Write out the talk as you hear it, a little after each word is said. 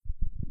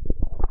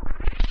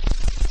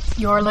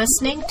You're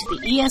listening to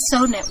the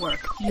ESO Network,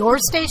 your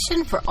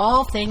station for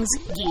all things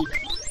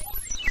geek.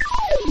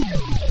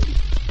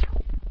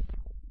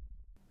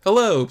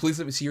 Hello, please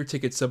let me see your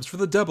ticket stubs for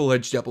the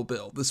Double-Edged Double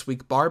Bill. This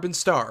week, Barb and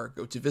Star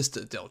go to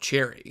Vista del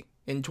Cherry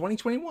in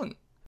 2021.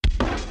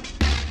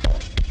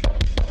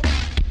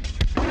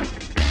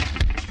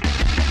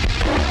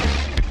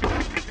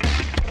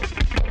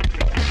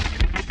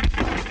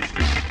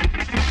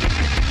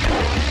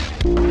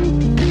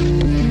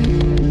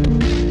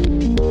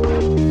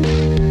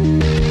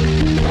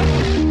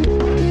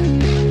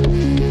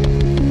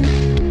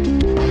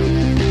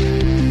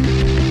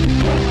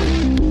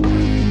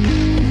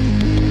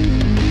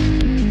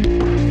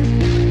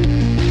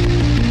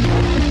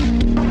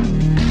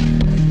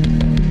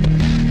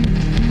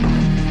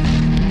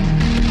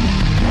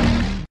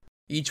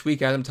 Each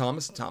week, Adam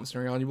Thomas and Thomas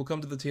Mariani will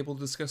come to the table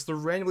to discuss the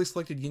randomly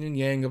selected yin and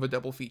yang of a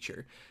double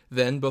feature.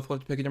 Then, both will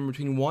have to pick a number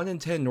between 1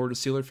 and 10 in order to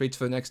seal their fates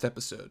for the next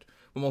episode.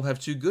 When we'll have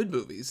 2 good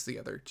movies, the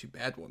other 2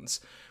 bad ones.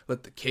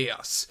 Let the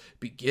chaos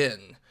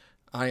begin.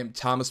 I am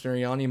Thomas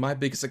Mariani, and my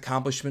biggest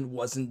accomplishment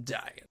wasn't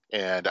dying.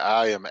 And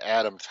I am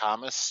Adam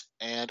Thomas,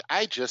 and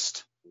I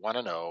just want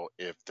to know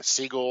if the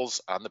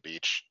seagulls on the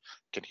beach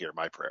can hear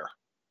my prayer.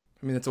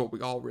 I mean, that's what we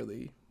all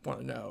really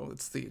want to know.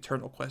 It's the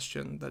eternal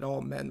question that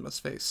all men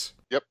must face.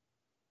 Yep.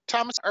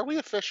 Thomas, are we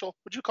official?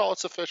 Would you call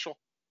us official?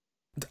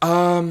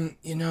 I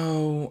don't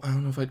know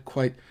if I'd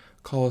quite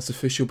call us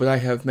official, but I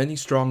have many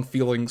strong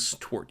feelings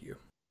toward you.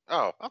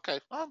 Oh, okay.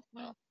 Well,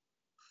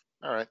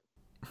 all right.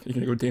 You're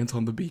gonna go dance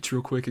on the beach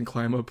real quick and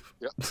climb up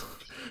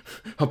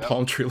a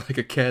palm tree like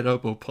a cat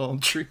up a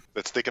palm tree.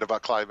 That's thinking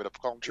about climbing a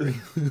palm tree.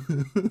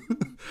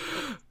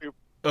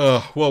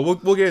 Well,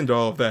 we'll get into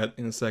all of that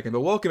in a second,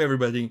 but welcome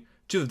everybody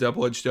to the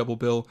Double-Edged Double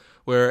Bill,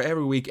 where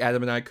every week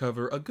Adam and I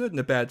cover a good and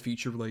a bad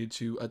feature related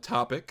to a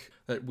topic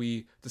that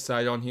we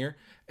decide on here.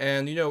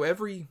 And,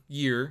 every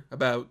year,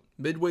 about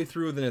midway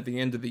through and then at the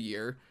end of the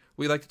year,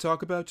 we like to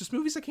talk about just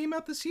movies that came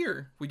out this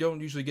year. We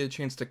don't usually get a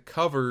chance to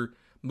cover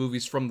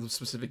movies from the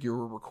specific year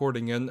we're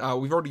recording in.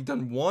 We've already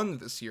done one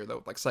this year,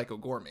 though, like Psycho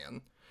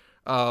Goreman.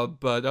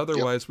 But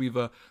otherwise, We've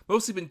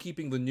mostly been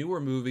keeping the newer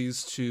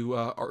movies to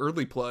our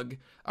early plug,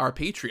 our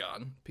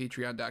Patreon,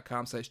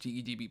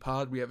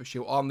 patreon.com/TEDBpod. We have a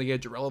show On the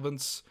Edge of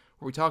Relevance,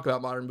 where we talk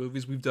about modern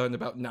movies. We've done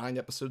about 9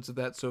 episodes of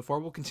that so far.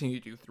 We'll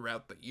continue to do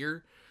throughout the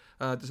year,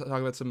 to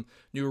talk about some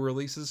newer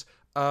releases.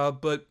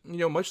 But,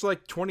 much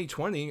like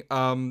 2020,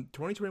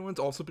 2021's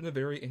also been a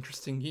very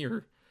interesting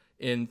year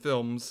in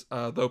films,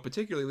 though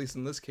particularly, at least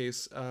in this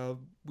case,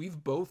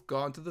 we've both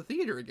gone to the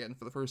theater again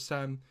for the first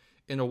time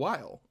in a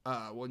while.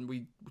 When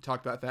we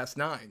talked about Fast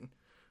 9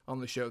 on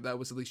the show, that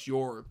was at least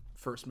your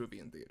first movie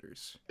in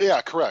theaters.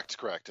 Yeah, correct.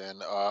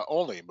 And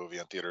only movie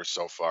in theaters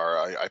so far.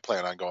 I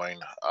plan on going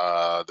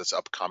this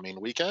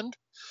upcoming weekend.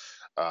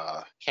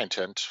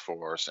 Hint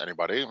for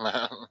anybody.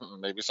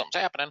 Maybe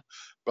something's happening.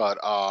 But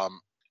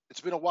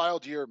it's been a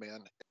wild year,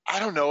 man. I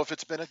don't know if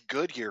it's been a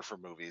good year for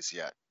movies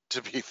yet,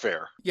 to be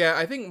fair. Yeah,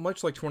 I think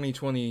much like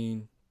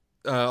 2020,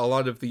 a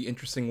lot of the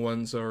interesting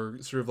ones are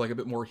sort of like a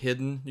bit more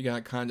hidden. You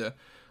gotta kind of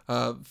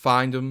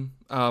find them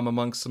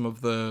amongst some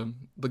of the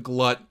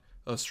glut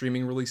of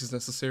streaming releases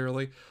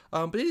necessarily.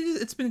 But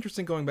it's been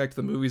interesting going back to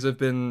the movies. I've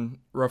been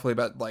roughly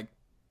about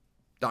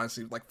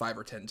honestly 5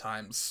 or 10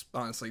 times,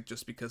 honestly,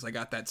 just because I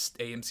got that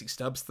AMC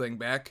Stubs thing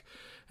back,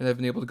 and I've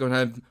been able to go and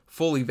have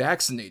fully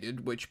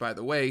vaccinated, which, by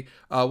the way,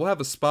 we'll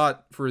have a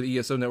spot for the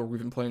ESO Network. We've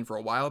been playing for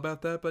a while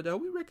about that, but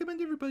we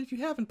recommend everybody, if you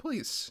haven't,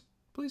 please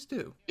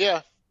do.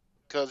 Yeah,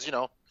 because,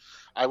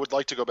 I would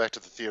like to go back to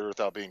the theater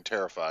without being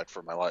terrified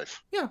for my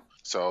life. Yeah.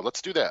 So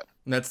let's do that.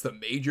 And that's the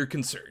major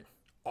concern.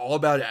 All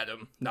about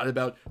Adam, not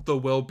about the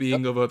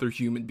well-being of other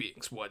human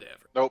beings,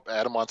 whatever. Nope,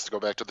 Adam wants to go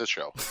back to this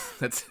show.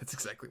 That's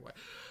exactly why.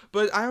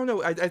 But I don't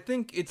know, I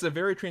think it's a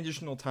very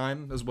transitional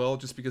time as well,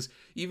 just because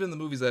even the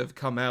movies that have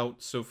come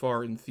out so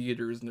far in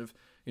theaters and have,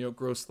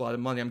 grossed a lot of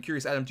money. I'm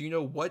curious, Adam, do you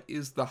know what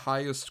is the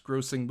highest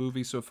grossing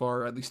movie so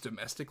far, at least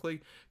domestically?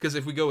 Because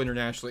if we go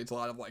internationally, it's a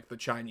lot of, the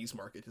Chinese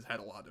market has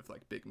had a lot of,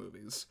 big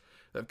movies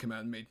that have come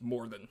out and made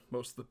more than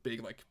most of the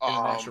big,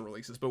 international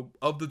releases. But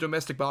of the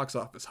domestic box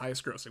office,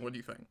 highest grossing, what do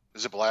you think?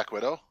 Is it Black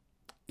Widow?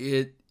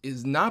 It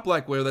is not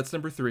Black Widow. That's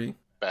number 3.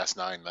 Fast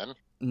 9, then?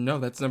 No,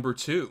 that's number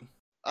 2.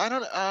 I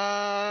don't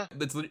know.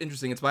 That's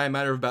interesting. It's by a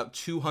matter of about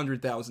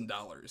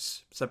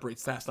 $200,000.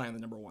 Separates Fast 9 and the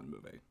number 1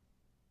 movie.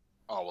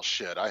 Oh, well,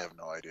 shit. I have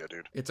no idea,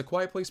 dude. It's A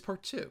Quiet Place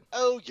Part 2.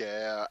 Oh,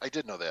 yeah. I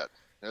did know that.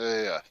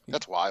 Yeah.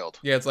 That's wild.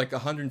 Yeah, it's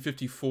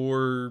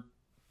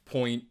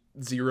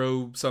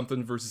 154.0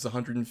 something versus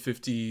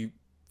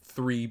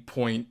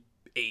 153.8,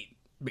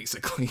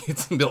 basically.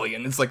 It's a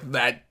million. It's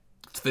that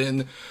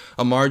thin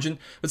a margin.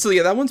 But so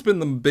yeah, that one's been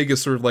the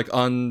biggest sort of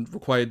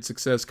unrequited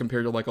success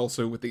compared to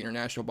also with the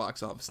international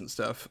box office and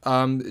stuff.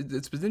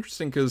 It's been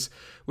interesting because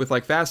with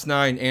Fast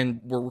 9,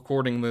 and we're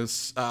recording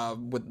this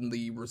when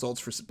the results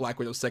for Black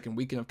Widow's second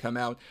weekend have come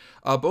out,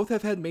 both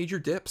have had major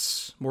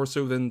dips, more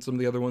so than some of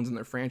the other ones in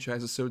their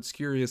franchises. So it's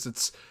curious.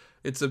 It's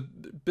it's a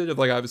bit of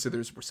like, obviously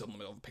we're still in the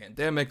middle of the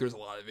pandemic. There's a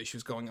lot of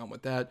issues going on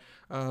with that.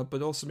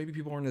 But also maybe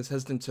people aren't as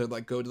hesitant to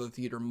like go to the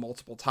theater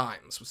multiple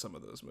times with some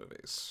of those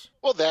movies.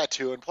 Well, that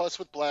too. And plus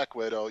with Black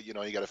Widow, you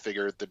got to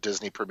figure the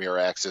Disney Premier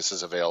Access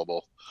is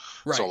available.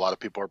 Right. So a lot of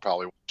people are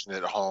probably watching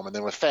it at home. And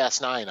then with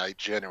Fast 9, I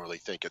genuinely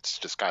think it's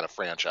just kind of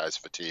franchise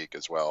fatigue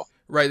as well.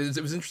 Right.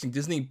 It was interesting.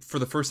 Disney, for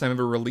the first time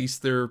ever,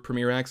 released their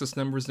Premier Access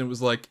numbers, and it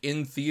was like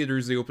in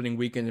theaters the opening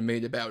weekend it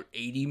made about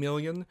 80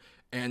 million,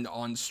 and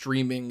on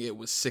streaming it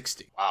was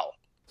 60. Wow.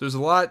 So there's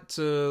a lot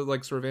to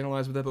like sort of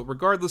analyze with that, but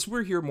regardless,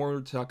 we're here more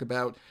to talk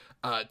about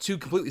two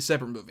completely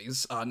separate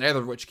movies, neither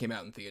of which came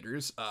out in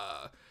theaters,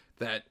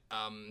 that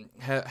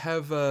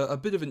have a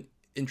bit of an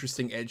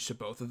interesting edge to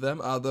both of them.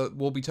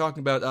 We'll be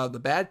talking about the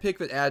bad pick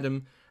that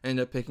Adam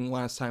ended up picking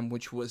last time,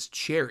 which was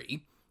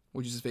Cherry,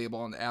 which is available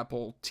on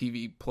Apple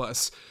TV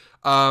Plus.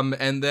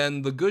 And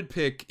then the good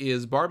pick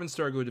is Barb and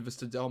Star Go to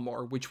Vista Del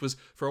Mar, which was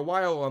for a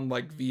while on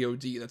like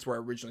VOD. That's where I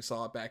originally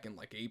saw it back in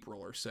like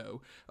April or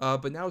so.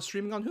 But now it's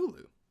streaming on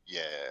Hulu.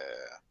 Yeah.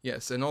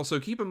 Yes, and also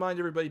keep in mind,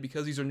 everybody,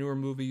 because these are newer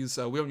movies,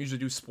 we don't usually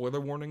do spoiler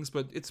warnings,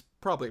 but it's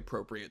probably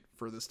appropriate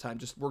for this time.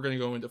 We're going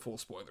to go into full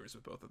spoilers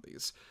with both of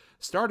these.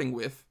 Starting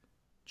with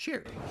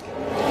Cherry.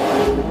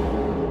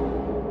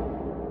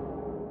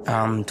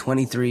 I'm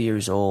 23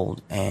 years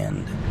old,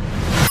 and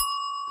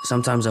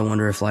sometimes I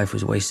wonder if life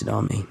was wasted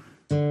on me.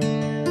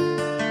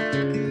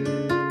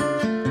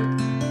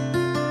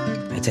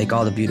 I take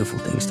all the beautiful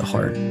things to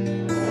heart,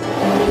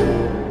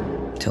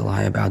 till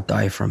I about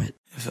die from it.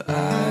 If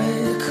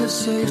I could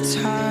save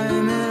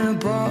time in a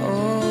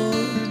bottle,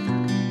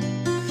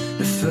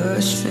 the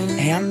first thing...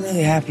 Hey, I'm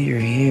really happy you're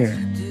here.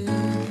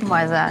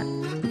 Why is that?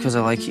 Because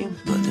I like you.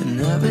 But there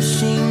never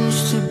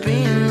seems to be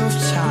enough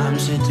time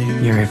to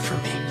do. You're it for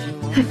me.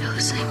 I feel the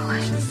same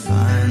way.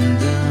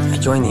 I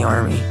joined the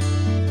army.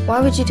 Why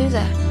would you do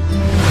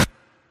that?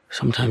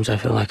 Sometimes I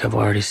feel like I've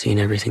already seen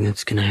everything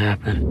that's gonna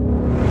happen.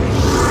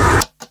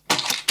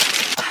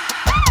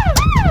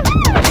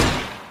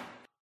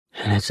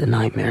 And it's a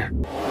nightmare.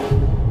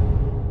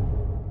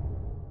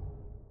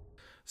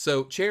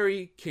 So,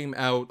 Cherry came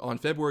out on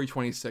February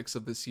 26th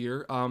of this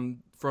year,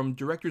 from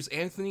directors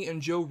Anthony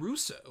and Joe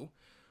Russo,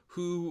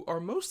 who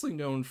are mostly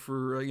known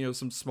for,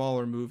 some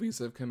smaller movies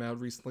that have come out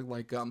recently,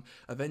 like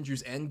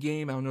Avengers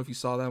Endgame. I don't know if you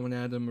saw that one,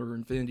 Adam, or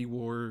Infinity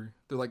War.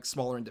 They're like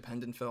smaller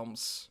independent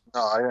films.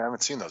 No, I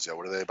haven't seen those yet.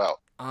 What are they about?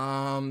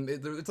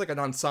 It's like an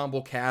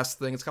ensemble cast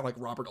thing. It's kind of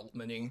like Robert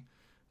Altman-y.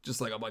 Just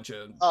like a bunch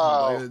of...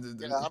 yeah,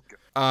 I'm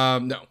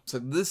good. No. So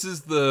this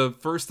is the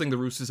first thing the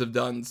Russos have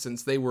done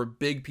since they were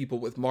big people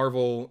with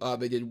Marvel.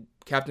 They did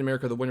Captain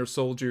America the Winter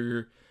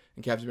Soldier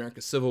and Captain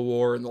America Civil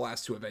War and the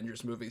last two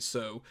Avengers movies.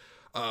 So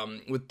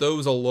with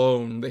those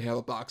alone, they have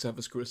a box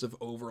office gross of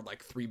over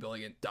like $3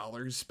 billion,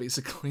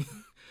 basically.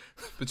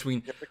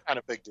 Between... Yeah, they're kind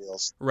of big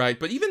deals. Right,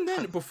 but even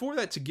then, before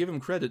that, to give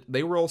them credit,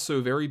 they were also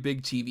very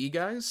big TV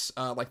guys.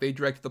 Like, they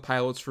directed the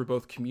pilots for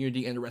both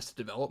Community and Arrested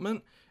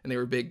Development, and they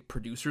were big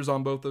producers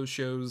on both those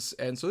shows,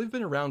 and so they've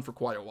been around for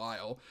quite a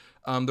while.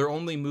 Their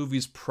only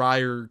movies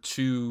prior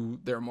to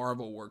their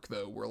Marvel work,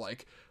 though, were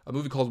like a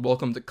movie called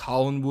Welcome to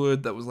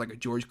Collinwood that was like a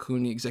George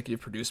Clooney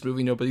executive produced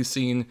movie nobody's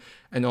seen,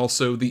 and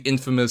also the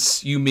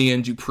infamous You, Me,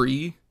 and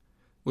Dupree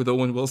with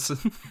Owen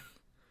Wilson.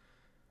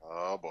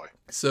 Oh boy.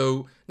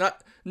 So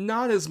not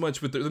as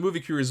much, but the movie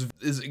career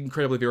is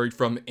incredibly varied,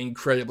 from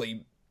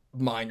incredibly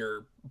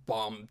minor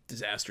bomb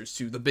disasters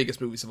to the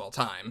biggest movies of all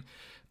time.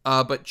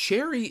 But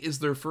Cherry is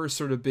their first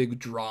sort of big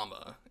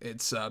drama.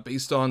 It's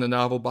based on a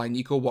novel by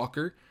Nico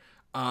Walker,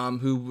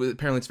 who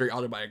apparently it's very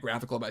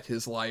autobiographical about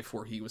his life,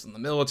 where he was in the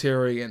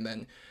military and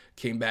then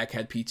came back,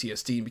 had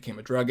PTSD, and became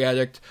a drug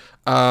addict.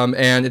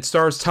 And it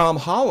stars Tom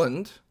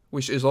Holland,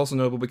 which is also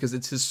notable because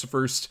it's his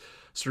first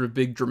sort of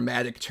big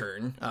dramatic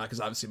turn,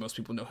 because obviously most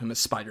people know him as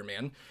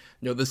Spider-Man.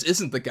 No, this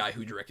isn't the guy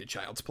who directed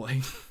Child's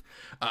Play.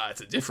 It's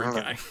a different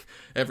guy.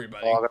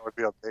 Everybody. Oh, that would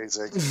be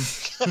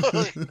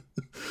amazing.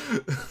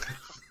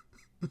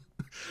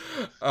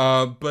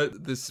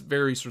 But this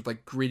very sort of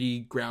like gritty,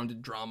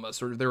 grounded drama,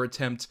 sort of their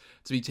attempt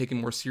to be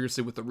taken more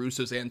seriously with the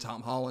Russos and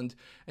Tom Holland.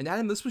 And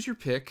Adam, this was your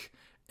pick.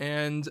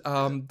 And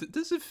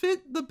does it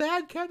fit the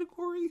bad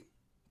category?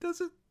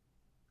 Does it?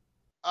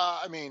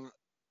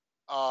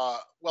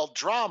 Well,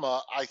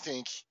 drama,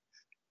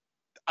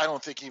 I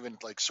don't think even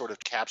like sort of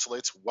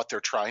encapsulates what they're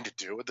trying to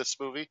do with this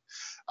movie.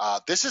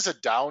 This is a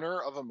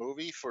downer of a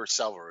movie for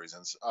several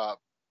reasons.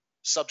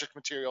 Subject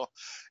material,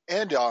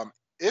 and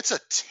it's a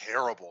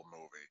terrible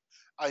movie.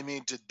 I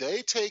mean, did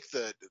they take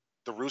the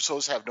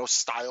Russos have no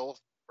style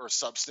or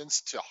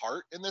substance to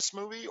heart in this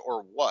movie,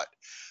 or what?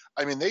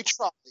 I mean, they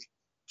try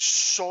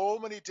so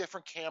many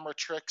different camera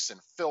tricks and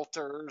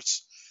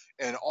filters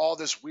and all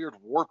this weird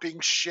warping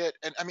shit.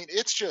 And I mean,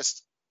 it's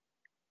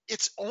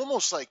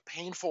almost like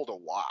painful to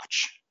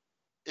watch.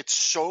 It's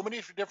so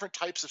many different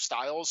types of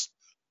styles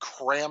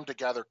crammed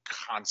together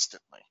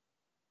constantly.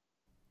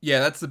 Yeah,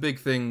 that's the big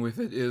thing with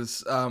it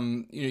is,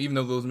 even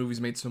though those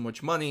movies made so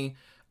much money,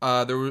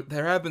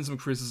 There have been some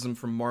criticism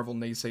from Marvel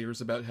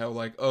naysayers about how,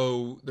 like,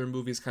 oh, their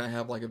movies kind of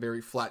have, like, a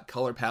very flat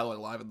color palette,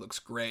 a lot of it looks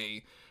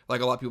gray. Like,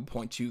 a lot of people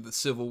point to the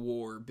Civil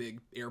War big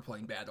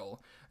airplane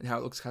battle and how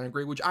it looks kind of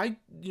gray, which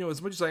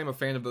as much as I am a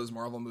fan of those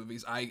Marvel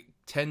movies, I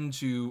tend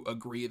to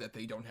agree that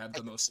they don't have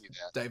the most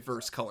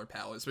diverse color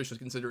palette, especially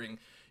considering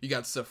you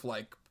got stuff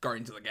like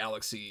Guardians of the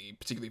Galaxy,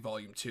 particularly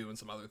Volume 2 and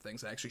some other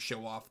things that actually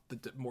show off the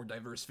more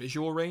diverse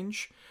visual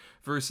range,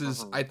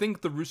 versus I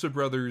think the Russo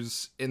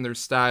brothers in their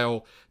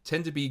style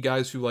tend to be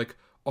guys who, like,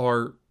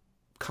 are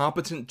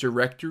competent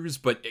directors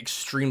but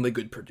extremely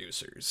good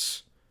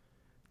producers.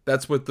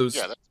 That's what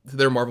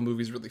their Marvel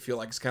movies really feel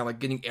like. It's kind of like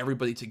getting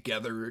everybody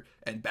together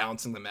and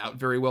balancing them out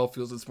very well. It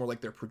feels it's more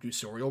like their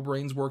producerial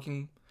brains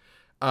working.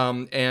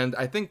 And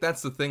I think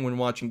that's the thing when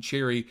watching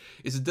Cherry,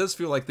 is it does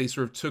feel like they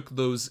sort of took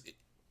those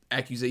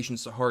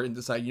accusations to heart and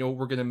decided,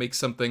 we're going to make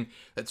something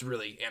that's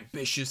really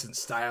ambitious and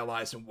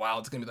stylized and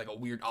wild. It's going to be like a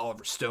weird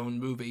Oliver Stone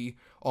movie.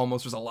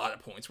 Almost, there's a lot of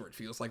points where it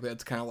feels like that.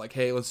 It's kind of like,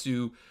 hey, let's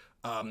do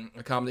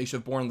a combination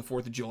of Born on the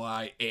 4th of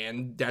July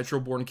and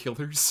Natural Born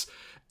Killers.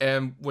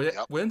 And what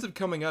ends up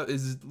coming out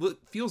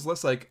feels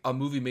less like a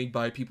movie made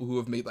by people who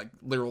have made, like,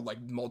 literal,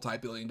 like,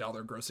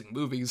 multi-billion-dollar grossing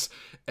movies,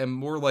 and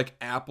more like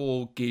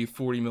Apple gave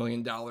 $40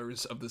 million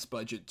of this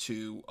budget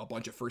to a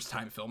bunch of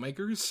first-time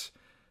filmmakers,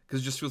 because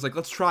it just feels like,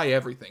 let's try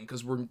everything,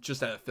 because we're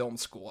just at a film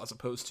school, as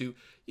opposed to,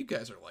 you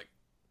guys are, like,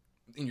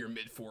 in your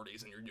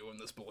mid-40s and you're doing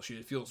this bullshit.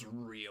 It feels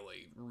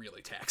really,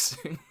 really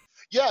taxing.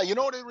 Yeah, you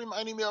know what it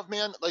reminded me of,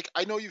 man? Like,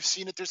 I know you've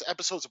seen it. There's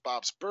episodes of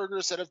Bob's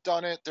Burgers that have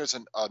done it. There's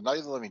a Night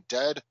of the Living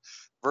Dead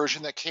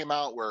version that came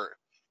out where,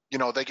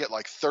 they get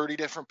like 30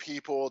 different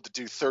people to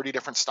do 30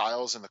 different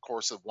styles in the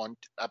course of one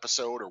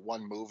episode or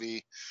one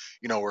movie,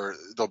 where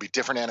there'll be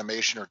different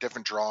animation or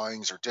different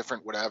drawings or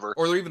different whatever.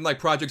 Or they're even like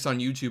projects on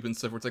YouTube and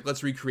stuff where it's like,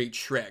 let's recreate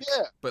Shrek,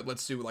 but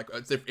let's do like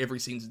every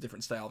scene's a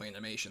different style of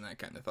animation, that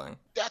kind of thing.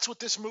 That's what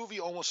this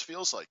movie almost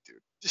feels like,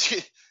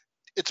 dude.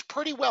 It's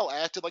pretty well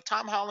acted. Like,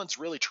 Tom Holland's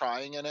really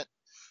trying in it.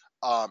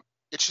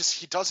 It's just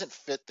he doesn't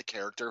fit the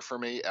character for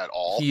me at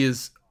all. He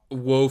is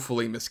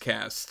woefully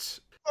miscast.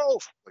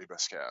 Woefully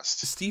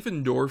miscast.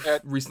 Stephen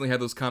Dorff recently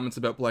had those comments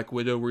about Black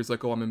Widow where he's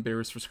like, oh, I'm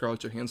embarrassed for Scarlett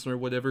Johansson or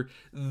whatever.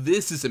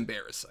 This is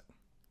embarrassing.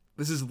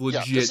 This is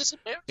legit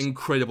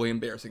incredibly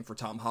embarrassing for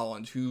Tom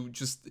Holland, who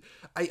just...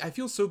 I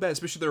feel so bad,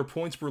 especially there are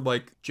points where,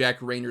 like,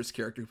 Jack Rayner's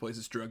character, who plays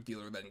this drug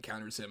dealer that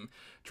encounters him,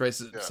 tries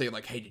to say,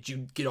 like, hey, did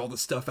you get all the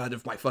stuff out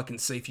of my fucking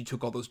safe? You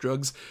took all those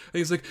drugs? And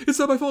he's like, it's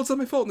not my fault, it's not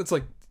my fault. And it's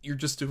like, you're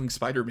just doing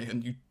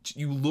Spider-Man.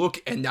 You look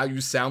and now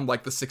you sound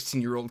like the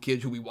 16-year-old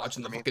kid who we watch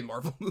in the fucking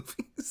Marvel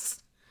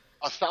movies.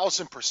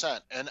 1,000%.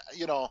 And,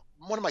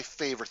 one of my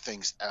favorite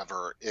things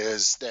ever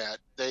is that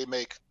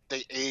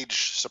they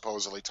age,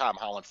 supposedly, Tom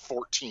Holland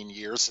 14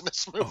 years in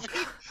this movie.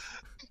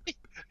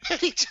 Oh,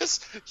 he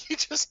just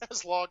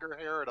has longer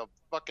hair and a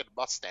fucking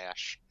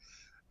mustache.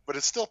 But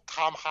it's still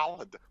Tom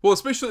Holland. Well,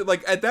 especially,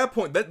 like, at that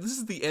point, this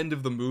is the end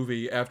of the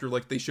movie after,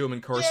 like, they show him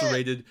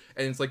incarcerated.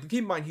 And it's like, keep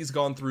in mind, he's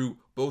gone through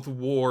both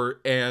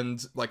war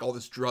and, like, all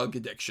this drug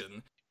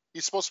addiction.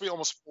 He's supposed to be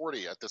almost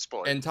 40 at this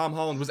point. And Tom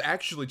Holland was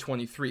actually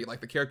 23.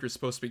 Like, the character is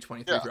supposed to be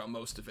 23 throughout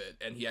most of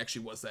it. And he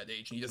actually was that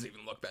age. And he doesn't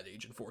even look that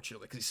age,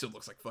 unfortunately, because he still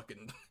looks like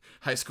fucking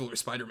high schooler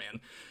Spider-Man.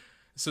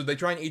 So they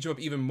try and age him up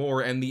even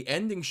more. And the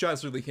ending shot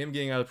is really him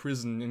getting out of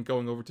prison and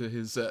going over to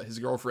his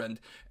girlfriend.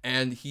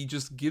 And he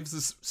just gives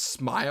this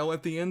smile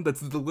at the end.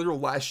 That's the literal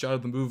last shot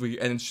of the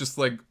movie. And it's just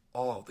like,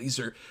 oh, these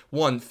are,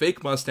 one,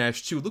 fake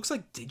mustache. Two, it looks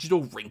like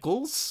digital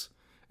wrinkles.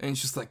 And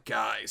it's just like,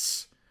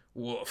 guys...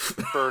 Woof.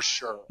 For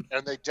sure.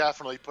 And they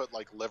definitely put,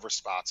 like, liver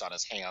spots on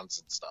his hands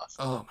and stuff.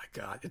 Oh my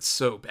god, it's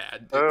so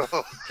bad.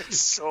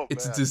 It's so bad.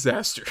 It's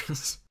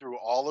disastrous. Through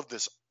all of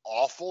this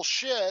awful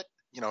shit,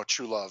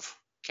 true love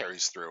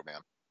carries through,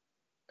 man.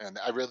 And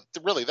I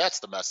really,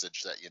 that's the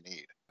message that you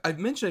need. I've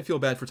mentioned I feel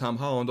bad for Tom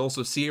Holland.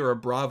 Also, Sierra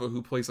Bravo,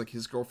 who plays, like,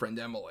 his girlfriend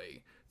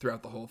Emily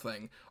throughout the whole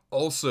thing,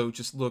 also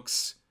just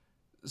looks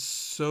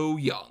so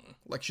young.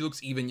 Like, she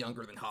looks even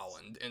younger than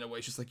Holland in a way.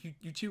 She's like,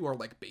 you two are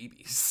like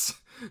babies.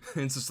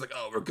 And it's just like,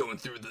 oh, we're going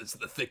through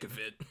the thick of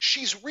it.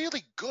 She's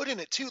really good in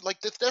it too. Like,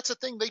 that's the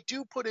thing, they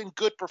do put in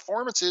good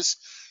performances.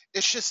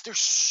 It's just they're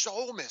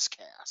so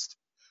miscast.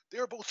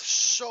 They're both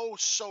so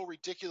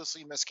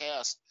ridiculously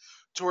miscast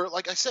to where,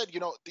 like I said,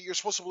 you're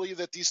supposed to believe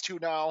that these two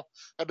now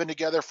have been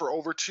together for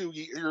over 2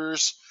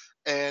 years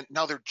and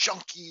now they're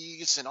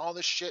junkies and all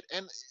this shit.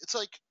 And it's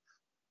like,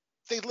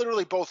 they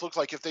literally both look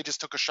like if they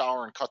just took a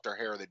shower and cut their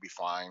hair, they'd be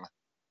fine.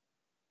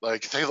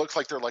 Like, they look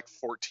like they're like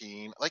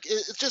 14. Like,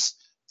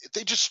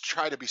 they just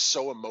try to be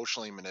so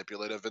emotionally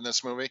manipulative in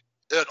this movie.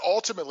 And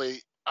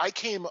ultimately, I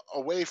came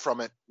away from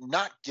it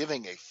not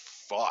giving a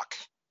fuck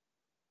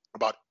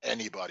about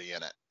anybody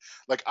in it.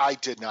 Like, I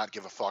did not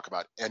give a fuck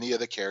about any of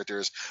the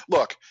characters.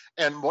 Look,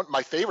 and what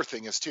my favorite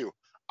thing is too,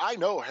 I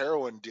know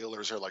heroin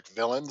dealers are like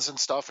villains and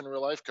stuff in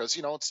real life because,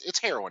 it's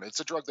heroin. It's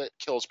a drug that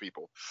kills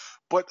people.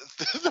 But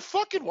the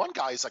fucking one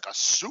guy is like a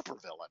super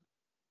villain.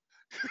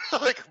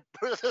 Like,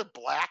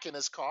 black in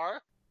his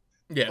car.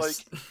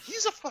 Yes.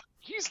 Like,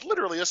 he's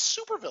literally a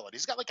supervillain.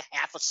 He's got like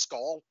half a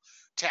skull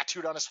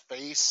tattooed on his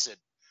face, and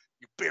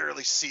you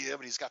barely see him,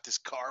 and he's got this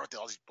car with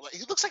all these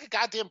he looks like a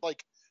goddamn,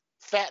 like,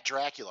 fat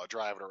Dracula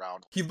driving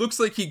around. He looks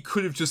like he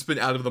could have just been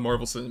out of the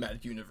Marvel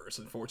Cinematic Universe,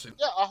 unfortunately.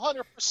 Yeah,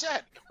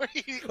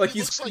 100%. Like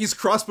he's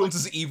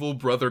Crossbones' evil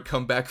brother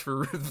come back for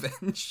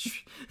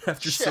revenge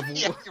after Civil War.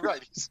 Yeah, you're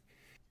right.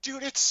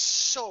 Dude, it's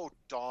so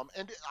dumb.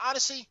 And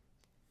honestly,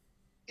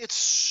 it's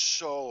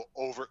so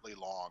overtly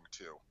long,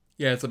 too.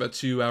 Yeah, it's about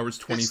 2 hours,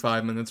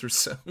 25 minutes or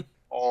so.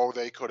 Oh,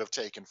 they could have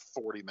taken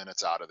 40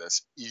 minutes out of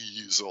this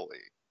easily.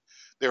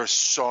 There's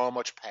so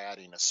much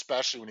padding,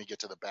 especially when you get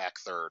to the back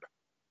third.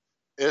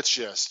 It's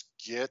just,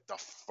 get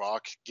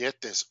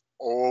this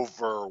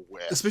over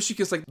with. Especially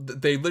because, like,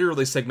 they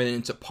literally segmented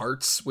into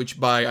parts, which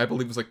by, I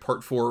believe, was like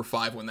part 4 or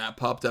 5 when that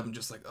popped up. I'm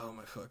just like, oh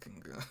my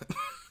fucking god.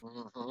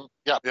 Mm-hmm.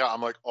 Yeah,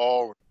 I'm like,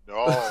 oh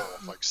no,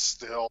 like,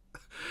 still.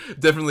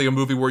 Definitely a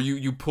movie where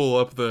you pull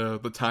up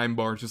the time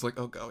bar, just like,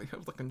 oh god, we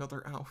have like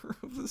another hour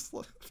of this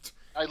left.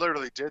 I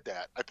literally did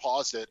that. I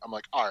paused it. I'm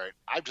like, all right,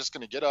 I'm just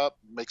going to get up,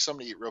 make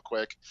something to eat real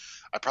quick.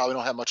 I probably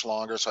don't have much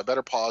longer, so I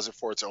better pause it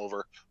before it's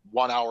over.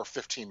 1 hour,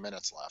 15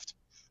 minutes left.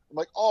 I'm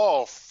like,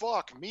 oh,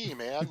 fuck me,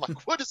 man.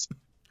 Like, what is...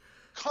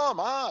 Come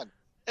on.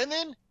 And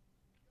then,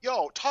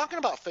 talking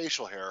about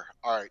facial hair,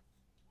 all right,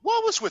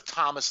 what was with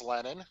Thomas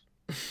Lennon?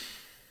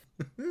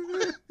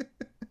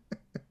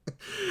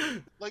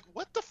 Like,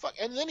 what the fuck?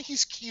 And then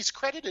he's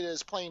credited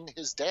as playing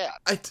his dad.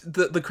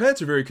 The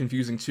credits are very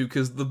confusing too,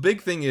 because the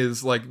big thing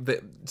is like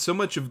so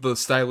much of the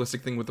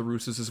stylistic thing with the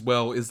Russos as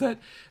well is that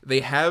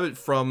they have it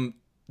from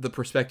the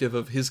perspective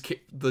of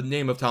the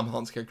name of Tom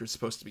Holland's character is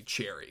supposed to be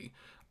Cherry,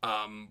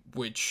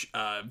 which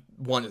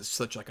one is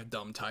such like a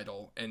dumb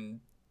title and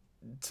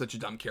such a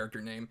dumb character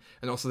name,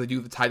 and also they do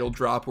the title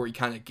drop where he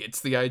kind of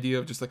gets the idea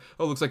of just like,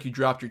 oh, looks like you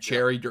dropped your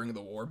cherry during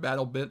the war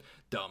battle bit.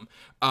 Dumb.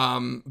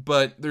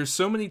 But there's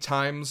so many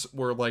times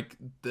where like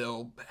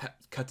they'll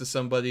cut to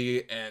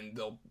somebody and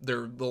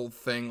their little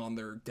thing on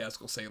their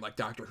desk will say like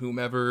Dr.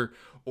 Whomever,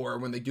 or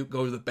when they do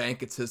go to the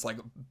bank it says like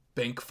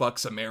bank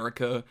fucks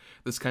America,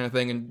 this kind of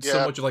thing. And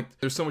so much of like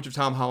there's so much of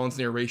Tom Holland's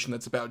narration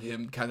that's about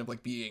him kind of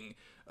like being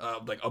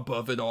like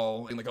above it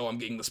all and like, oh, I'm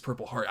getting this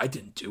Purple Heart, I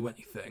didn't do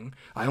anything,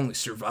 I only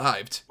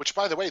survived. Which,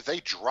 by the way, they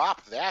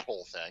drop that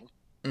whole thing.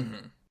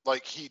 Mm-hmm.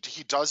 Like he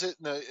does it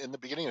in the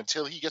beginning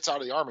until he gets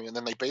out of the army, and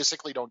then they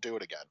basically don't do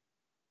it again,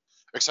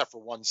 except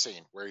for one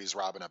scene where he's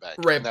robbing a bank,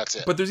 right? And that's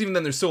it. But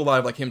there's still a lot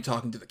of like him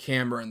talking to the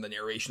camera and the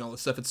narration, all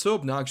this stuff. It's so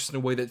obnoxious in a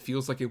way that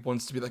feels like it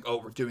wants to be like,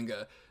 oh, we're doing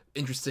a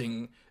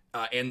interesting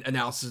and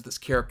analysis of this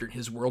character and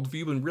his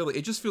worldview, and really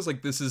it just feels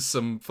like this is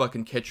some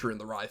fucking Catcher in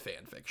the Rye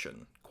fan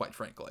fiction, quite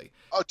frankly.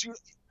 Oh, dude,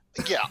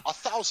 yeah,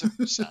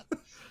 1,000%.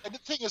 And the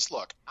thing is,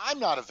 look, I'm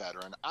not a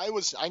veteran.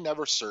 I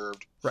never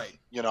served, right?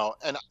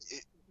 And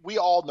we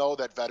all know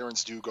that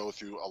veterans do go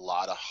through a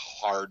lot of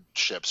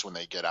hardships when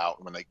they get out,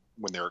 when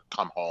they're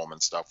come home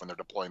and stuff, when their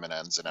deployment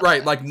ends and everything.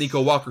 Right, like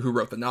Nico Walker, who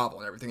wrote the novel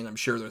and everything, and I'm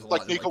sure there's a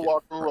lot of Nico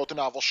Walker, who wrote the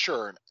novel,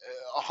 sure,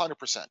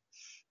 100%.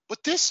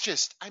 But this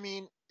just, I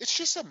mean, it's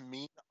just a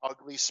mean,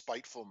 ugly,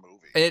 spiteful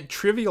movie. And it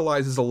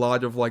trivializes a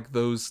lot of, like,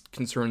 those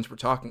concerns we're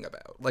talking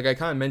about. Like, I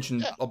kind of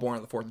mentioned Born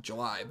on the 4th of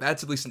July.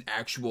 That's at least an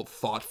actual,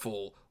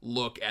 thoughtful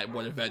look at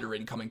what a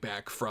veteran coming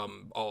back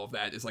from all of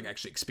that is, like,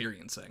 actually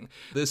experiencing.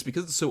 This,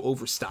 because it's so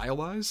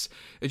over-stylized,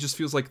 it just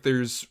feels like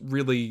it's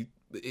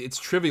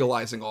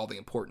trivializing all the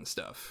important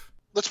stuff.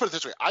 Let's put it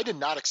this way. I did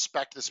not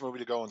expect this movie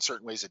to go in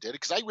certain ways it did,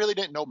 because I really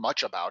didn't know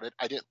much about it.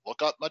 I didn't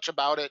look up much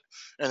about it,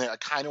 and I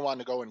kind of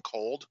wanted to go in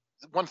cold.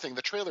 One thing,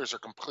 the trailers are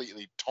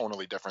completely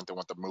tonally different than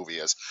what the movie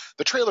is.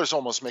 The trailers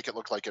almost make it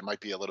look like it might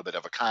be a little bit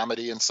of a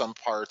comedy in some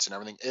parts and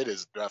everything. It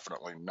is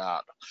definitely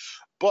not.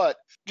 But,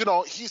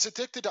 he's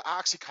addicted to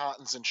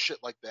Oxycontins and shit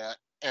like that,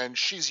 and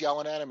she's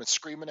yelling at him and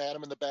screaming at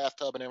him in the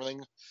bathtub and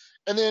everything.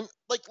 And then,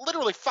 like,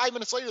 literally 5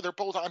 minutes later, they're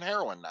both on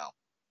heroin now.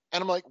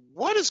 And I'm like,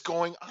 what is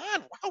going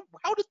on?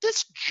 How did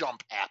this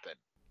jump happen?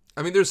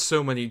 I mean, there's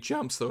so many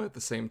jumps, though, at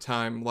the same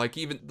time. Like,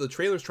 even the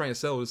trailer's trying to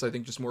sell is, I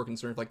think, just more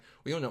concerned. Like,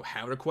 we don't know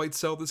how to quite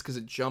sell this because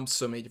it jumps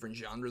so many different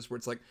genres where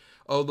it's like,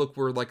 oh, look,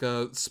 we're like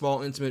a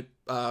small, intimate,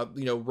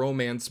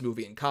 romance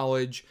movie in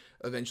college.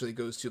 Eventually it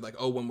goes to like,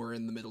 oh, when we're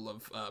in the middle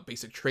of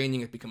basic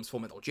training, it becomes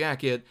Full Metal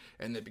Jacket,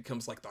 and it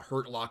becomes like the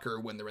Hurt Locker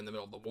when they're in the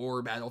middle of the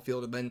war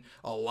battlefield, and then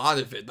a lot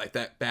of it, like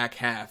that back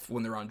half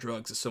when they're on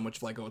drugs, is so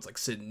much like, oh, it's like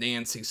Sid and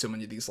Nancy, so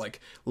many of these like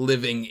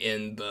living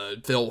in the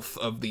filth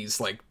of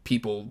these like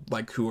people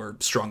like who are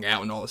strung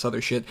out and all this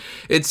other shit.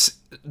 It's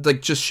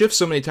like just shifts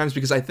so many times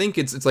because I think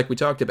it's like we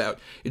talked about,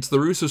 it's the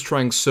Russos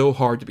trying so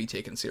hard to be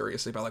taken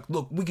seriously by like,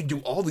 look, we can do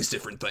all these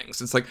different things.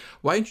 It's like,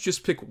 why don't you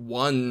just pick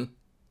one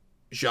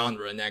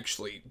genre and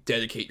actually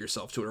dedicate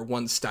yourself to it, or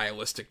one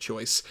stylistic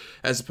choice,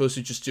 as opposed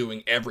to just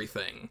doing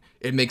everything?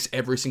 It makes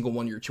every single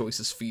one of your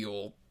choices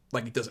feel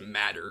like it doesn't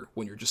matter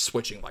when you're just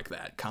switching like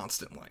that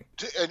constantly.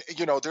 And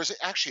there's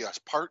actually a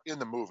part in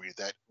the movie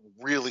that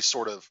really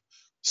sort of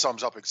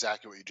sums up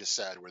exactly what you just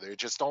said, where they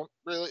just don't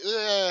really,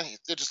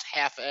 they're just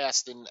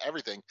half-assed in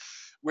everything.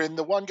 when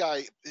the one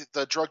guy,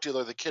 the drug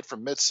dealer, the kid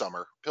from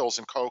Midsummer, Pills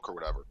and Coke or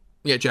whatever.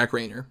 Yeah, Jack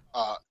Rayner.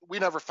 We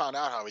never found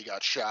out how he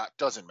got shot.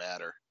 Doesn't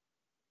matter.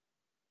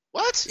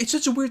 What? It's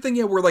such a weird thing,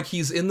 yeah, where, like,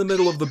 he's in the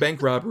middle of the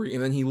bank robbery,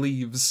 and then he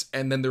leaves,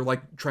 and then they're,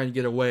 like, trying to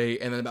get away,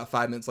 and then about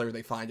 5 minutes later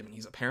they find him, and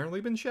he's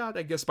apparently been shot,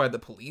 I guess, by the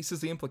police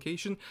is the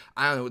implication.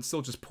 I don't know, it's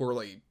still just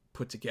poorly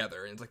put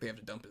together, and it's like they have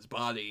to dump his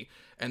body,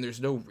 and there's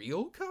no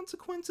real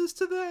consequences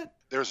to that.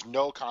 There's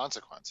no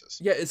consequences.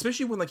 Yeah,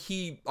 especially when, like,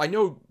 I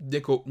know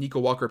Nico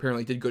Walker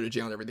apparently did go to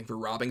jail and everything for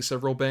robbing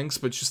several banks,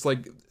 but it's just,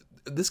 like,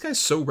 this guy's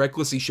so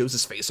reckless, he shows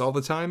his face all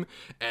the time,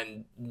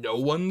 and no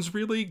one's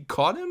really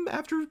caught him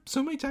after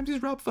so many times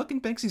he's robbed fucking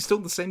banks. He's still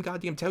in the same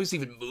goddamn town. He's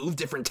even moved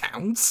different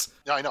towns.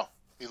 Yeah, I know.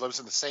 He lives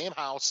in the same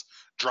house,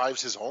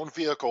 drives his own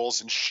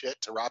vehicles and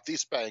shit to rob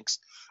these banks,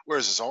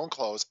 wears his own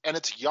clothes, and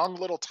it's young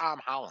little Tom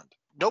Holland.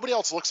 Nobody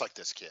else looks like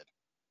this kid.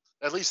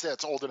 At least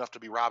that's old enough to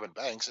be robbing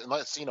banks,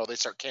 unless, they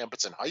start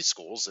campus in high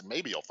schools, and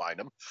maybe you'll find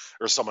him,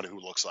 or somebody who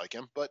looks like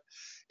him. But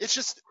it's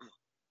just...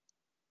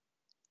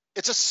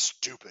 it's a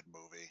stupid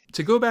movie.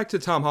 To go back to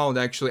Tom Holland,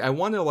 actually, I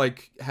want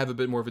to, have a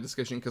bit more of a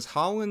discussion, because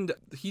Holland,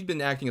 he'd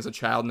been acting as a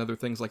child in other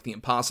things, like The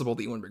Impossible,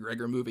 the Ewan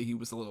McGregor movie. He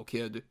was the little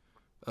kid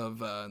of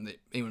the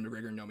Ewan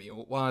McGregor, Naomi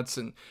Watts,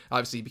 and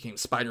obviously he became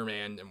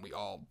Spider-Man, and we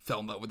all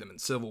fell in love with him in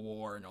Civil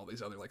War and all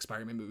these other,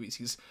 Spider-Man movies.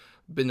 He's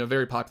been a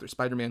very popular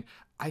Spider-Man.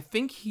 I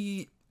think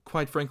he,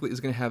 quite frankly, is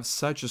going to have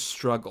such a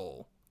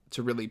struggle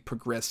to really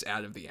progress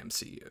out of the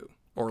MCU.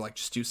 Or,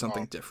 just do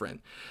something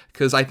different.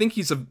 Because I think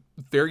he's a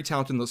very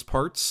talented in those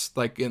parts,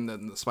 in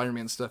the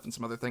Spider-Man stuff and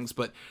some other things.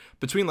 But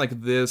between,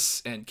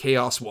 this and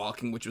Chaos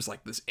Walking, which was,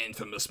 this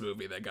infamous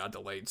movie that got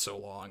delayed so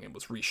long and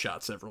was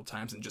reshot several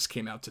times and just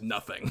came out to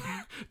nothing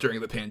during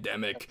the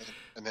pandemic.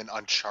 And then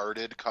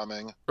Uncharted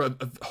coming.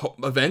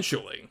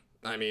 Eventually.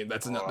 I mean,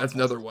 that's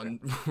another one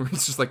where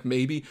it's just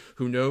maybe,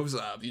 who knows,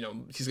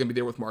 he's going to be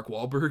there with Mark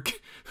Wahlberg,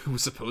 who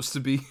was supposed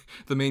to be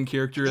the main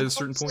character at a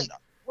certain point.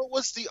 What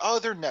was the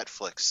other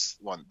Netflix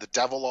one? The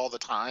Devil All the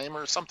Time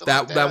or something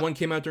like that? That one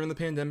came out during the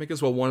pandemic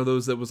as well. One of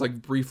those that was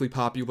briefly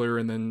popular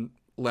and then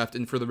left.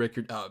 And for the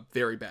record,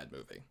 very bad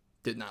movie.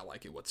 Did not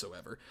like it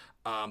whatsoever.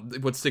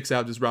 What sticks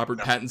out is Robert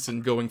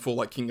Pattinson going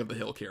full King of the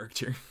Hill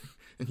character.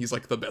 And he's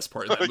the best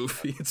part of that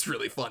movie. It's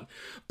really fun.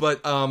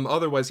 But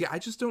otherwise, yeah, I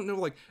just don't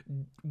know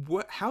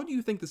how do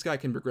you think this guy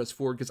can progress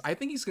forward? Because I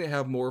think he's going to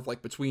have more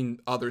of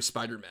between other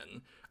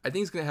Spider-Men. I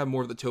think he's going to have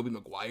more of the Tobey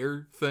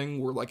Maguire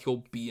thing where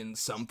he'll be in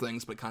some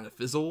things but kind of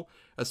fizzle,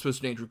 as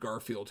opposed to Andrew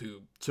Garfield,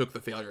 who took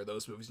the failure of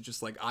those movies and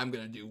just I'm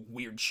going to do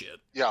weird shit.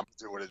 Yeah, I'm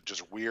doing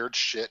just weird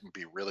shit and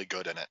be really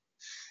good in it.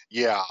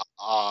 Yeah,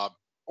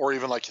 or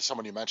even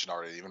someone you mentioned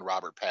already, even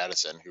Robert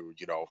Pattinson, who,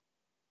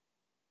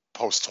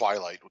 post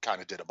Twilight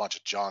kind of did a bunch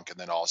of junk, and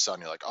then all of a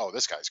sudden you're like, oh,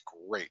 this guy's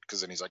great,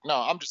 because then he's like, no,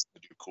 I'm just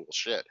going to do cool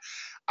shit.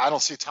 I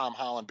don't see Tom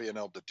Holland being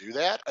able to do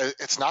that.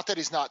 It's not that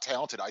he's not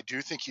talented. I do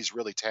think he's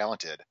really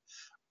talented.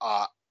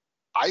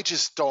 I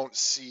just don't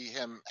see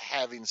him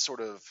having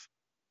sort of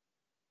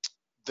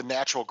the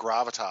natural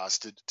gravitas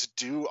to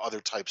do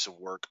other types of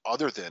work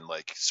other than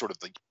sort of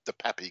the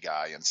peppy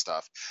guy and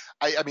stuff.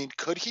 I mean,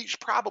 could he?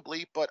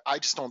 Probably, but I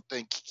just don't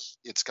think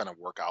it's going to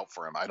work out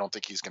for him. I don't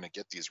think he's going to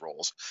get these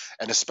roles,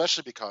 and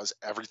especially because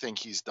everything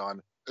he's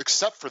done,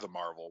 except for the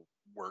Marvel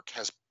work,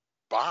 has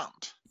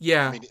bombed.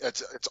 Yeah. I mean,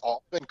 it's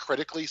all been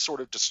critically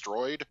sort of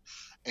destroyed,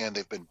 and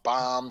they've been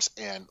bombs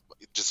and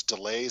just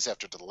delays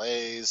after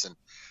delays, and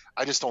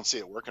I just don't see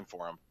it working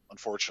for him,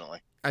 unfortunately.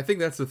 I think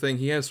that's the thing.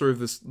 He has sort of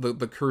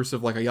the curse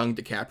of a young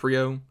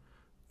DiCaprio,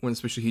 when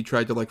especially he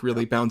tried to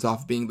really bounce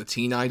off being the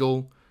teen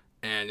idol,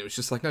 and it was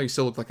just no, you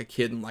still look like a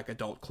kid in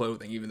adult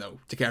clothing, even though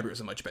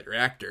DiCaprio's a much better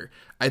actor.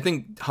 I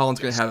think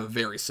Holland's going to have a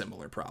very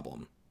similar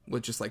problem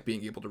with just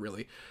being able to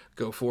really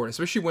go forward,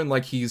 especially when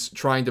he's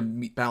trying to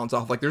balance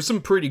off. There's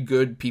some pretty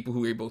good people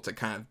who are able to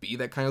kind of be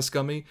that kind of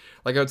scummy.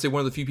 I would say one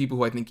of the few people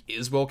who I think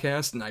is well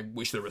cast, and I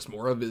wish there was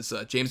more of, is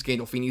James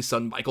Gandolfini's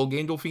son, Michael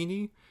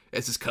Gandolfini,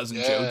 as his cousin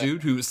Joe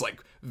dude, who's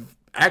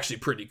actually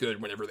pretty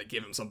good whenever they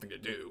give him something to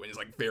do, and he's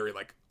very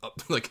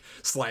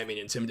slimy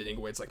and intimidating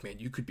away. It's man,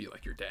 you could be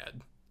like your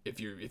dad if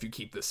you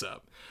keep this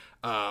up.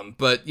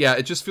 But yeah,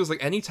 it just feels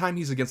anytime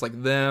he's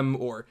against them,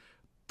 or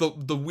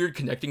the weird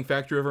connecting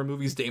factor of our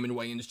movies, Damon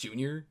Wayans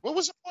Jr. What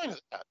was the point of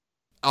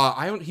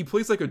that? He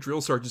plays a drill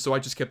sergeant, so I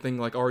just kept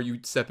thinking are you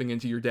stepping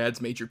into your dad's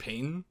Major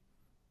Payne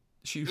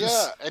shoes?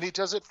 Yeah, and he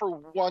does it for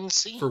one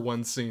scene.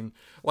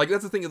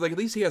 That's the thing, at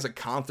least he has a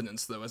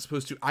confidence, though, as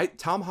opposed to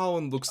Tom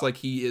Holland looks like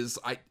he is.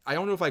 I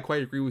don't know if I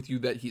quite agree with you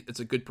that it's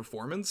a good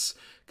performance,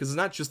 because it's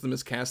not just the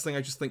miscasting.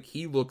 I just think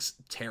he looks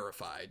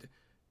terrified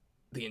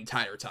the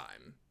entire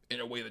time, in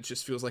a way that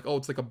just feels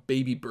it's a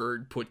baby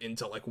bird put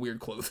into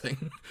weird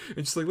clothing.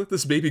 It's just let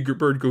this baby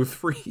bird go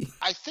free.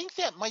 I think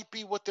that might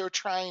be what they're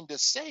trying to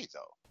say,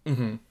 though.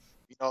 Mm-hmm.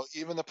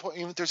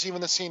 There's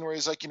even the scene where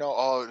he's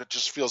oh, it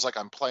just feels like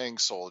I'm playing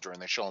soldier,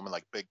 and they show him in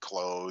big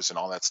clothes and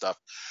all that stuff.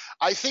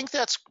 I think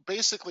that's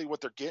basically what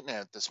they're getting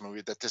at this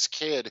movie, that this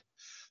kid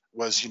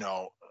was,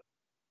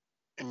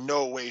 in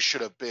no way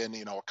should have been,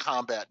 a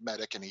combat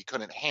medic, and he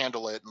couldn't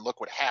handle it. And look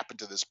what happened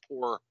to this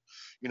poor,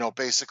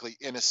 basically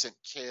innocent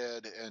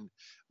kid. And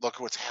look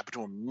what's happened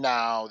to him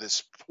now,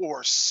 this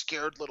poor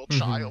scared little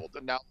child.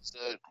 And now he's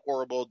a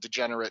horrible,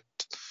 degenerate,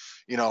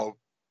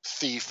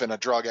 thief and a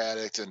drug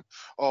addict. And,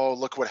 oh,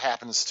 look what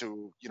happens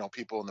to,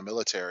 people in the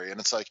military. And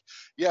it's like,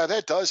 yeah,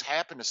 that does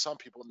happen to some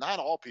people. Not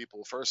all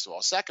people, first of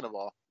all. Second of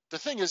all, the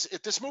thing is,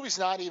 if this movie's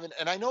not even,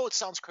 and I know it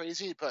sounds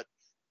crazy, but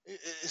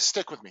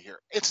stick with me here.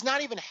 It's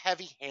not even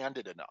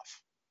heavy-handed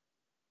enough,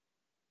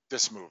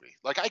 this movie.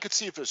 Like, I could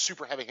see if it was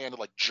super heavy-handed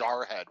like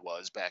Jarhead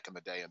was back in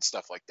the day and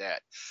stuff like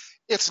that.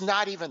 It's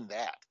not even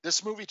that.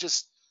 This movie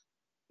just,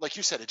 like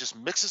you said, it just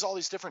mixes all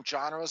these different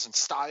genres and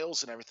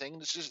styles and everything.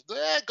 It's just,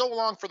 go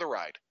along for the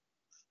ride.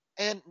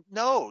 And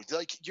no,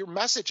 like, your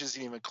message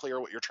isn't even clear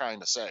what you're trying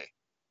to say.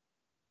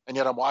 And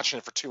yet I'm watching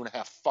it for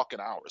 2.5 fucking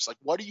hours. Like,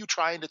 what are you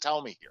trying to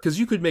tell me here? Because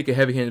you could make a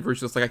heavy-handed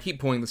version. It's like, I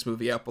keep pointing this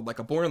movie up, but like,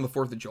 A Born on the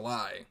 4th of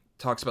July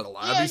talks about a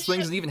lot of these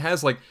things, and even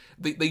has like,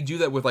 they do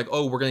that with like,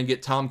 oh, we're gonna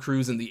get Tom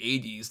Cruise in the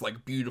 80s,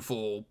 like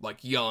beautiful,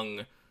 like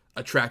young,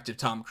 attractive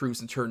Tom Cruise,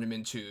 and turn him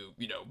into,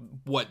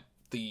 what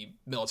the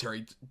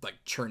military like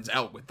churns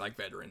out with like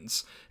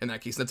veterans. In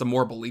that case, that's a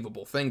more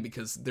believable thing,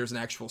 because there's an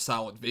actual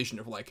solid vision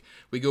of like,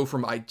 we go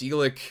from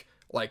idyllic,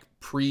 like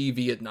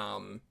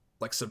pre-Vietnam,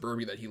 like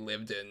suburbia that he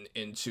lived in,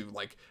 into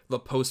like the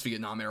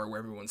post-Vietnam era where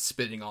everyone's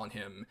spitting on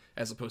him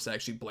as opposed to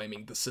actually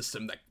blaming the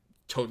system that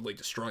totally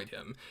destroyed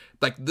him.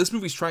 Like, this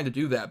movie's trying to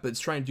do that, but it's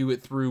trying to do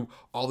it through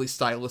all these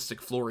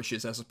stylistic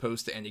flourishes as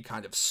opposed to any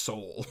kind of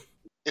soul.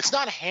 It's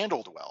not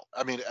handled well.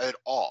 I mean, at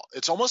all.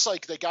 It's almost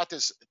like they got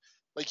this,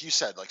 like you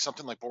said, like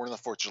something like Born on the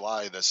 4th of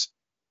July, this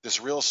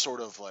real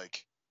sort of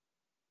like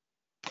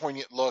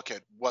poignant look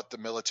at what the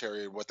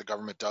military and what the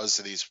government does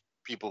to these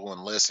people who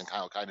enlist, and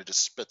how it kind of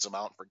just spits them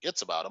out and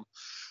forgets about them.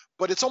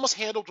 But it's almost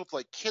handled with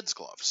like kids'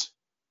 gloves,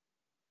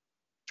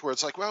 to where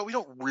it's like, well, we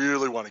don't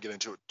really want to get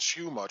into it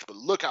too much, but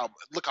look how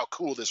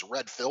cool this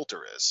red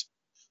filter is.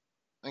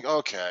 Like,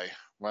 okay,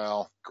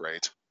 well,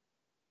 great.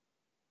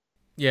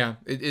 Yeah,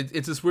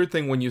 it's this weird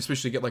thing when you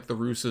especially get like the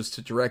Russos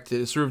to direct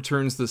it. It sort of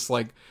turns this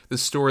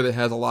story that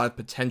has a lot of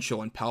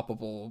potential and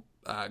palpable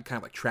kind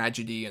of like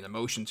tragedy and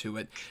emotion to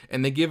it,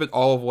 and they give it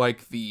all of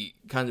like the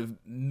kind of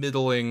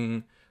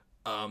middling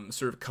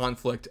sort of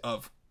conflict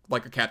of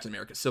like a Captain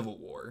America Civil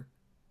War,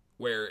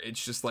 where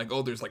it's just like,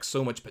 oh, there's like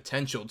so much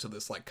potential to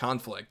this like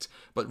conflict,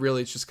 but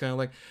really it's just kind of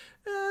like,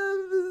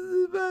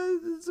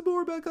 it's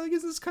more about like,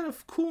 is this kind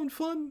of cool and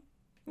fun?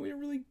 We don't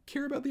really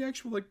care about the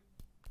actual like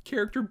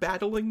character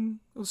battling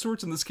of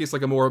sorts. In this case,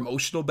 like a more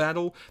emotional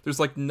battle. There's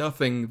like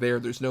nothing there.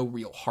 There's no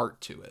real heart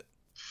to it.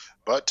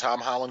 But Tom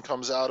Holland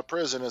comes out of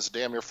prison as a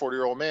damn near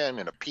 40-year-old man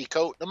in a pea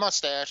coat and a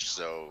mustache.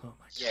 So,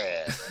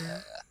 yeah.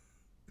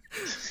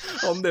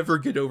 I'll never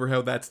get over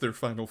how that's their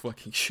final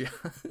fucking shot.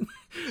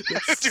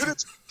 Dude,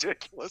 it's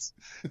ridiculous.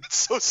 It's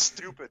so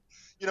stupid.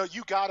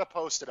 You gotta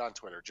post it on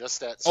Twitter.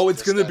 Just that. Oh,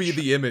 it's gonna be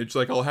the image.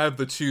 Like, I'll have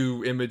the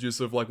two images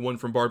of like one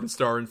from Barb and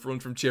Star and one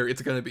from Cherry.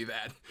 It's gonna be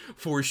that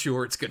for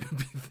sure. It's gonna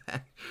be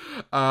that.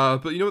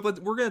 But you know what?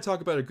 We're gonna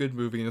talk about a good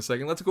movie in a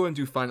second. Let's go ahead and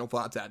do final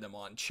thoughts, Adam,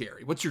 on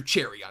Cherry. What's your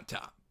cherry on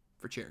top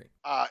for Cherry?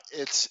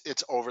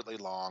 It's overly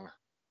long.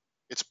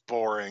 It's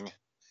boring.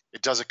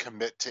 It doesn't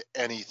commit to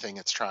anything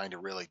it's trying to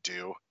really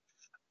do.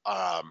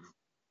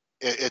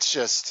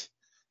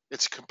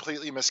 It's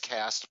completely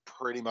miscast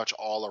pretty much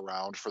all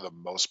around for the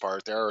most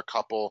part. There are a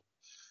couple,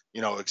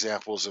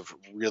 examples of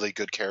really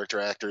good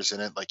character actors in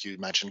it, like you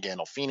mentioned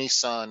Gandolfini's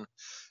son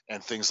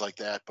and things like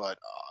that. But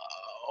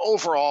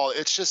overall,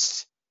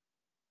 it's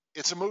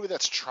a movie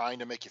that's trying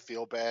to make you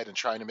feel bad and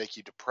trying to make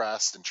you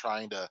depressed and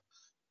trying to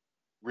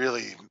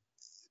really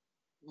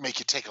make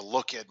you take a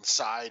look at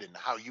inside and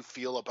how you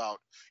feel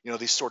about,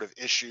 these sort of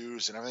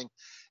issues and everything.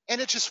 And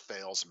it just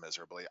fails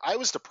miserably. I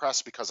was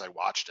depressed because I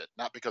watched it,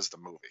 not because of the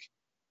movie.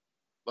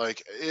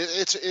 Like,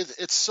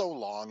 it's so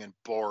long and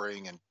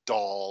boring and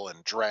dull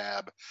and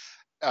drab,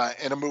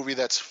 in a movie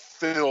that's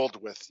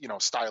filled with,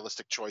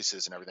 stylistic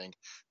choices and everything.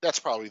 That's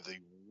probably the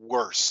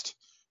worst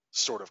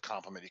sort of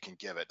compliment you can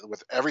give it.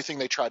 With everything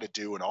they try to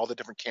do and all the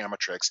different camera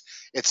tricks,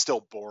 it's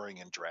still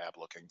boring and drab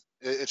looking.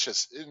 It's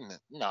just,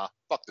 nah,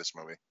 fuck this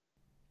movie.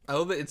 I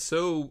love that it's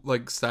so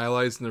like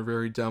stylized in a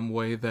very dumb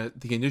way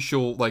that the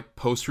initial like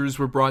posters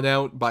were brought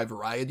out by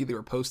Variety. They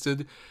were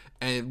posted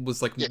and it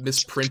was like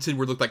misprinted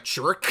where it looked like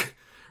Shirk,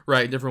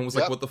 right? And everyone was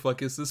like, what the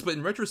fuck is this? But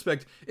in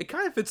retrospect, it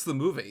kind of fits the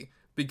movie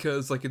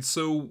because like it's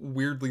so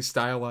weirdly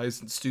stylized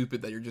and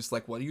stupid that you're just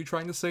like, what are you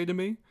trying to say to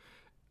me?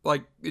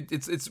 Like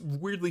it's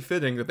weirdly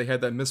fitting that they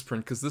had that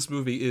misprint, because this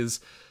movie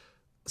is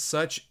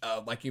such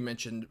like you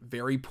mentioned,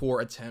 very poor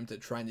attempt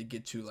at trying to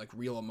get to like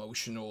real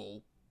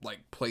emotional like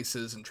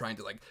places and trying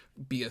to like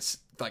be a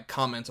like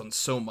comment on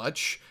so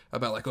much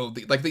about like, oh,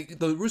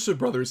 the Russo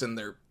brothers and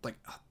their like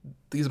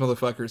these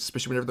motherfuckers,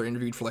 especially whenever they're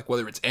interviewed for like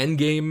whether it's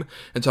Endgame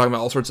and talking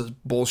about all sorts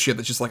of bullshit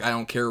that's just like, I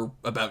don't care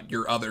about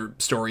your other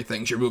story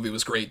things, your movie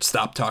was great,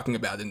 stop talking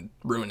about it and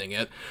ruining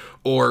it.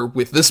 Or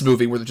with this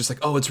movie where they're just like,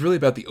 oh, it's really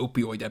about the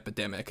opioid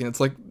epidemic, and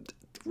it's like,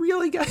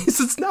 really, guys?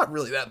 It's not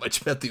really that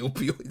much about the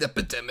opioid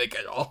epidemic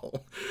at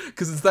all.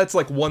 Because that's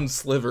like one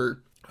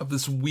sliver of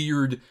this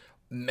weird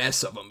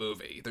mess of a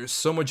movie. There's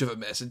so much of a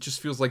mess. It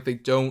just feels like they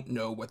don't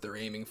know what they're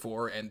aiming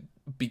for, and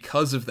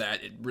because of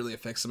that, it really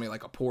affects somebody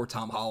like a poor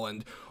Tom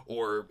Holland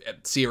or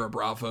Sierra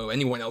Bravo,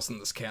 anyone else in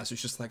this cast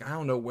who's just like, I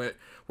don't know where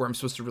I'm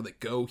supposed to really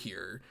go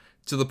here.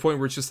 To the point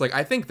where it's just like,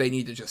 I think they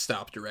need to just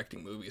stop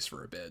directing movies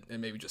for a bit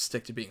and maybe just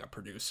stick to being a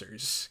producer.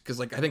 Because,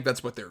 like, I think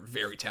that's what they're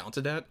very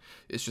talented at,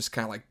 is just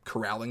kind of like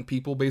corralling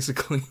people,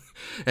 basically,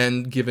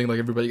 and giving, like,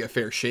 everybody a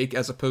fair shake,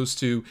 as opposed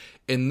to,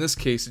 in this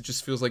case, it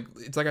just feels like,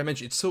 it's like I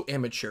mentioned, it's so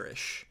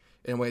amateurish.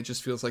 In a way, it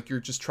just feels like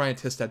you're just trying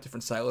to test out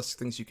different stylistic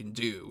things you can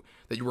do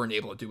that you weren't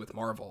able to do with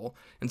Marvel,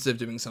 instead of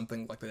doing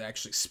something like that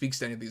actually speaks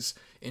to any of these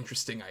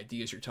interesting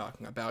ideas you're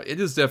talking about. It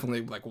is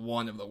definitely, like,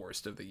 one of the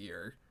worst of the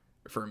year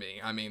for me.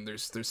 I mean,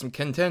 there's some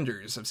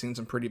contenders. I've seen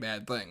some pretty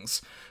bad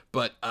things,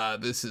 but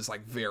this is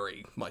like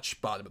very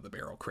much bottom of the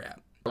barrel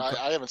crap.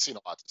 I haven't seen a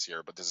lot this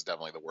year, but this is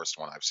definitely the worst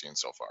one I've seen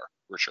so far,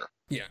 for sure.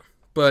 Yeah.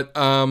 But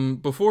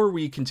before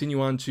we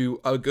continue on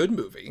to a good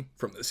movie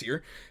from this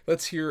year,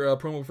 let's hear a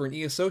promo for an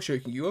ESO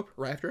shaking you up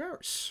right after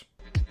hours.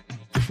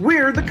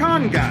 We're the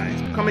Con Guys,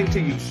 coming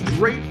to you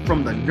straight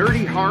from the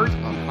nerdy heart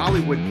of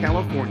Hollywood,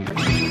 California.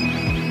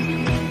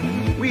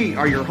 We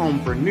are your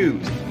home for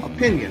news,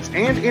 opinions,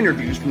 and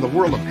interviews from the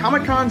world of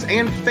Comic-Cons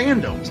and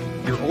fandoms,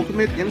 your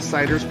ultimate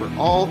insiders for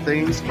all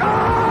things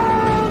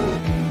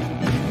Con!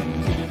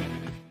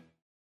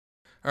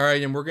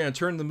 Alright, and we're going to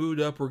turn the mood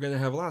up. We're going to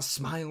have a lot of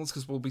smiles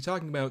because we'll be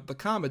talking about the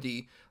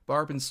comedy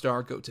Barb and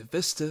Star Go to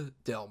Vista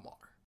Del Mar.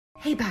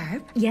 Hey,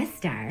 Barb. Yes,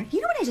 Star.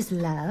 You know what I just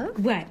love?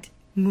 What?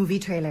 Movie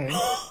trailers.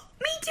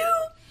 Me too!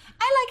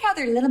 I like how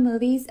they're little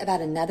movies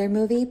about another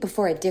movie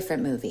before a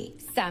different movie.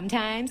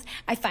 Sometimes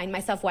I find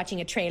myself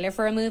watching a trailer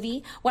for a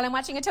movie while I'm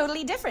watching a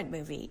totally different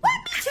movie. What?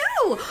 Me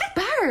too!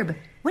 Barb,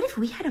 what if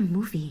we had a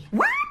movie?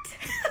 What?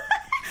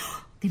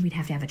 Then we'd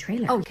have to have a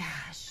trailer. Oh,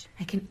 gosh.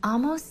 I can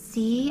almost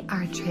see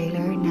our trailer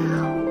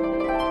now.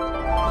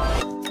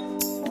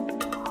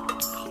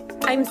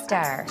 I'm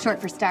Star.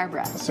 Short for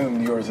Starbra.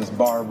 Assume yours is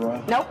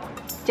Barbara. Nope,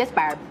 just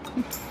Barb.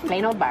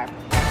 Plain old Barb.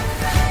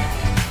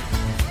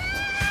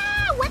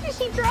 What is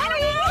she drawing?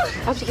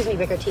 I hope she gives me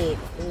bigger teeth.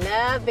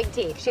 Love big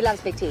teeth. She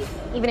loves big teeth.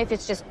 Even if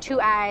it's just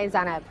 2 eyes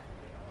on a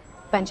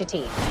bunch of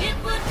teeth. It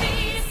would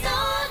be so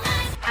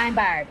nice. I'm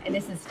Barb, and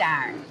this is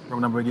Star.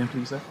 Room number again,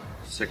 please, sir?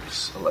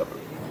 611.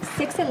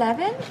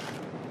 6'11"?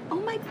 Oh,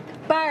 my...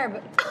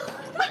 Barb.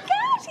 Oh, my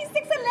gosh, he's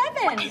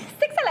 6'11".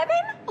 6'11"?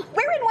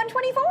 We're in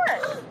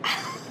 124.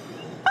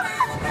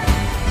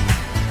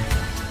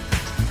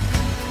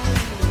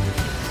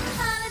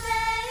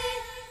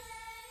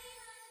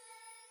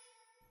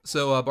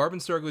 So, Barb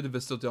and Star Go to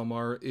Vista Del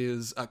Mar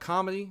is a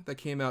comedy that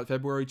came out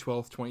February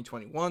 12th,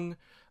 2021,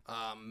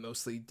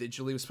 mostly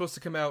digitally. It was supposed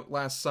to come out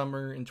last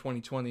summer in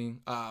 2020,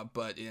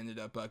 but it ended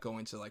up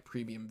going to, like,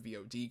 premium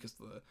VOD because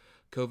of the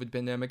COVID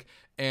pandemic,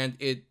 and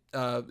it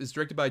is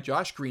directed by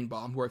Josh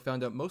Greenbaum, who I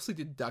found out mostly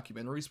did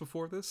documentaries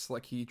before this.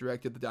 Like, he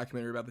directed the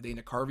documentary about the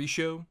Dana Carvey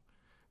show,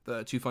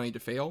 the Too Funny to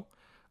Fail,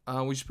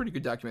 which is a pretty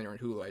good documentary on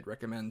Hulu, I'd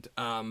recommend.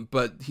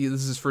 But this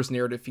is his first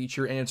narrative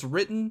feature, and it's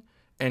written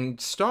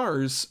and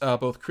stars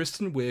both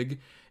Kristen Wiig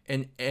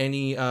and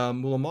Annie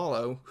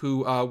Mulamalo,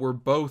 who were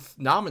both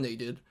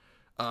nominated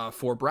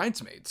for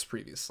Bridesmaids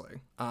previously.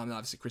 And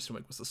obviously, Kristen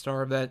Wiig was the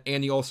star of that.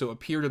 Annie also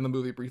appeared in the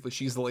movie briefly.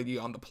 She's the lady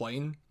on the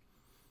plane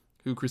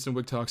who Kristen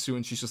Wiig talks to,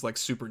 and she's just, like,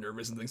 super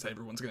nervous and thinks that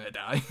everyone's gonna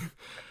die.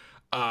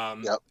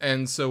 Yep.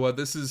 And so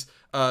this is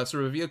sort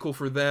of a vehicle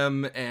for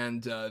them,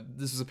 and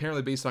this is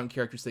apparently based on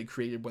characters they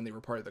created when they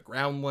were part of the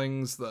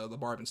Groundlings, the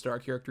Barb and Star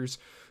characters,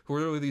 who are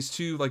really these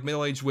two, like,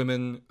 middle-aged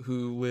women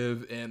who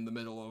live in the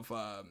middle of,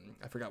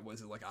 I forgot,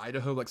 was it, like,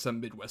 Idaho, like some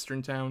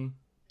Midwestern town?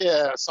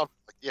 Yeah,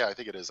 I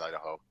think it is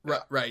Idaho. Right,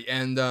 yeah. Right,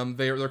 and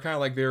they're kind of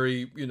like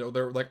very,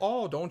 they're like,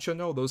 oh, don't you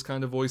know, those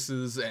kind of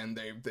voices, and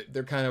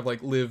they're kind of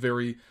like live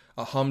very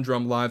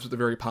humdrum lives, but they're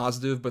very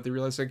positive, but they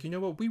realize, like, you know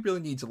what, we really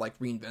need to, like,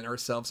 reinvent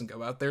ourselves and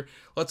go out there.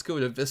 Let's go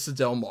to Vista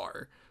Del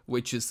Mar,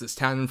 which is this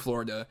town in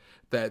Florida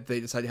that they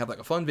decide to have,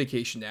 like, a fun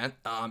vacation at,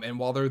 and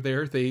while they're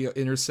there, they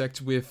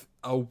intersect with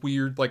a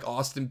weird, like,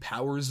 Austin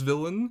Powers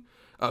villain,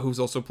 who's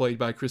also played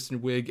by Kristen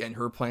Wiig, and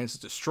her plans to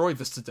destroy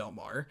Vista Del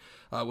Mar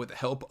with the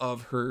help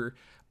of her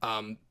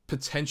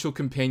potential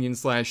companion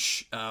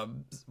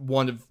 /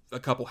 one of a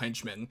couple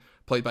henchmen,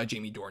 played by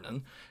Jamie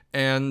Dornan.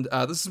 And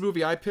this is a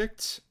movie I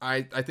picked.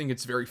 I think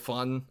it's very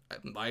fun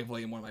and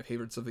lively and one of my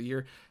favorites of the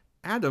year.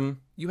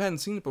 Adam, you hadn't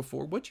seen it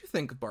before. What do you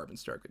think of Barb and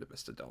Star Go to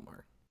Vista Del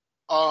Mar?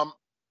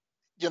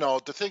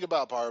 The thing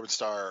about Barb and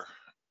Star,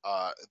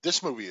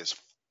 this movie is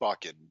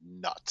fucking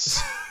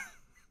nuts.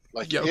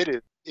 Like,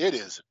 Yep. it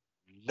is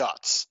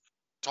nuts.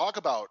 Talk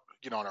about,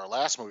 in our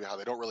last movie, how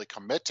they don't really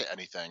commit to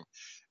anything.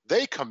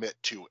 They commit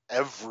to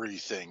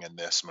everything in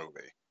this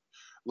movie.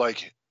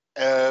 Like,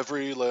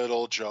 every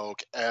little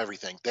joke,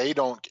 everything. They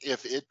don't,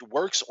 if it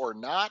works or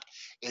not,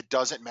 it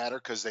doesn't matter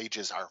because they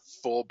just are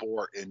full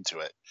bore into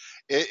it.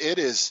 It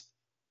is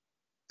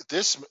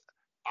this,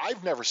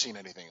 I've never seen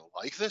anything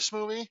like this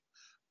movie.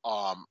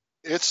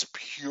 It's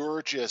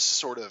pure, just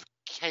sort of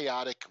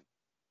chaotic,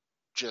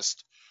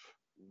 just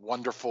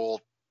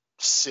wonderful,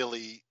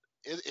 silly.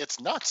 It's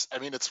nuts. I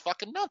mean, it's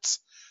fucking nuts.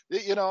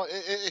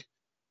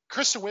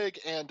 Kristen Wiig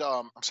and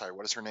I'm sorry,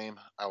 what is her name?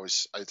 I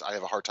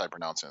have a hard time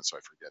pronouncing it, so I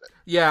forget it.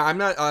 Yeah, I'm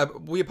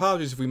not. We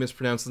apologize if we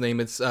mispronounce the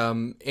name. It's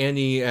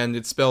Annie, and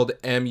it's spelled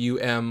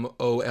Mumolo.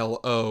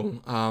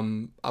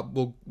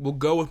 We'll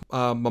go with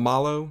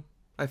Mamalo,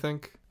 I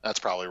think. That's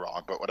probably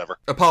wrong, but whatever.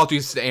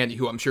 Apologies to Andy,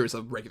 who I'm sure is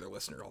a regular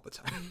listener all the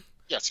time.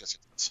 Yes.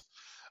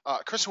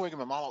 Kristen Wiig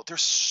and Mamalo, they're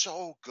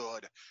so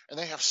good, and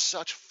they have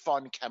such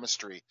fun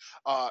chemistry,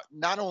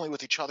 not only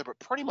with each other, but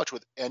pretty much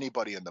with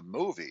anybody in the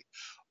movie.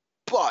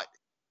 But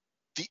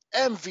the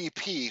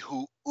MVP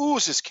who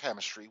oozes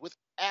chemistry with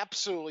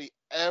absolutely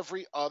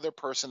every other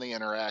person they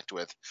interact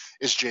with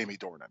is Jamie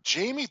Dornan.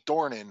 Jamie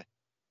Dornan,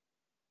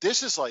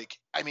 this is like,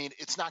 I mean,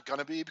 it's not going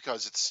to be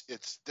because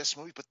it's this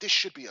movie, but this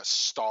should be a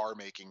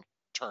star-making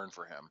turn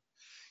for him.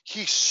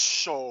 He's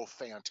so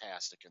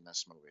fantastic in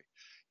this movie.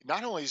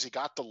 Not only has he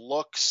got the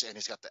looks and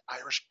he's got the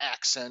Irish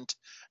accent,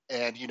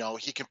 and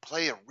he can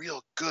play a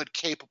real good,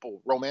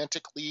 capable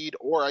romantic lead,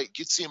 or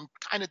you'd see him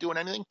kind of doing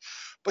anything,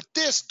 but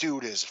this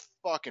dude is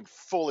fucking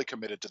fully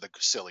committed to the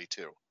silly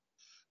too.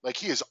 Like,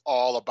 he is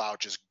all about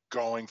just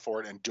going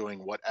for it and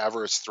doing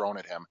whatever is thrown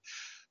at him.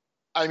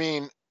 I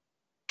mean,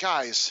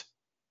 guys,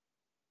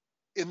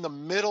 in the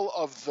middle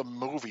of the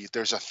movie,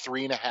 there's a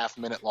 3.5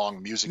 minute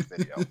long music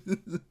video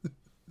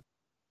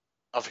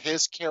of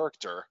his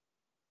character.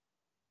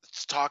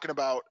 It's talking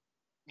about,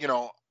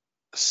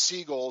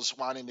 seagulls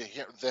wanting to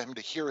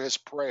hear his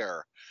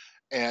prayer,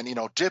 and,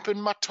 dipping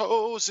my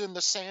toes in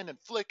the sand and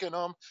flicking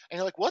them. And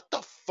you're like, what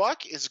the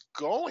fuck is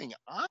going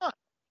on?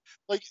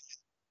 Like,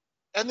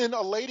 and then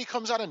a lady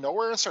comes out of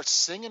nowhere and starts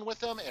singing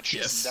with him, and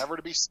she's never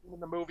to be seen in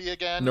the movie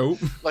again. Nope.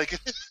 Like,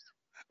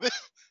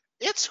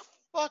 it's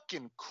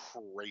fucking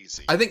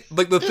crazy. I think,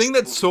 like, the thing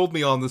that sold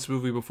me on this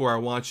movie before I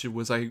watched it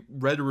was I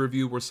read a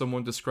review where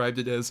someone described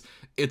it as,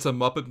 it's a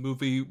Muppet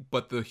movie,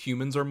 but the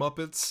humans are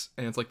Muppets,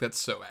 and it's like, that's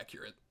so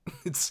accurate.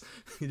 It's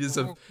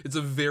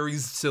a very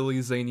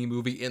silly, zany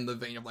movie in the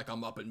vein of like a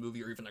Muppet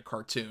movie or even a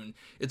cartoon.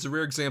 It's a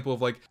rare example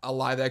of like a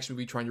live action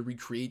movie trying to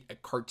recreate a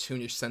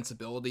cartoonish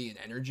sensibility and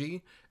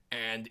energy,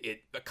 and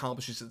it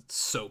accomplishes it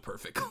so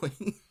perfectly.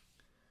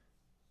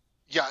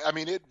 Yeah, I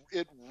mean,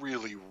 it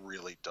really,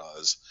 really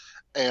does.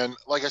 And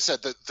like I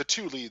said, the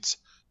two leads,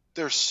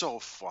 they're so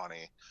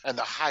funny. And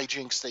the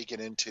hijinks they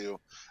get into,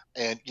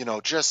 and,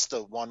 just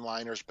the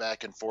one-liners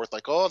back and forth,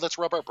 like, oh, let's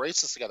rub our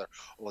bracelets together.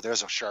 Oh,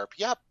 there's a sharp.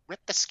 Yep, rip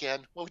the skin.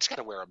 Well, we just got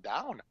to wear them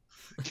down.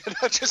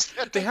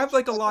 They have,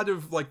 like, a lot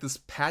of, like, this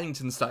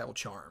Paddington-style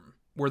charm,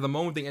 where the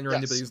moment they enter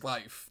anybody's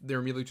life, they're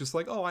immediately just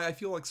like, oh, I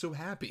feel, like, so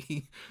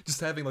happy.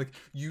 Just having, like,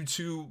 you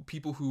two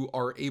people who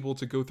are able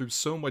to go through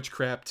so much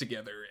crap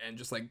together and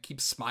just, like, keep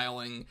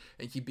smiling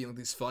and keep being like,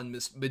 these fun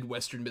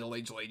Midwestern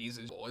middle-aged ladies.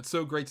 It's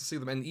so great to see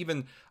them. And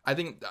even, I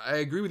think, I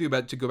agree with you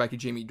about, to go back to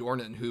Jamie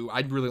Dornan, who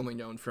I'd really only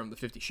known from the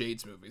 50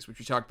 Shades movies, which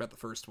we talked about the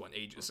first one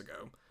ages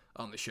ago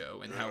on the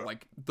show, and how,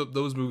 like,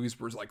 those movies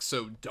were, like,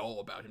 so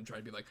dull about him trying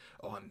to be like,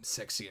 oh, I'm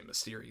sexy and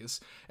mysterious.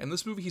 And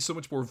this movie, he's so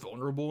much more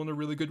vulnerable in a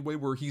really good way,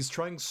 where he's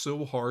trying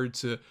so hard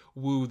to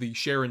woo the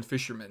Sharon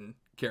Fisherman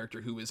character,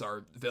 who is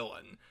our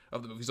villain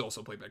of the movie. He's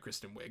also played by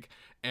Kristen Wiig.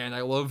 And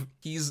I love,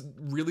 he's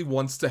really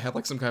wants to have,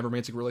 like, some kind of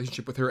romantic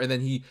relationship with her, and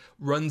then he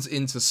runs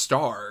into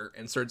Star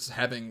and starts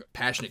having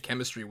passionate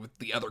chemistry with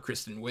the other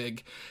Kristen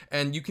Wiig.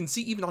 And you can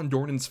see even on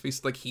Dornan's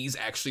face, like, he's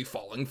actually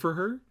falling for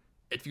her.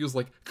 It feels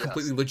like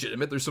completely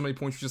legitimate. There's so many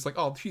points where you're just like,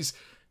 oh, she's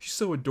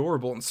so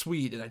adorable and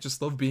sweet, and I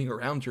just love being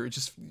around her. It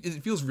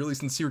feels really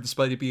sincere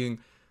despite it being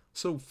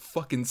so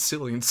fucking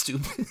silly and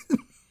stupid.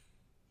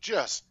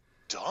 Just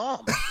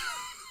dumb.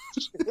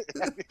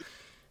 I mean,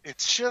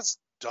 it's just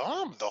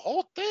dumb, the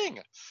whole thing.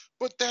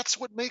 But that's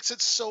what makes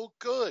it so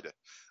good.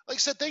 Like I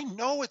said, they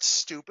know it's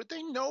stupid.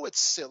 They know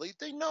it's silly.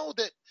 They know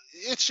that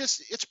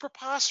it's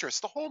preposterous.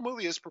 The whole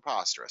movie is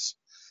preposterous.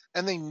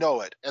 And they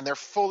know it, and they're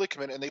fully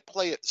committed, and they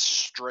play it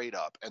straight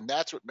up, and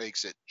that's what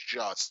makes it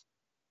just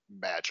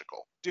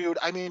magical. Dude,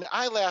 I mean,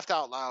 I laughed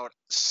out loud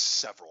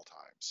several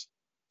times.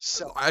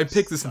 I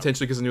picked this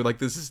intentionally because I knew, like,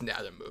 this is an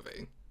Adam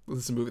movie. This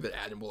is a movie that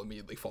Adam will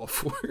immediately fall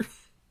for.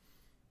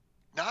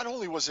 Not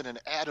only was it an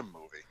Adam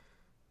movie,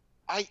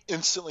 I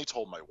instantly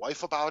told my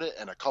wife about it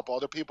and a couple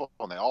other people,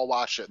 and they all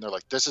watched it, and they're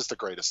like, this is the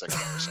greatest thing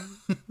I've ever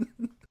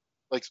seen.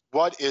 Like,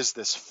 what is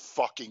this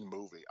fucking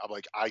movie? I'm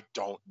like, I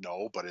don't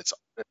know, but it's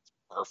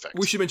perfect.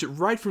 We should mention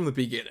right from the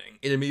beginning,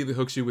 it immediately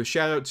hooks you with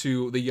shout out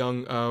to the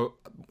young,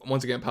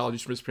 once again,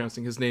 apologies for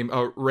mispronouncing his name,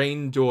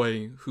 Rain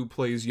Doi, who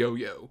plays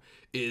Yo-Yo,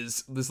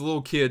 is this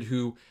little kid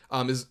who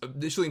is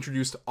initially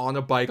introduced on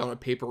a bike on a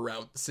paper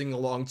route, singing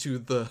along to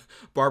the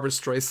Barbra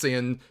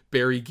Streisand,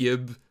 Barry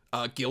Gibb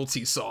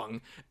Guilty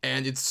song,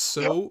 and it's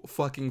so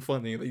fucking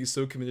funny that he's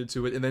so committed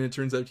to it, and then it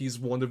turns out he's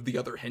one of the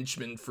other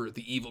henchmen for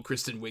the evil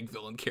Kristen Wiig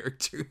villain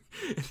character,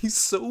 and he's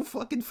so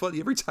fucking funny.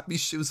 Every time he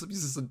shows up,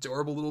 he's this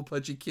adorable little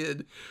pudgy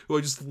kid who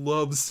I just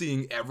love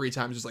seeing every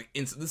time. Just like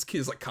instant, this kid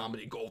is like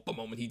comedy gold the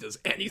moment he does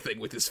anything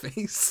with his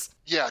face.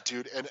 Yeah,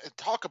 dude, and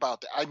talk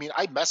about that. I mean,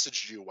 I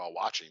messaged you while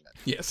watching it.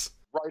 Yes.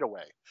 Right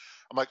away.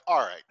 I'm like, all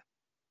right,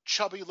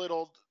 chubby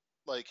little,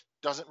 like,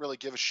 doesn't really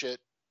give a shit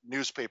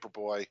newspaper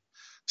boy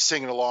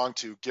singing along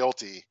to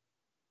Guilty,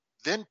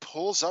 then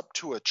pulls up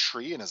to a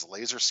tree in his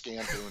laser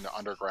scan doing the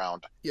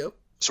underground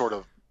sort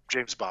of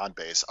James Bond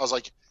bass. I was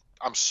like,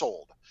 I'm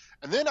sold.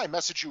 And then I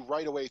messaged you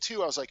right away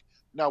too. I was like,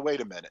 now wait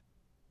a minute.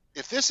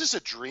 If this is a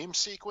dream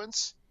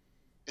sequence,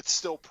 it's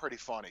still pretty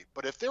funny.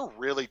 But if they're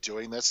really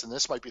doing this, then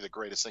this might be the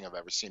greatest thing I've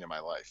ever seen in my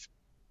life.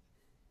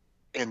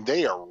 And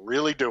they are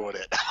really doing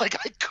it. Like,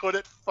 I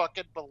couldn't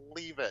fucking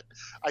believe it.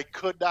 I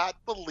could not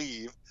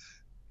believe,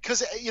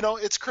 because, you know,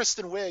 it's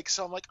Kristen Wiig,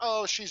 so I'm like,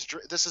 oh,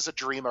 this is a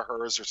dream of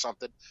hers or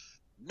something.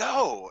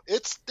 No,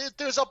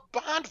 there's a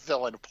Bond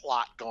villain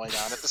plot going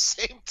on at the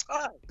same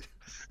time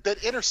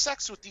that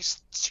intersects with these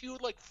two,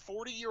 like,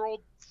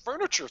 40-year-old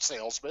furniture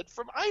salesmen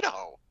from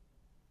Idaho.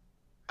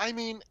 I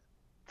mean,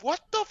 what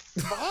the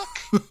fuck?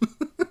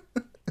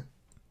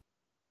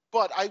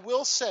 But I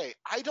will say,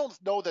 I don't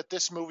know that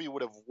this movie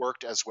would have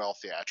worked as well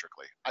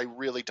theatrically. I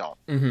really don't.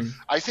 Mm-hmm.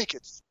 I think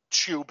it's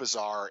too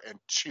bizarre and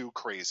too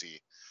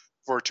crazy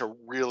for it to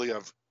really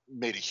have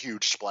made a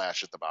huge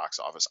splash at the box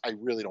office. I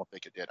really don't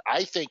think it did.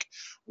 I think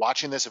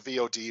watching this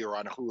VOD or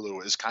on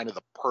Hulu is kind of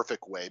the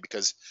perfect way,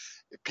 because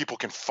people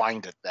can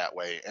find it that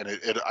way, and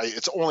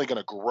it's only going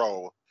to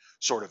grow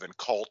sort of in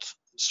cult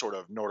sort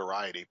of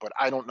notoriety, but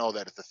I don't know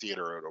that at the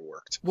theater it would have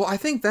worked. Well, I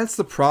think that's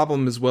the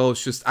problem as well.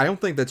 It's just, I don't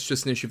think that's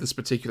just an issue of this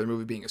particular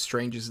movie being as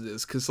strange as it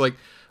is, because, like,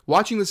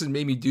 watching this, it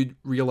made me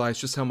realize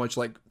just how much,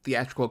 like,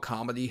 theatrical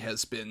comedy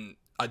has been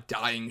a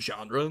dying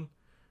genre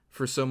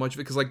for so much of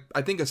it, because, like,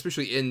 I think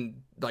especially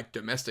in, like,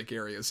 domestic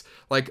areas,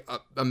 like,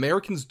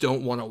 Americans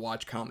don't want to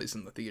watch comedies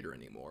in the theater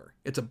anymore.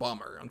 It's a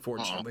bummer,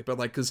 unfortunately, but,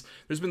 like, because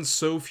there's been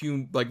so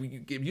few, like,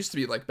 it used to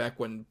be, like, back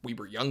when we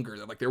were younger,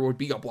 that, like, there would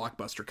be a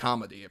blockbuster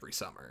comedy every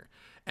summer,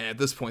 and at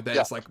this point, that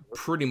has, like,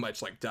 pretty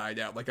much, like, died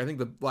out. Like, I think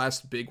the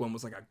last big one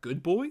was, like, a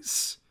Good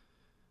Boys,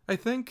 I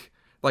think,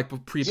 like,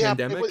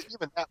 pre-pandemic. Yeah,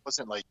 even that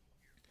wasn't, like,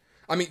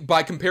 I mean,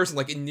 by comparison,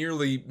 like, it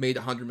nearly made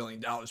 $100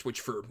 million, which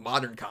for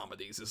modern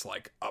comedies is,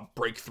 like, a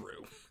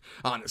breakthrough,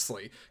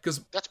 honestly. Because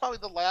that's probably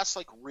the last,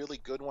 like, really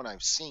good one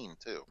I've seen,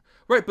 too.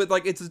 Right, but,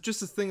 like, it's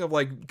just a thing of,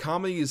 like,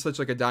 comedy is such,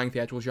 like, a dying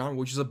theatrical genre,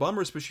 which is a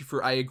bummer, especially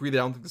for, I agree that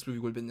I don't think this movie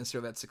would have been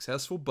necessarily that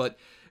successful, but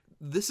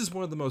this is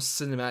one of the most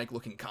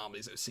cinematic-looking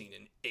comedies I've seen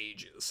in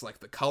ages.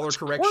 Like, the color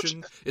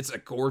correction, it's a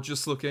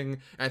gorgeous looking,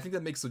 and I think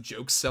that makes the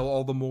jokes sell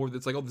all the more.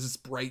 It's like, oh, this is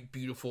bright,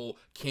 beautiful,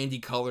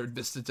 candy-colored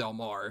Vista Del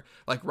Mar.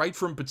 Like, right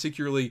from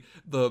particularly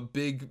the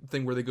big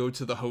thing where they go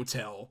to the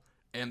hotel,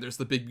 and there's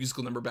the big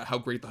musical number about how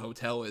great the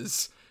hotel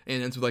is,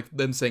 and ends with, like,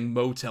 them saying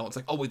motel. It's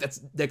like, oh, wait, that's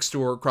next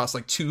door across,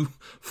 like, 2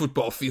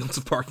 football fields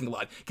of parking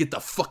lot. Get the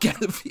fuck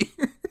out of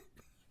here.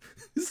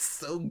 It's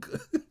so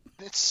good.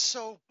 It's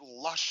so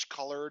lush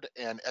colored,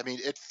 and I mean,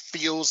 it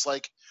feels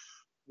like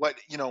what,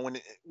 you know,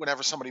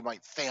 whenever somebody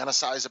might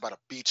fantasize about a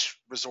beach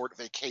resort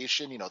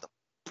vacation, you know, the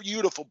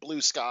beautiful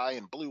blue sky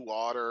and blue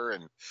water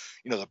and,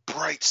 you know, the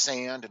bright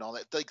sand and all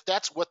that. Like,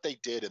 that's what they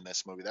did in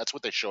this movie. That's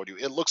what they showed you.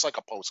 It looks like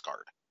a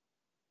postcard,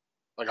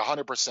 like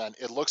 100%.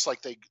 It looks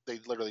like they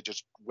literally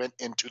just went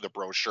into the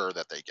brochure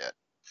that they get.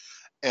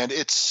 And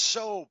it's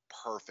so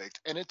perfect,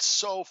 and it's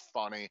so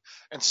funny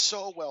and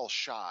so well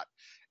shot.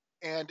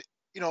 And,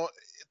 you know,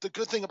 the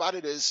good thing about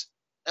it is,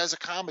 as a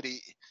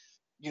comedy,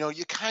 you know,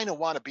 you kind of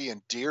want to be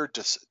endeared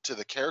to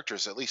the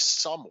characters, at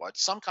least somewhat.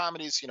 Some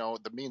comedies, you know,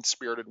 the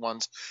mean-spirited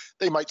ones,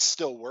 they might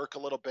still work a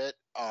little bit.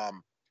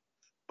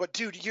 But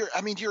dude,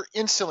 you're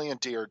instantly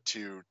endeared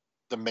to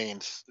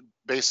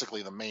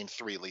basically the main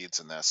 3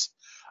 leads in this.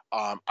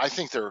 I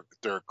think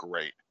they're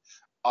great.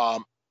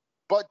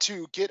 But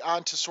to get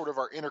on to sort of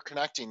our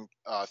interconnecting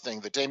thing,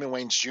 the Damon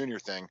Wayans Jr.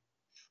 thing,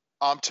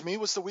 to me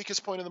was the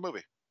weakest point of the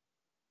movie.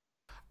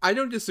 I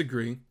don't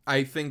disagree.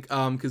 I think,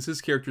 because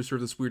his character is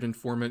sort of this weird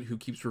informant who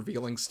keeps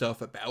revealing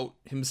stuff about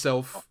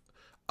himself.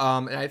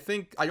 And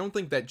I don't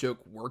think that joke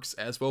works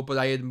as well, but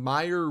I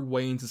admire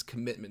Wayans'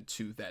 commitment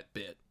to that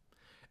bit.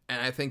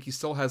 And I think he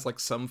still has, like,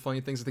 some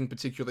funny things. I think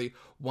particularly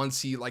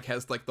once he, like,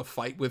 has, like, the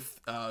fight with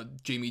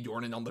Jamie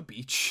Dornan on the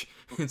beach.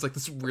 It's, like,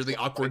 this really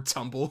awkward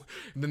tumble.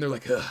 And then they're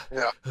like,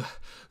 well,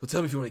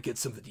 tell me if you want to get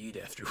something to eat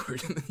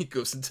afterward. And then he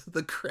goes into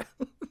the crowd.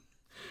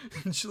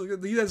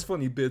 He has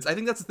funny bits. I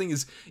think that's the thing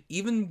is,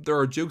 even there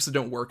are jokes that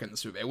don't work in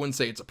this movie. I wouldn't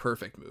say it's a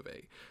perfect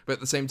movie, but at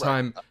the same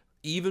time,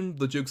 even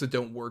the jokes that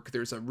don't work,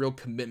 there's a real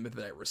commitment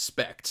that I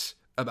respect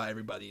about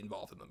everybody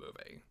involved in the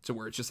movie, to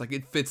where it's just like,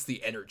 it fits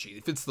the energy,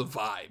 it fits the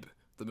vibe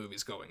the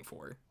movie's going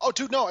for. Oh,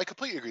 dude, no, I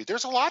completely agree.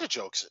 There's a lot of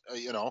jokes,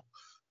 you know,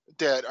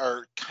 that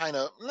are kind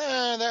of,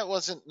 that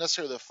wasn't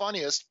necessarily the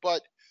funniest,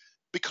 but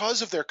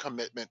because of their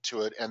commitment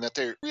to it and that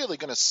they're really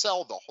going to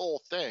sell the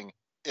whole thing,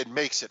 it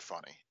makes it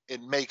funny.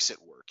 it makes it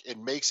work. It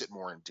makes it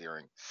more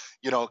endearing,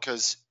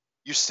 because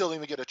you still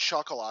even get a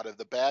chuckle out of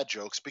the bad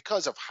jokes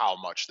because of how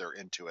much they're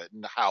into it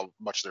and how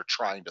much they're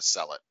trying to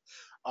sell it.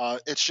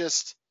 It's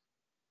just,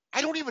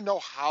 I don't even know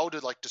how to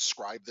like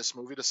describe this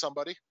movie to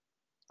somebody,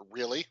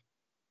 really.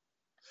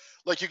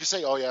 Like you could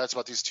say, oh yeah, it's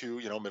about these two,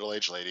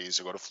 middle-aged ladies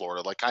who go to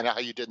Florida, like kind of how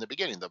you did in the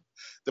beginning,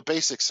 the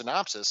basic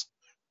synopsis,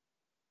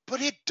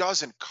 but it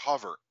doesn't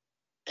cover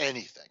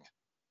anything.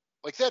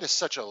 Like that is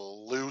such a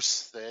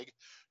loose thing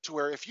to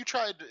where if you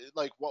tried,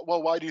 like,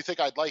 well, why do you think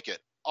I'd like it?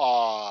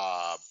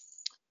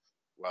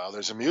 Well,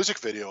 there's a music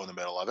video in the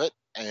middle of it,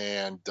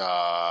 and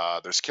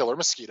there's killer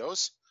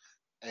mosquitoes,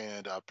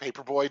 and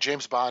Paperboy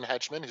James Bond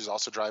henchman who's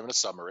also driving a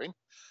submarine.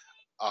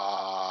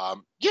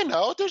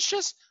 There's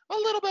just a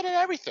little bit of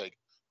everything.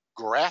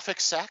 Graphic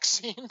sex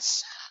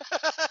scenes.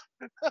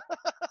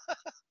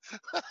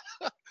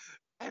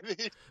 I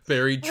mean,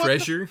 buried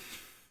treasure.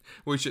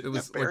 Which it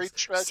was like,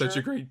 such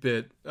a great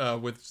bit.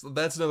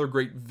 That's another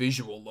great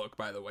visual look,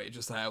 by the way.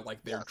 Just how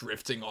like they're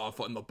drifting off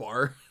on the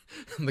bar,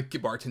 and the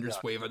bartender's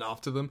waving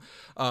off to them.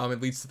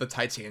 It leads to the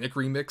Titanic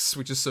remix,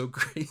 which is so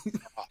great.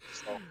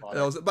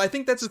 But I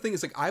think that's the thing.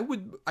 Is like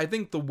I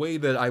think the way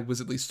that I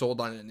was at least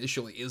sold on it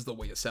initially is the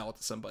way to sell it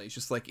to somebody. It's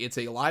just like it's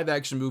a live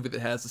action movie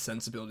that has the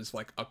sensibilities of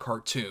like a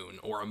cartoon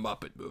or a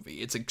Muppet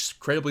movie. It's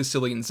incredibly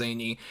silly and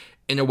zany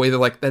in a way that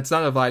like that's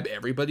not a vibe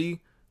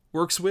everybody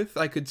works with.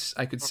 I could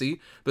see,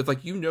 but like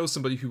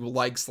somebody who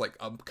likes like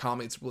a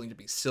comedy that's willing to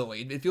be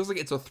silly. It feels like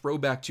it's a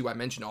throwback to, I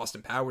mentioned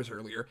Austin Powers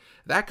earlier,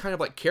 that kind of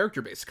like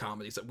character-based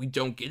comedies that we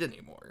don't get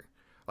anymore.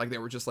 Like they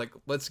were just like,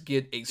 let's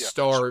get a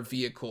star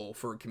vehicle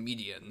for a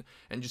comedian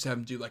and just have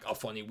him do like a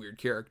funny weird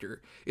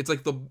character. It's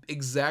like the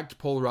exact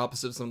polar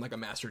opposite of something like a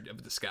Master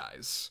of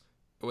Disguise.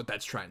 What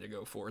that's trying to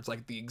go for. It's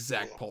like the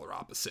exact polar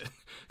opposite,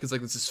 because like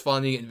this is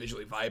funny and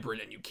visually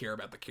vibrant and you care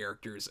about the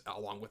characters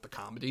along with the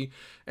comedy.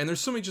 And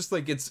there's so many just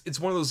like it's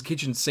one of those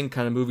kitchen sink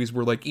kind of movies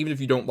where like even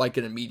if you don't like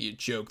an immediate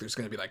joke, there's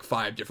going to be like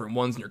 5 different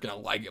ones and you're going to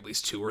like at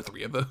least 2 or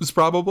 3 of those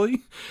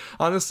probably.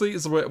 Honestly,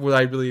 is what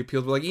I really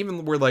appealed to. Like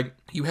even where like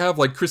you have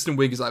like Kristen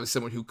Wiig is obviously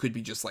someone who could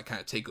be just like kind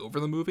of take over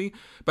the movie,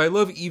 but I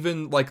love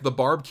even like the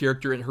Barb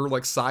character and her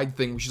like side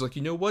thing where she's like,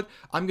 you know what,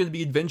 I'm going to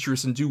be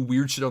adventurous and do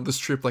weird shit on this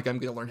trip. Like I'm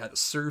going to learn how to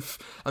surf,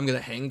 I'm going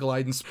to hang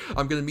glide, and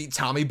I'm going to meet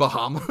Tommy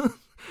Bahama,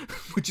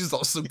 which is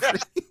also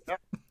great.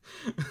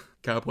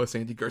 God bless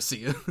Andy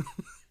Garcia.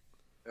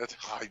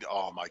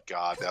 Oh my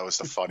God, that was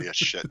the funniest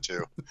shit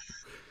too.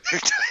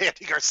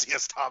 Andy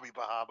Garcia's Tommy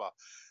Bahama.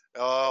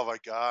 Oh my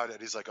God, and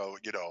he's like a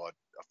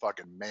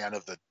fucking man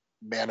of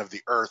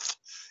the earth.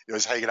 He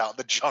was hanging out in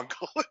the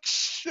jungle and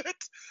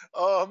shit.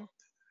 Oh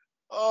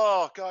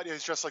God, yeah,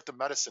 he's dressed like the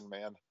medicine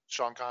man,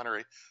 Sean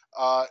Connery.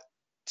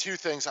 2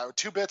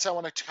 bits I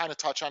want to kind of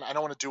touch on. I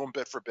don't want to do them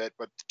bit for bit,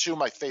 but 2 of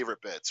my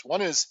favorite bits.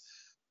 One is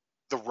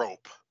the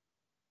rope.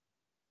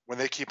 When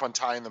they keep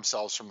untying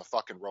themselves from the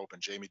fucking rope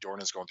and Jamie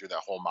Dornan's going through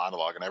that whole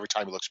monologue, and every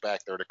time he looks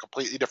back, they're in a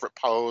completely different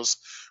pose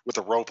with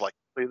the rope like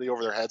completely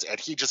over their heads, and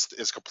he just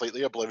is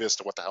completely oblivious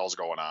to what the hell's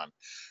going on.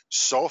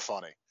 So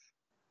funny.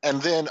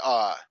 And then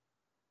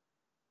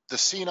the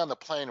scene on the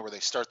plane where they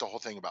start the whole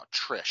thing about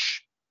Trish.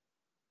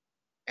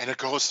 And it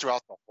goes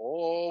throughout the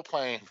whole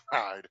plane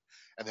ride.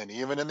 And then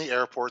even in the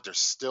airport, they're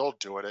still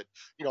doing it.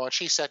 And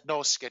she said,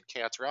 no, skid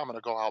cancer, I'm going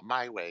to go out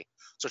my way.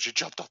 So she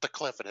jumped off the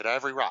cliff and hit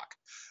every rock.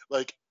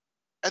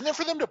 And then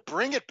for them to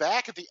bring it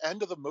back at the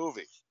end of the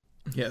movie.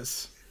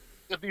 Yes.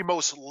 In the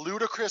most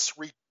ludicrous,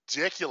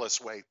 ridiculous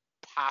way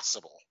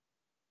possible.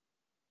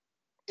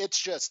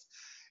 It's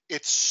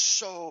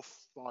so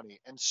funny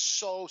and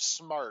so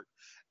smart.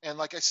 And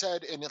like I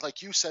said, and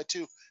like you said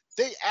too,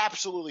 they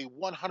absolutely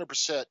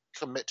 100%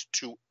 commit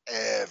to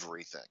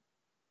everything.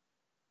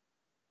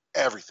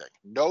 Everything.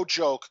 No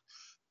joke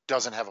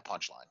doesn't have a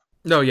punchline.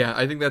 No, yeah,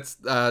 I think that's,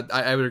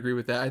 I would agree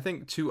with that. I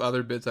think 2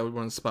 other bits I would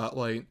want to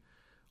spotlight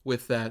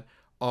with that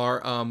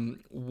are,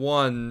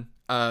 one,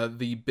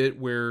 the bit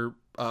where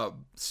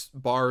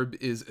Barb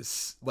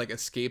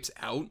escapes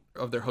out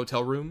of their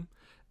hotel room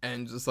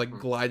and just like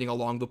gliding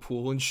along the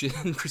pool and shit,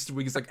 and Kristen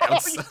Wiig is like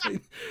outside. Oh, yeah.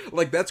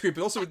 Like that's great,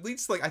 but also it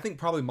leads to like I think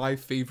probably my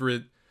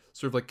favorite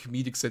sort of like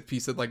comedic set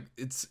piece that like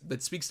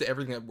that speaks to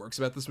everything that works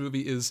about this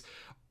movie is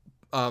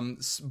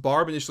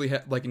Barb initially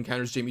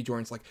encounters Jamie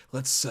Dornan's like,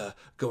 let's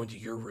go into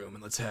your room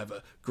and let's have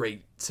a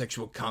great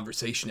sexual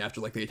conversation after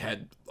like they'd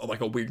had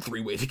like a weird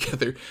 3-way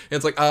together. And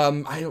it's like, I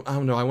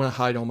don't know, I want to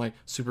hide all my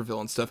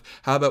supervillain stuff.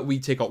 How about we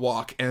take a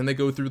walk? And they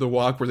go through the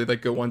walk where they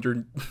like go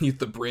underneath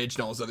the bridge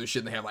and all this other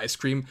shit, and they have ice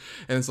cream.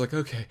 And it's like,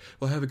 okay,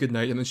 well, have a good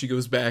night. And then she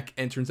goes back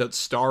and turns out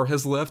Star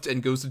has left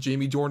and goes to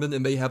Jamie Dornan,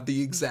 and they have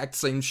the exact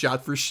same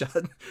shot for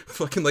shot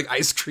fucking like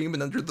ice cream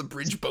and under the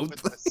bridge boat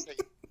thing.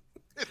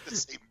 The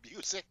same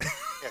music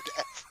and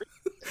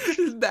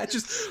everything. That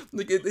just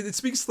like it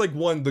speaks to like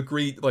one, the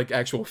great like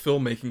actual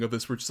filmmaking of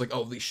this, where it's just like,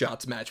 oh, these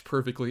shots match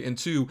perfectly, and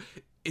 2,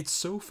 it's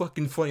so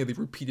fucking funny they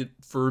repeat it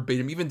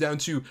verbatim, even down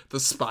to the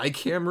spy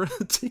camera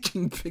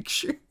taking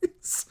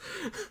pictures.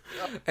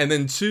 And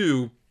then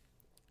 2,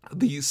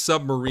 the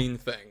submarine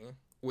thing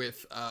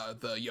with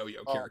the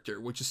yo-yo character,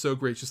 which is so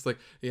great. It's just like,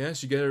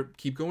 yes, you gotta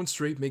keep going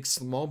straight, make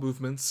small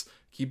movements,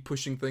 keep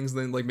pushing things,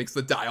 and then like makes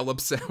the dial-up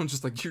sound,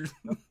 just like you're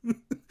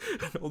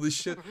all this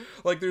shit.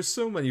 Like, there's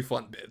so many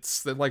fun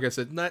bits that, like I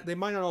said, they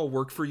might not all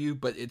work for you,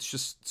 but it's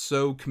just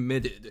so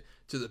committed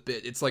to the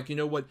bit. It's like, you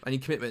know what, I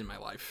need commitment in my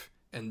life,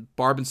 and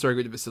Barb and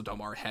Stargate of Vista Del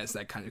Mar has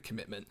that kind of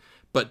commitment,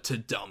 but to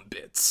dumb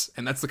bits,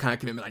 and that's the kind of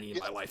commitment I need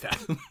in my life,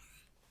 Adam.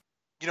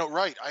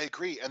 Right, I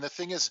agree. And the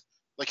thing is,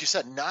 like you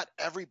said, not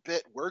every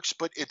bit works,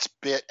 but it's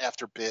bit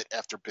after bit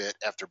after bit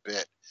after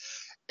bit.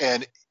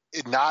 And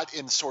not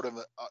in sort of,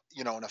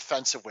 an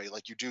offensive way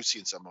like you do see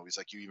in some movies.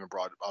 Like you even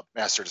brought up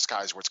Master of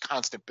Disguise, where it's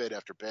constant bit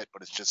after bit,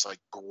 but it's just like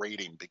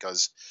grating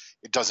because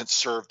it doesn't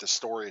serve the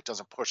story. It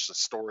doesn't push the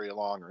story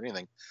along or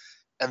anything.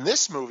 And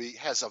this movie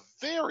has a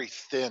very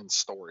thin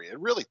story. It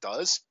really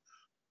does.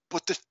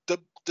 But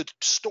the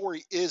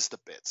story is the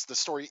bits. The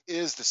story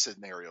is the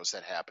scenarios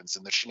that happens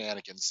and the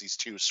shenanigans these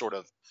two sort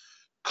of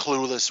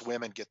clueless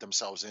women get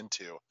themselves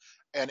into.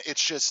 And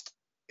it's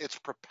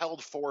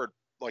propelled forward,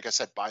 like I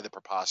said, by the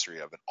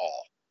preposterity of it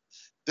all.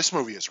 This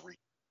movie is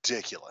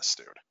ridiculous,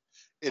 dude.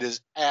 It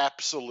is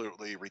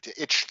absolutely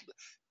ridiculous.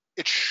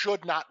 It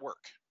should not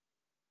work.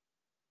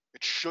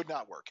 It should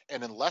not work.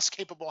 And in less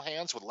capable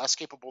hands with less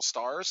capable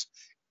stars,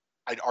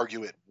 I'd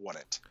argue it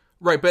wouldn't.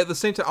 Right, but at the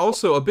same time,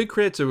 also a big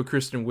credit to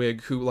Kristen Wiig,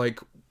 who, like,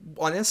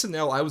 on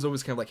SNL, I was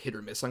always kind of like hit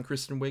or miss on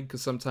Kristen Wiig,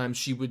 because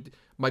sometimes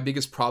my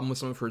biggest problem with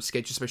some of her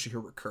sketches, especially her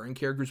recurring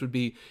characters, would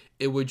be,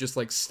 it would just,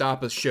 like,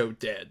 stop a show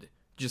dead.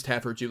 Just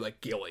have her do,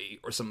 like, Gilly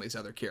or some of these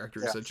other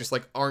characters that just,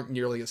 like, aren't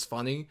nearly as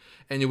funny.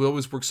 And it would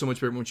always work so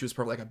much better when she was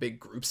part of, like, a big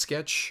group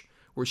sketch,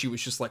 where she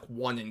was just, like,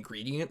 one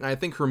ingredient. And I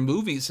think her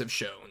movies have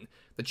shown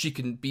that she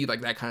can be,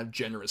 like, that kind of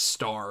generous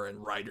star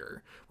and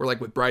writer, where, like,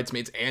 with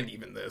Bridesmaids and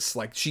even this,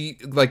 like, she,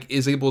 like,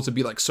 is able to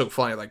be, like, so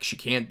funny, like she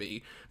can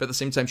be, but at the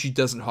same time, she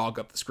doesn't hog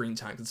up the screen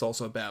time. It's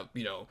also about,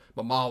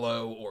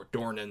 Mamalo or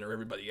Dornan or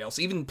everybody else.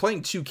 Even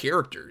playing two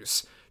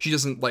characters, she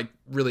doesn't, like,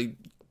 really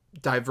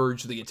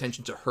diverge the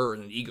attention to her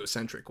in an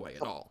egocentric way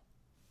at all.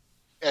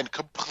 And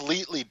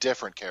completely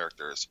different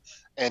characters,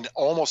 and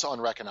almost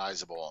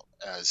unrecognizable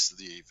as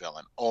the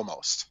villain,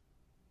 almost.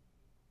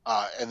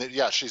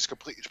 She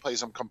plays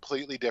them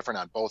completely different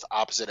on both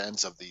opposite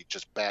ends of the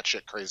just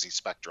batshit crazy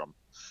spectrum,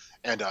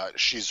 and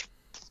she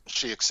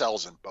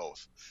excels in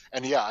both.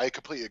 And yeah, I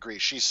completely agree.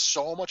 She's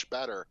so much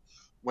better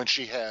when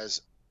she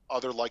has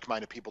other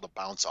like-minded people to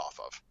bounce off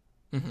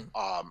of.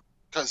 Mm-hmm.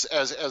 Because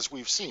as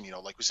we've seen,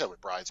 like we said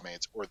with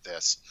Bridesmaids or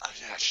this,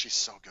 she's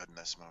so good in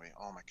this movie.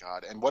 Oh my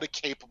god! And what a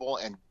capable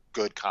and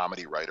good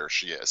comedy writer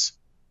she is.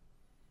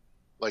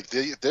 Like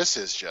this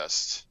is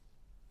just,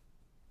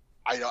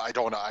 I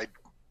don't know.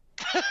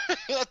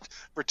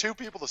 For two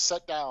people to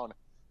sit down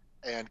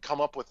and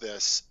come up with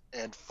this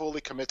and fully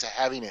commit to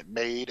having it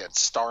made and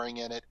starring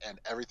in it and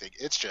everything,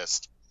 it's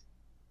just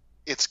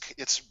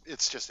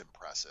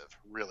impressive.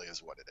 Really is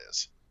what it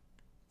is.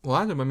 Well,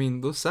 Adam, I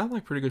mean, those sound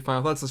like pretty good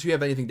final thoughts, unless you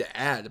have anything to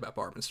add about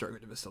Barb and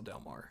Stargate of Vista Del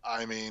Mar.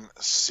 I mean,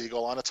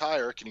 seagull on a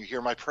tire. Can you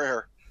hear my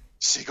prayer?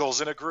 Seagulls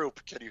in a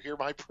group. Can you hear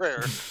my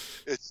prayer?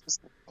 It's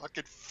just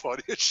fucking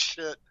funny as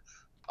shit.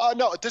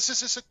 No, this is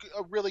just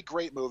a really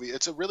great movie.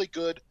 It's a really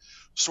good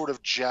sort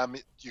of gem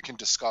you can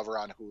discover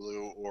on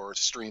Hulu or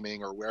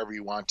streaming or wherever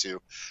you want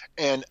to.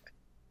 And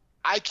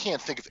I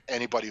can't think of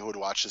anybody who would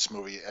watch this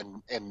movie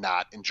and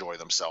not enjoy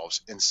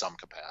themselves in some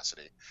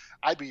capacity.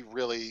 I'd be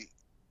really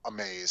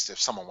amazed if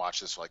someone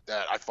watched this like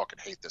that. I fucking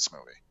hate this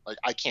movie. Like,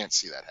 I can't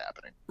see that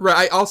happening.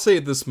 Right, I'll say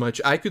this much.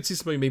 I could see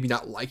somebody maybe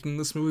not liking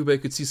this movie, but I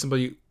could see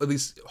somebody at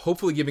least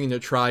hopefully giving it a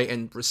try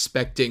and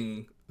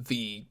respecting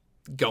the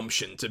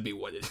gumption to be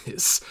what it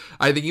is.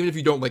 I think even if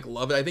you don't like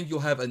love it, I think you'll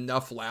have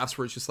enough laughs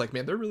where it's just like,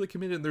 man, they're really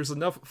committed, and there's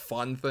enough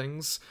fun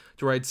things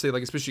to where I'd say,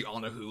 like, especially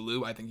on a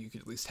Hulu, I think you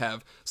could at least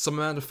have some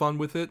amount of fun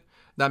with it.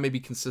 Not maybe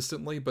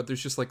consistently, but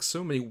there's just like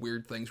so many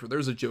weird things where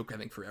there's a joke, I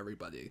think, for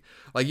everybody.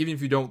 Like, even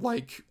if you don't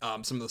like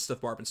some of the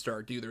stuff Barb and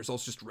Star do, there's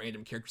also just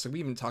random characters. Like, we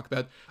even talk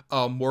about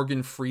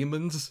Morgan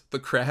Freeman's The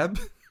Crab.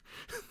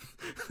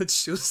 It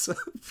shows up.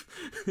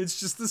 It's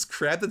just this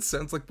crab that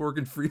sounds like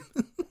Morgan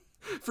Freeman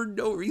for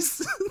no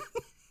reason.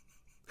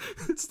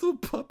 It's the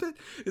puppet.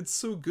 It's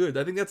so good.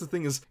 I think that's the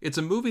thing, is it's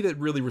a movie that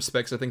really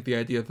respects, I think, the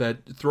idea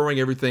that throwing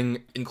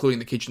everything, including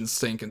the kitchen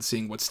sink, and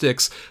seeing what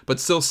sticks,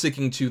 but still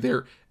sticking to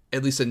their,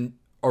 at least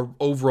our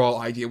overall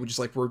idea, which is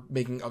like, we're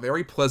making a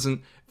very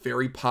pleasant,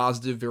 very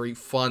positive, very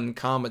fun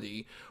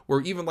comedy,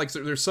 where even like,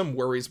 so there's some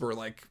worries where,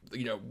 like,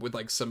 with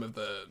like some of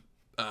the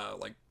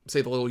like,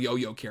 say the little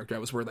yo-yo character, I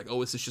was worried like,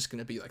 oh, is this just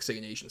gonna be like, say,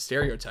 an Asian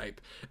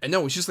stereotype? And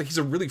no, it's just like, he's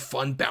a really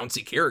fun,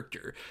 bouncy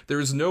character.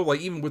 There's no,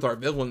 like, even with our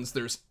villains,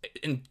 there's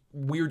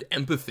weird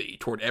empathy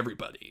toward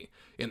everybody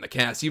in the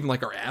cast. Even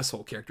like our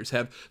asshole characters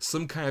have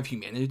some kind of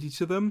humanity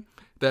to them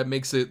that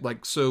makes it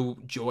like so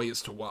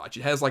joyous to watch.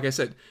 It has, like I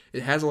said,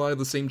 it has a lot of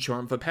the same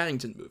charm of a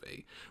Paddington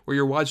movie, where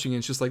you're watching and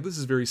it's just like, this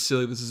is very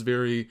silly, this is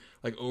very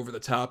like over the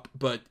top,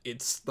 but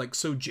it's like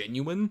so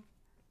genuine.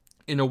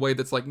 in a way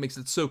that's like makes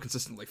it so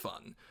consistently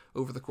fun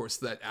over the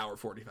course of that hour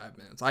 45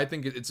 minutes. I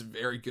think it's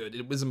very good.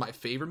 It wasn't my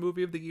favorite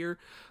movie of the year,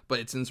 but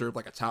it's in sort of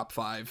like a top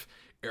 5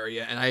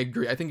 area, and I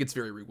agree. I think it's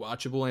very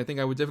rewatchable, and I think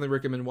I would definitely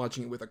recommend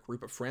watching it with a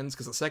group of friends,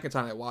 because the second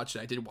time I watched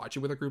it, I did watch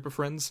it with a group of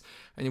friends,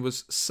 and it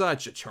was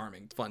such a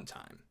charming, fun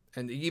time.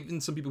 And even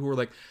some people who are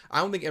like,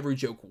 I don't think every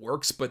joke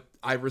works, but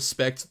I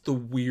respect the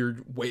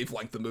weird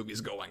wavelength the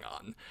movie's going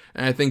on.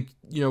 And I think,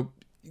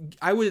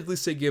 I would at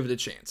least say give it a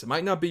chance. It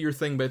might not be your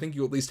thing, but I think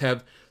you'll at least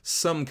have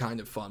some kind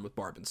of fun with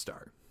Barb and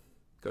Star.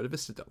 Go to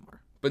Vista Del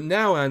Mar. But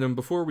now, Adam,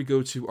 before we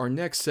go to our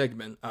next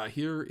segment,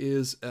 here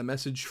is a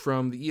message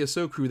from the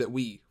ESO crew that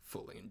we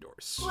fully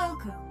endorse.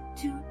 Welcome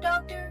to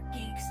Dr.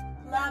 Geek's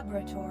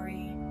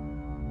Laboratory.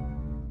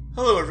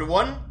 Hello,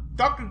 everyone.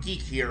 Dr.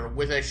 Geek here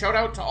with a shout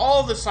out to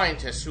all the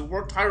scientists who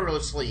worked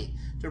tirelessly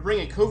to bring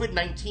a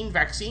COVID-19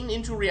 vaccine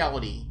into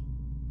reality.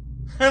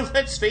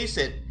 Let's face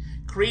it,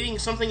 creating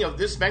something of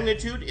this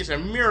magnitude is a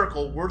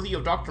miracle worthy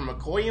of Dr.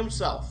 McCoy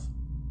himself.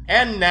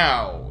 And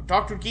now,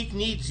 Dr. Geek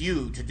needs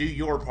you to do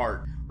your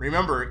part.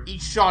 Remember,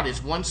 each shot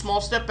is one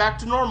small step back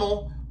to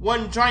normal,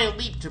 one giant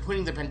leap to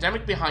putting the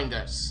pandemic behind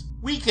us.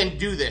 We can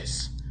do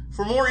this.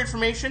 For more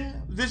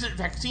information, visit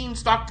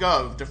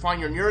vaccines.gov to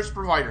find your nearest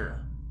provider.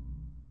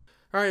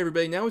 All right,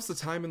 everybody, now it's the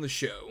time in the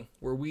show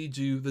where we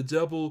do the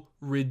double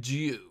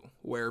review,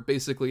 where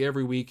basically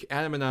every week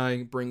Adam and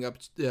I bring up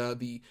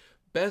the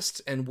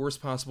best and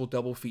worst possible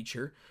double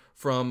feature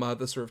from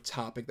the sort of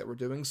topic that we're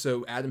doing.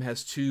 So Adam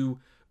has 2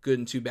 good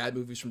and 2 bad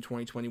movies from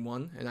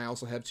 2021, and I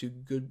also have 2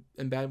 good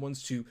and bad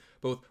ones to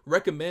both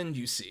recommend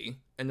you see,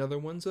 and other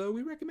ones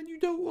we recommend you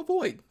don't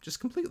avoid,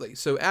 just completely.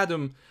 So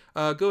Adam,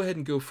 go ahead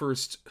and go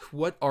first.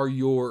 What are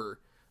your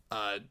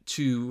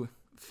 2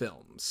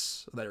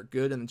 films that are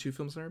good and the 2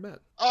 films that are bad?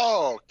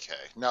 Okay.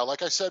 Now,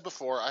 like I said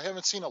before, I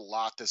haven't seen a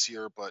lot this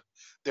year, but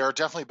there have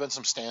definitely been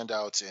some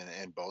standouts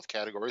in both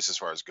categories as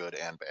far as good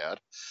and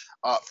bad.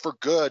 For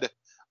good,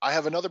 I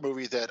have another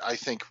movie that I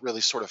think really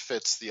sort of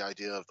fits the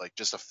idea of like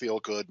just a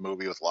feel-good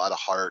movie with a lot of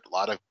heart, a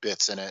lot of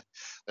bits in it,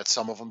 that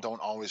some of them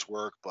don't always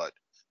work, but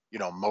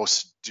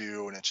most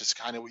do, and it's just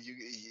kind of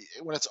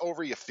when it's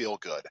over, you feel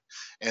good.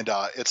 And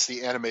it's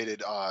the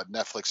animated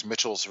Netflix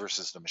Mitchells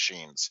versus the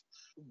Machines.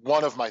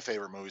 One of my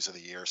favorite movies of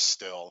the year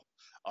still.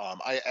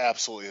 I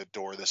absolutely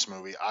adore this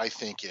movie. I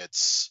think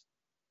it's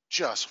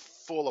just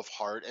full of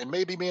heart, and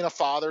maybe being a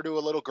father to a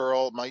little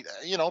girl might,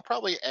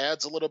 probably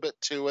adds a little bit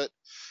to it.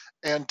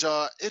 And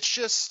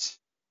it's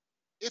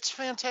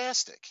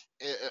fantastic.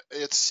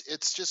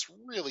 It's just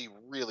really,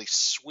 really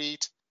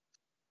sweet.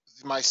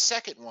 My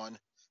second one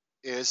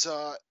is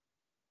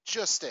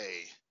just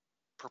a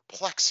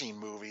perplexing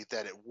movie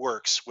that it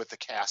works with the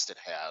cast it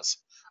has,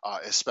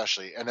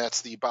 especially, and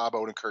that's the Bob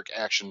Odenkirk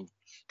action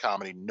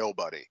comedy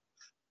Nobody.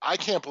 I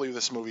can't believe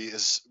this movie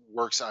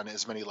works on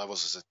as many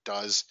levels as it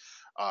does.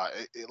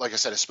 Like I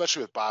said,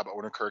 especially with Bob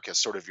Odenkirk as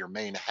sort of your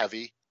main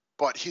heavy,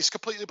 but he's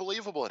completely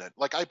believable in it.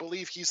 Like, I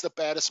believe he's the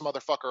baddest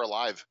motherfucker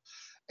alive,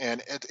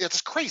 and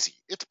it's crazy.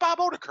 It's Bob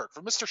Odenkirk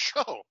from Mr.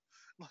 Show.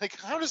 Like,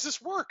 how does this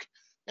work?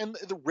 And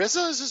the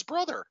RZA is his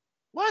brother.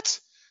 What?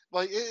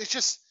 Like, it's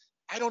just,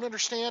 I don't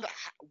understand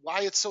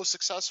why it's so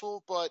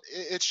successful, but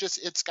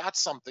it's got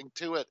something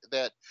to it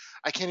that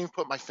I can't even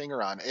put my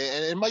finger on.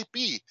 And it might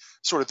be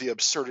sort of the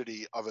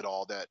absurdity of it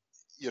all that,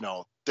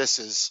 this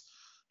is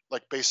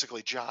like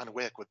basically John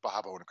Wick with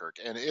Bob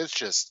Odenkirk. And it's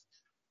just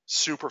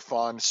super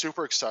fun,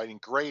 super exciting,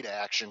 great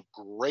action,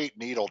 great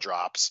needle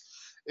drops.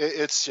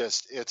 I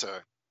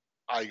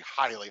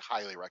highly,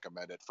 highly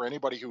recommend it. For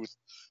anybody who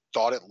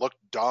thought it looked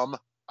dumb,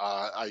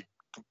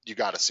 you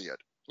got to see it.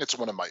 It's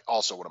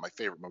also one of my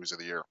favorite movies of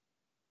the year.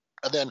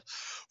 And then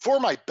for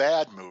my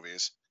bad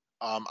movies,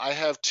 I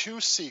have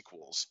 2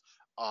 sequels.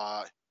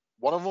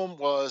 One of them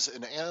was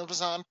an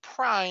Amazon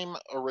Prime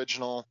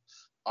original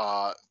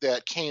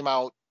that came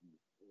out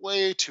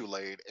way too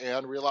late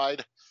and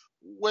relied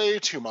way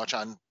too much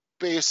on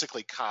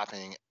basically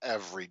copying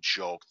every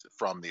joke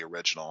from the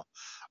original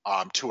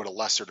to a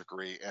lesser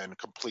degree and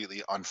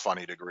completely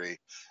unfunny degree,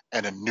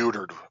 and a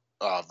neutered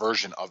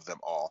version of them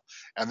all.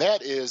 And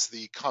that is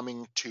the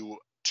Coming to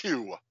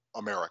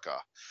America.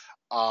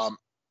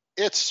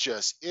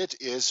 It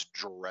is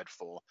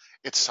dreadful.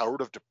 It's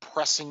sort of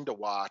depressing to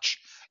watch,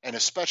 and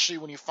especially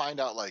when you find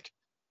out like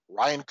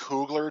Ryan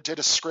Coogler did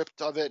a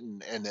script of it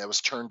and it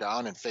was turned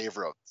down in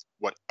favor of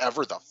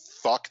whatever the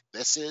fuck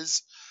this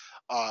is.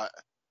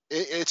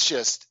 It's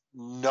just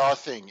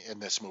nothing in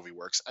this movie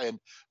works. And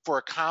for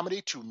a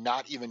comedy to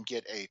not even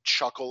get a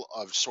chuckle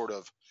of sort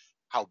of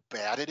how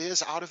bad it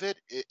is out of it,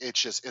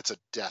 it's a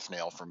death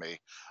nail for me.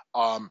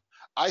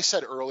 I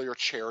said earlier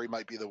Cherry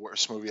might be the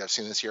worst movie I've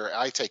seen this year.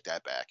 I take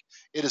that back.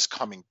 It is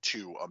Coming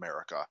to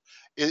America.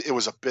 It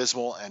was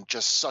abysmal and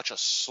just such a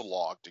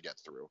slog to get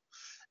through.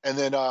 And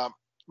then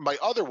my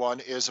other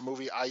one is a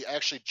movie I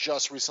actually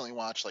just recently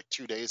watched like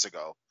 2 days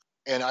ago.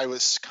 And I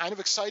was kind of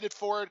excited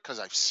for it because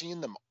I've seen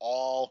them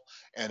all,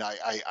 and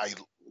I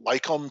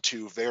like them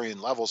to varying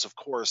levels, of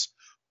course.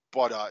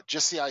 But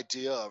just the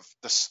idea of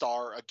the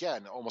star,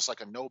 again, almost like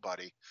a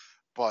nobody,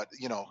 but,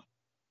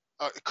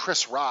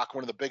 Chris Rock,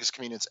 one of the biggest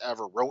comedians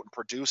ever, wrote and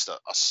produced a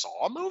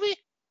Saw movie.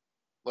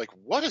 Like,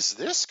 what is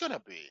this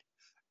gonna be?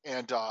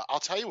 And I'll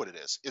tell you what it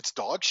is. It's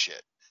dog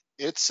shit.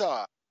 It's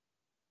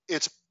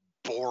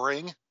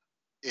boring.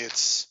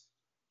 It's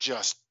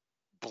just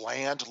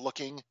bland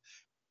looking.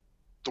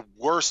 The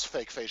worst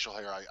fake facial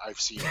hair I've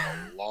seen in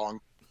a long.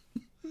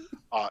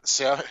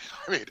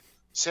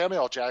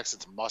 Samuel L.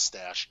 Jackson's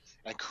mustache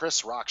and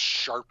Chris Rock's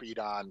Sharpied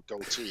on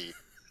goatee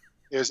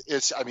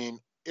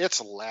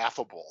it's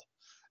laughable.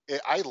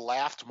 I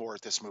laughed more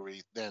at this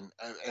movie than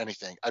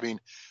anything. I mean,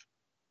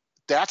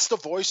 that's the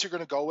voice you're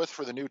going to go with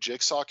for the new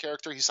Jigsaw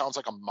character. He sounds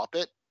like a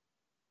Muppet.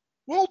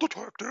 Well,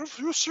 detective,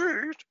 you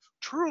see,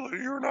 truly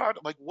you're not.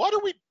 I'm like, what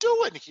are we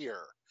doing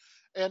here?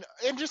 And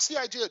just the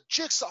idea that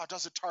Jigsaw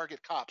doesn't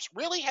target cops.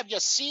 Really? Have you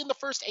seen the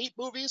first 8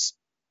 movies?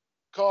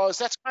 Because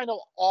that's kind of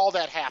all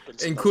that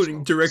happens.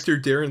 Including director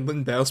Darren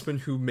Lynn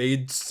Bousman, who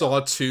made Saw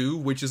 2,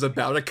 which is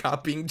about a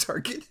cop being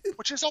targeted.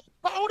 Which is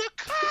about a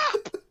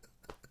cop!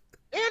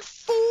 And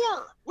 4,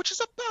 which is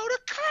about a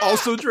cop!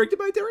 Also directed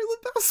by Darren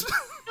Lynn Bousman.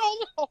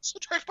 Also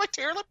directed by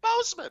Darren Lynn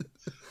Bousman.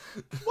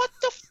 What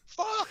the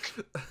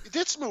fuck?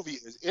 This movie,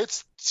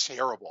 it's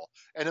terrible.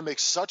 And it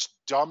makes such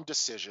dumb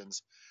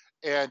decisions.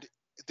 And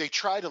they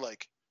try to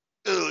like,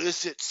 oh,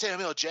 is it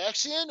Samuel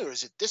Jackson or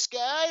is it this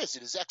guy? Is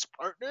it his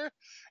ex-partner?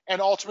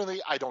 And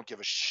ultimately, I don't give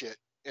a shit.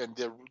 And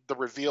the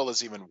reveal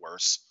is even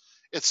worse.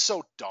 It's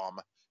so dumb.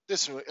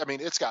 It's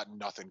got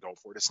nothing go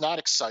for it. It's not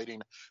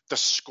exciting. The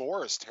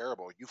score is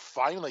terrible. You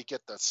finally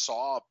get the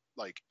Saw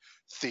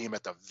theme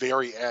at the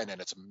very end, and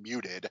it's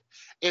muted.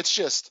 It's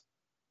just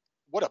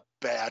what a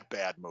bad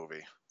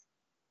movie.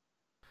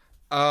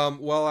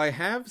 Well, I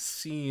have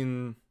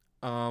seen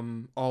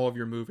all of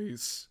your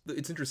movies.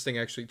 It's interesting,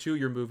 actually. 2 of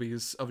your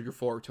movies of your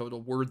 4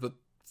 total were the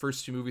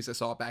first 2 movies I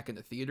saw back in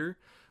the theater,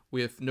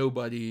 with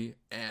Nobody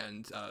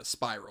and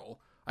Spiral.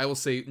 I will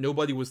say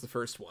Nobody was the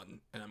first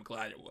one, and I'm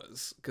glad it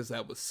was, because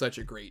that was such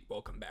a great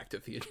welcome back to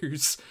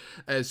theaters.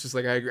 It's just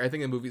like, I agree. I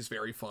think the movie's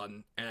very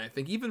fun, and I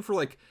think even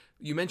for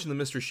you mentioned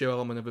the Mr. Show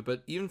element of it,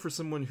 but even for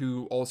someone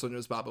who also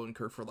knows Bob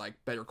Odenkirk for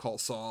Better Call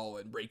Saul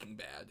and Breaking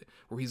Bad,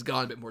 where he's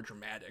gone a bit more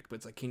dramatic, but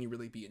it's like, can you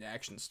really be an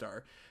action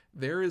star?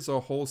 There is a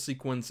whole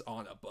sequence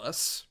on a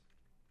bus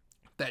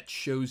that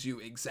shows you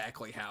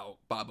exactly how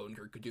Bob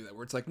Odenkirk could do that,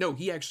 where it's like, no,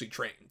 he actually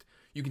trained.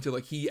 You can tell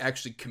he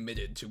actually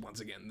committed to,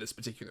 once again, this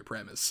particular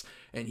premise,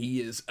 and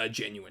he is a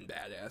genuine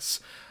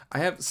badass. I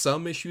have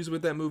some issues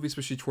with that movie,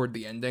 especially toward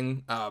the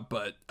ending,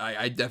 but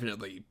I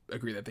definitely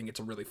agree that I think it's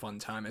a really fun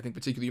time. I think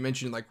particularly you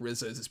mentioned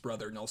RZA as his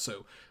brother, and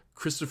also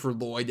Christopher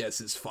Lloyd as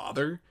his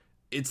father.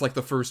 It's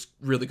the first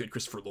really good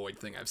Christopher Lloyd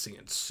thing I've seen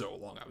in so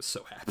long. I was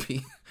so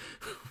happy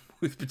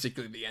with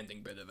particularly the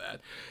ending bit of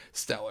that.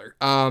 Stellar.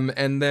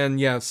 And then,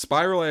 yeah,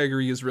 Spiral, I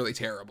agree, is really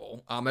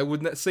terrible. I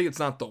wouldn't say it's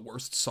not the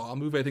worst Saw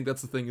movie. I think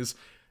that's the thing, is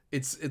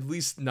it's at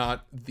least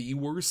not the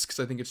worst, because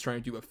I think it's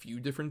trying to do a few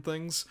different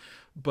things.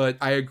 But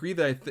I agree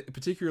that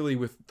particularly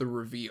with the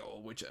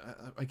reveal, which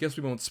I guess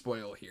we won't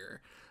spoil here,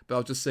 but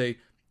I'll just say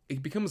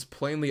it becomes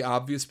plainly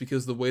obvious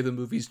because the way the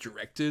movie's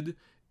directed,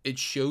 it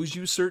shows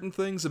you certain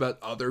things about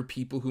other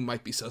people who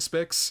might be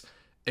suspects,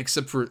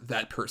 except for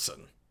that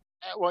person.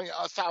 Well,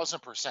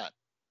 1,000%.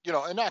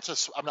 And not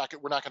just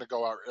we're not going to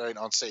go out right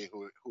now and say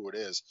who it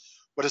is,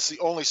 but it's the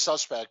only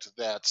suspect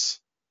that's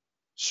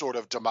sort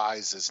of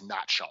demise is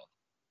not shown,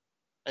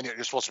 and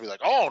you're supposed to be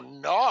like, oh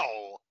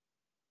no,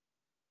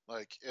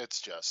 it's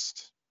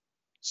just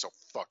so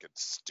fucking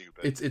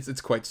stupid.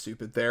 It's quite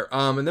stupid there.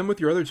 And then with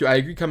your other 2, I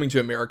agree. Coming to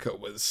America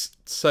was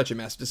such a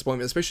massive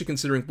disappointment, especially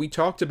considering we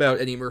talked about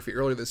Eddie Murphy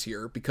earlier this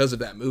year because of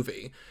that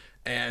movie.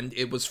 And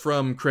it was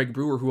from Craig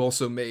Brewer, who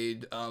also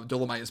made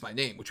Dolomite Is My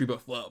Name, which we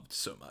both loved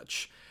so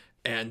much.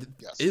 And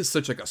yes, it is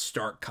such a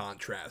stark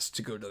contrast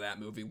to go to that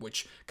movie,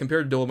 which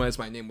compared to Dolomite Is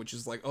My Name, which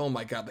is oh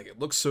my god, it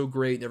looks so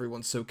great and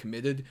everyone's so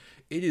committed.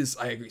 It is,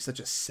 I agree, such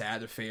a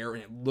sad affair,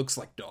 and it looks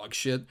like dog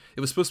shit. It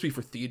was supposed to be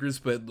for theaters,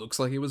 but it looks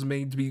like it was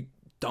made to be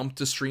dumped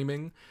to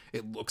streaming.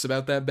 It looks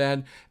about that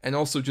bad. And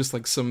also just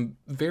some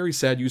very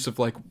sad use of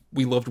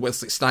we loved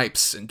Wesley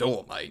Snipes in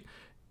Dolomite.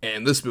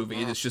 And this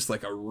movie, it is just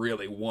a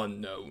really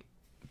one note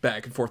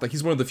back and forth.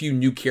 He's one of the few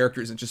new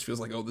characters, and it just feels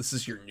oh, this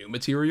is your new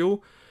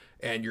material,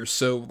 and you're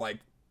so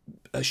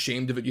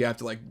ashamed of it you have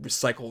to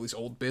recycle these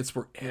old bits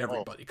where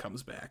everybody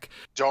comes back.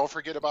 Don't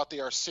forget about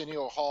the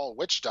Arsenio Hall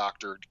witch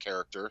doctor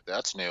character.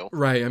 That's new.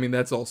 Right.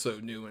 That's also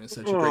new, and it's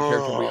such a great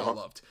character we all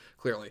loved,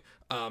 clearly.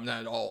 Not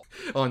at all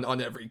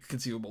on every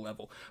conceivable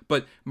level.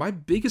 But my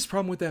biggest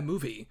problem with that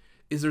movie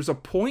is there's a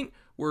point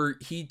where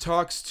he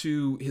talks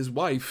to his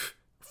wife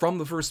from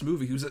the first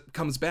movie who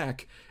comes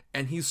back,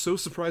 and he's so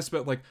surprised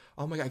about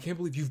oh my god, I can't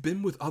believe you've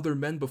been with other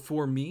men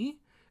before me.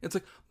 It's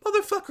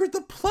motherfucker,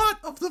 the plot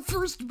of the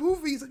first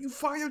movie is that you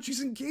find out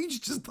she's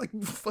engaged to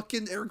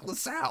fucking Eric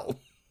LaSalle.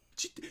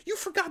 You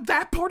forgot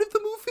that part of the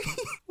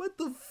movie? What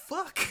the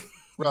fuck?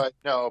 Right,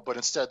 no, but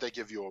instead they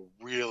give you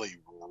a really,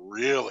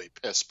 really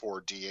piss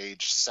poor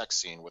de-aged sex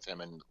scene with him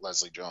and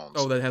Leslie Jones.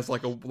 Oh, that has a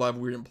lot of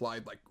weird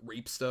implied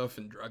rape stuff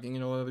and drugging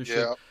and all that other shit.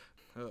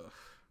 Yeah. Ugh.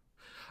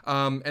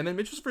 And then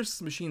Mitchell's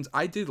vs. Machines,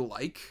 I did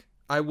like.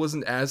 I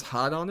wasn't as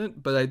hot on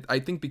it, but I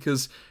think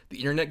because the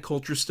internet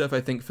culture stuff,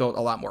 I think, felt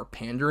a lot more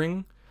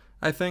pandering,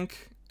 I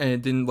think. And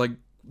it didn't, like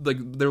there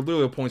were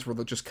literally points where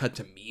they'll just cut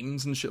to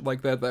memes and shit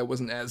like that I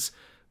wasn't as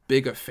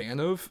big a fan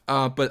of.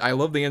 But I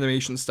love the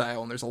animation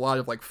style, and there's a lot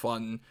of, like,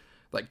 fun,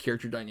 like,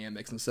 character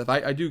dynamics and stuff.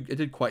 I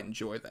did quite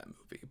enjoy that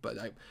movie, but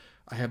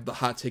I have the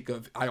hot take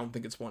of I don't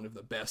think it's one of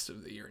the best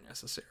of the year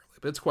necessarily,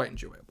 but it's quite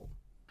enjoyable.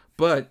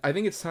 But I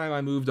think it's time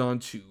I moved on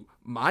to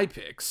my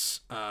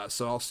picks.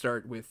 So I'll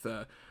start with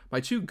my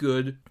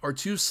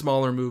two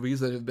smaller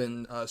movies that have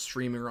been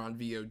streaming or on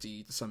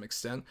VOD to some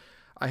extent.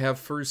 I have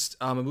first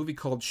a movie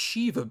called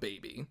Shiva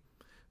Baby,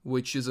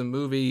 which is a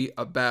movie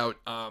about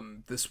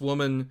this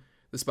woman,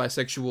 this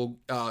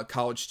bisexual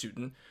college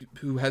student,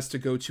 who has to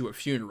go to a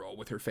funeral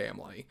with her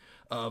family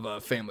of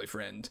a family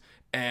friend.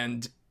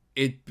 And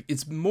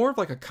it's more of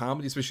like a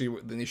comedy, especially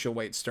the initial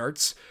way it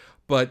starts.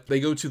 But they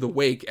go to the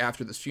wake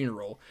after this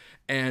funeral,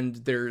 and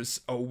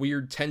there's a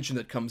weird tension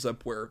that comes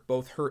up where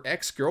both her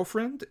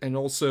ex-girlfriend and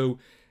also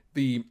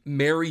the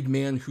married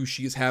man who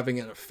she's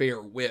having an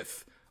affair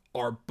with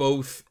are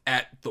both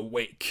at the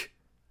wake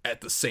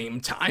at the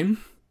same time.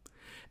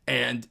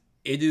 And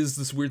it is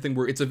this weird thing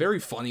where it's a very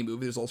funny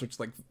movie. There's all sorts of,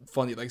 like,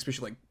 funny, like,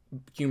 especially,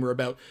 like, humor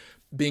about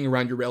being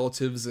around your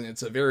relatives, and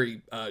it's a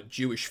very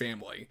Jewish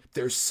family.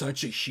 There's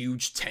such a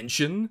huge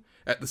tension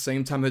at the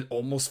same time that it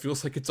almost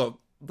feels like it's a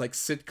like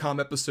sitcom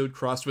episode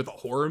crossed with a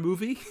horror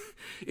movie.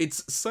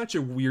 It's such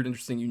a weird,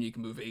 interesting, unique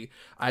movie.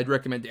 I'd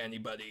recommend to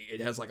anybody.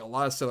 It has, like, a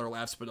lot of stellar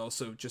laughs, but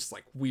also just,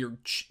 like, weird,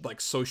 like,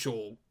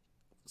 social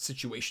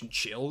situation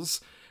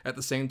chills at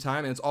the same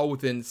time, and it's all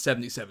within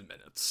 77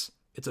 minutes.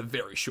 It's a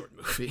very short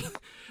movie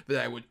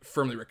that I would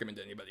firmly recommend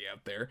to anybody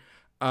out there.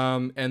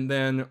 And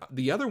then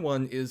the other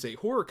one is a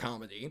horror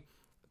comedy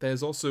that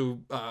is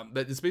also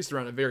that is based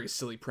around a very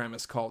silly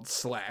premise called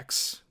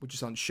Slacks, which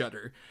is on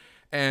Shudder.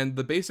 And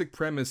the basic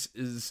premise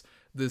is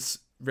this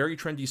very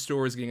trendy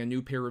store is getting a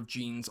new pair of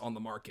jeans on the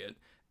market,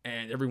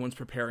 and everyone's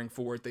preparing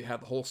for it. They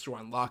have the whole store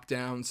on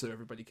lockdown so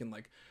everybody can,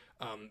 like,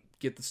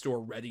 get the store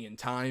ready in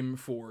time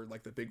for,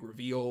 like, the big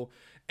reveal.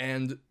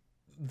 And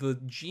the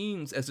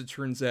jeans, as it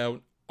turns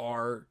out,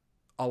 are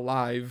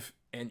alive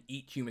and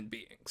eat human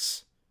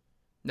beings.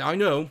 Now, I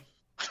know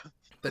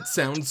that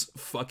sounds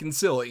fucking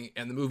silly,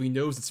 and the movie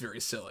knows it's very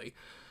silly,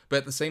 but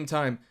at the same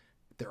time,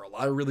 there are a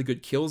lot of really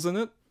good kills in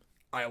it.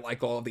 I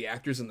like all of the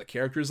actors and the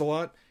characters a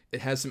lot.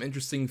 It has some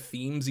interesting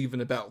themes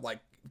even about, like,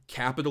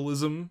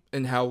 capitalism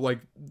and how, like,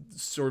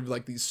 sort of,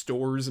 like, these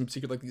stores, in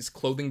particular, like, these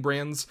clothing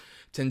brands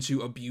tend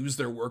to abuse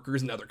their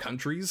workers in other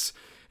countries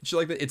and shit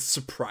like that. It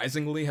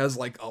surprisingly has,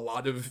 like, a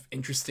lot of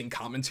interesting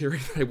commentary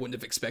that I wouldn't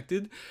have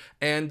expected.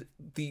 And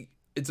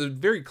it's a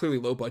very clearly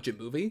low budget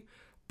movie,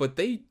 but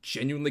they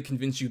genuinely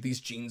convince you these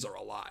jeans are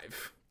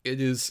alive. It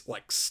is,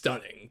 like,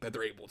 stunning that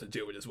they're able to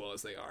do it as well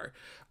as they are.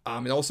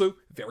 And also,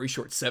 very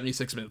short,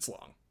 76 minutes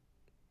long.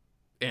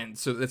 And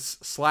so that's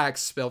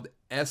Slacks, spelled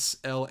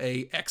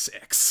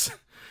SLAXX,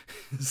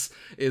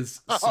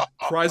 is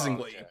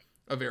surprisingly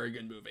a very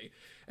good movie.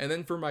 And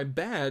then for my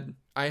bad,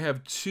 I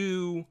have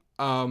two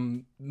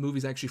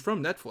movies actually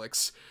from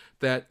Netflix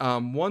that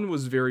one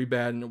was very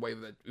bad in a way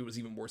that it was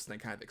even worse than I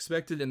kind of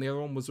expected, and the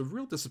other one was a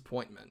real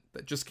disappointment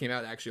that just came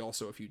out actually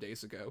also a few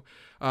days ago.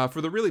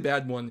 For the really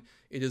bad one,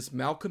 it is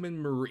Malcolm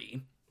and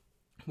Marie,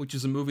 which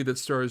is a movie that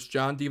stars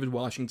John David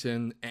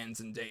Washington and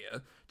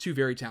Zendaya, two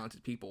very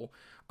talented people.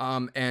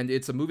 And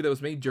it's a movie that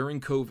was made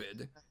during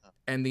COVID,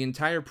 and the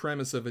entire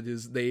premise of it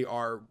is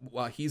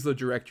he's the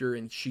director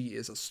and she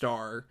is a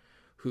star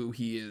who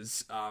he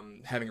is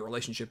having a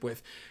relationship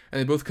with, and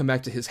they both come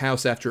back to his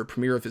house after a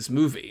premiere of his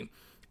movie.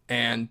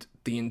 And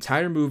the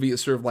entire movie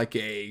is sort of like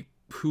a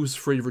Who's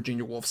Afraid of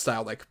Virginia Woolf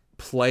style, like,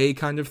 play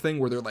kind of thing,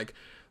 where they're, like,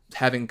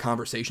 having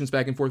conversations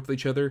back and forth with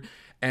each other,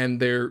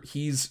 and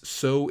he's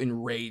so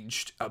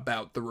enraged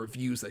about the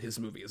reviews that his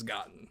movie has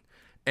gotten.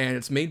 And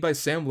it's made by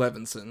Sam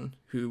Levinson,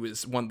 who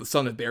is the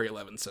son of Barry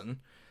Levinson,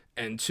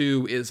 and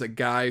two is a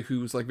guy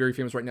who's, like, very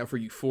famous right now for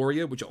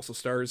Euphoria, which also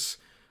stars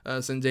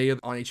Zendaya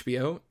on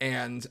HBO.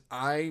 And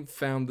I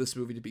found this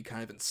movie to be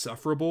kind of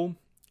insufferable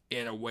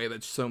in a way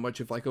that's so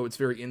much of, like, it's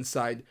very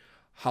inside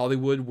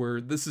Hollywood,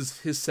 where this is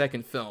his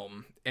second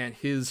film, and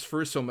his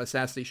first film,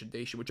 Assassination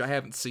Nation, which I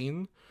haven't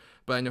seen,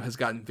 but I know has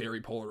gotten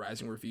very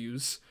polarizing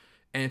reviews.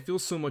 And it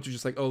feels so much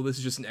just like, this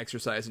is just an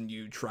exercise in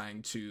you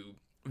trying to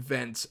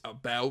vent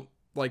about,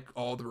 like,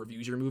 all the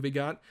reviews your movie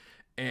got.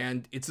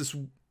 And it's this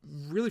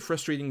really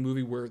frustrating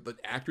movie where the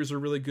actors are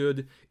really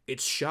good.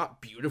 It's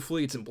shot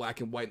beautifully. It's in black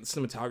and white, and the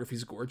cinematography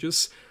is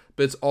gorgeous.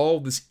 But it's all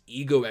this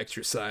ego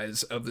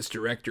exercise of this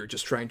director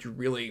just trying to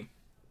really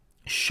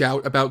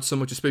shout about so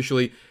much,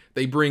 especially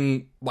they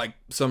bring, like,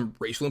 some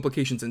racial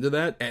implications into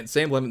that. And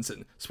Sam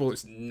Levinson,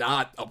 spoilers,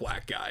 not a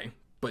black guy,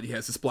 but he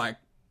has this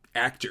black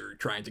actor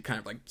trying to kind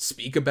of, like,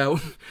 speak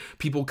about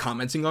people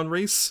commenting on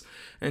race.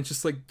 And it's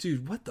just like,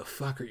 dude, what the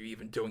fuck are you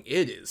even doing?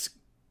 It is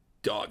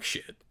dog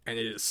shit. And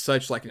it is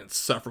such, like, an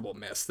insufferable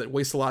mess that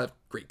wastes a lot of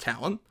great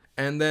talent.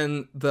 And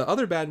then the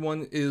other bad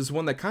one is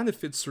one that kind of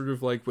fits sort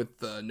of like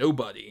with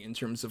Nobody, in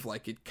terms of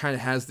like it kind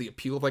of has the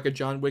appeal of like a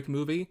John Wick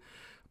movie.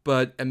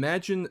 But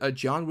imagine a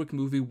John Wick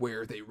movie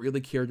where they really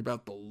cared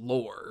about the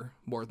lore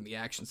more than the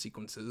action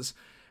sequences.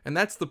 And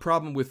that's the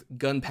problem with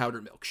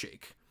Gunpowder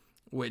Milkshake,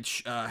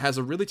 which has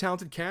a really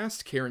talented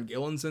cast. Karen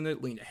Gillan's in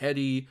it, Lena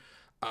Headey,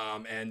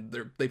 and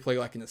they play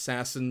like an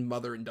assassin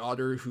mother and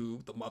daughter who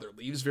the mother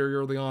leaves very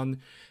early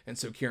on, and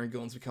so Karen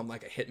Gillan's become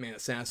like a hitman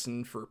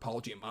assassin for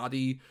Paul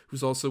Giamatti,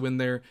 who's also in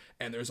there.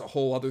 And there's a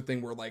whole other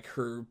thing where like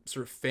her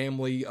sort of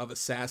family of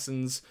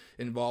assassins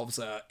involves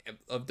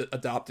of the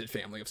adopted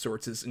family of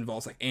sorts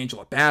involves like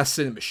Angela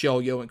Bassett and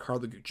Michelle Yeoh and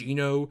Carla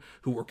Gugino,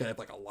 who work at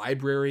like a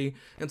library.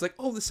 And it's like,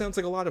 oh, this sounds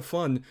like a lot of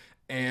fun.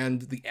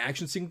 And the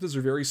action sequences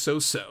are very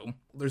so-so.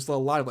 There's a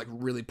lot of like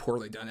really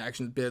poorly done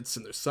action bits,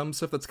 and there's some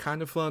stuff that's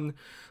kind of fun,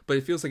 but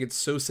it feels like it's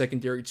so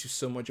secondary to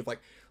so much of like,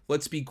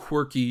 let's be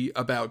quirky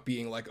about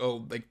being like,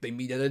 oh, like they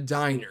meet at a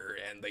diner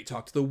and they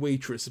talk to the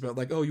waitress about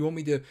like, oh, you want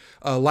me to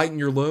lighten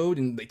your load?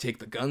 And they take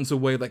the guns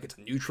away like it's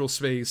a neutral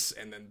space.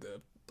 And then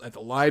at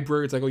the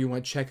library, it's like, oh, you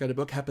want to check out a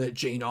book? How about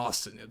Jane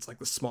Austen? It's like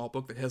the small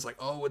book that has like,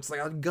 oh, it's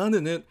like a gun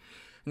in it.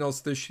 And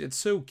also this shit, it's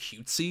so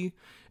cutesy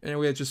in a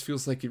way. It just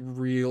feels like it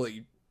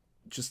really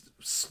just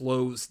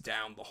slows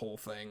down the whole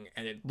thing,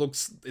 and it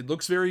looks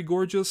very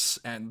gorgeous,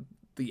 and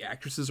the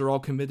actresses are all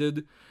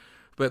committed,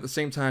 but at the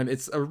same time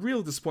it's a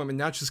real disappointment,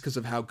 not just because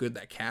of how good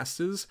that cast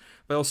is,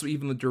 but also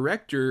even the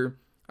director.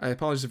 I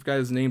apologize if I forgot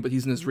his name, but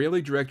he's an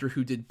Israeli director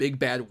who did Big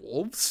Bad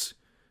Wolves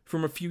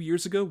from a few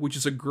years ago, which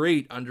is a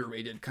great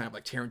underrated kind of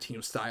like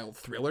Tarantino style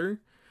thriller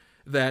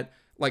that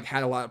like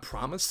had a lot of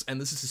promise, and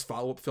this is his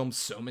follow-up film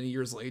so many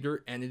years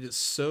later, and it is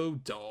so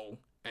dull.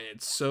 And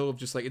it's so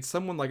just like, it's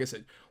someone, like I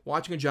said,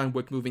 watching a John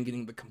Wick movie and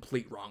getting the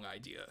complete wrong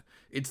idea.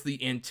 It's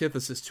the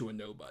antithesis to a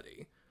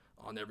Nobody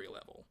on every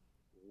level.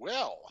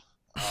 Well,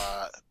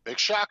 big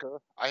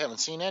shocker. I haven't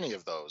seen any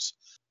of those.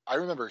 I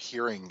remember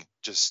hearing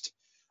just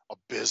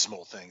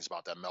abysmal things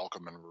about that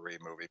Malcolm and Marie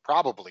movie,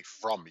 probably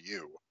from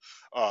you.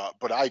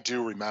 But I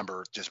do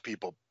remember just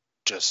people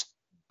just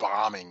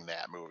bombing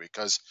that movie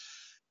because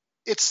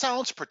it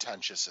sounds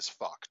pretentious as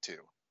fuck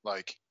too.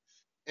 Like,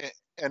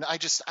 and I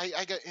get,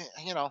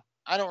 you know,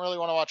 I don't really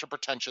want to watch a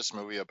pretentious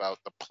movie about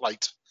the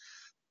plight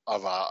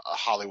of a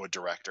Hollywood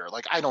director.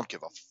 Like, I don't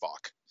give a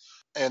fuck.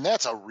 And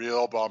that's a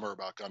real bummer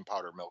about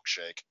Gunpowder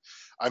Milkshake.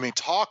 I mean,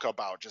 talk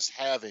about just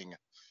having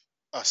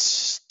a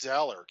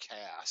stellar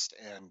cast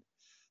and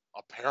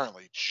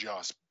apparently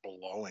just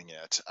blowing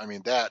it. I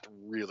mean, that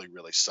really,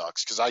 really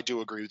sucks, because I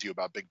do agree with you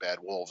about Big Bad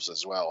Wolves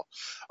as well.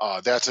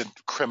 That's a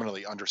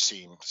criminally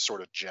underseen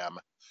sort of gem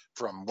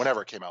from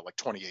whenever it came out, like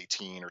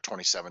 2018 or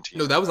 2017.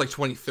 No, that was like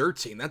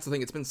 2013. That's the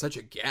thing. It's been such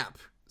a gap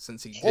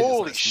since he did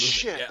Holy his last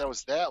shit, movie. Yeah. that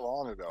was that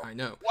long ago. I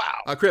know.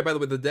 Wow. Crap, by the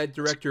way, the dead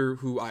director,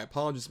 who I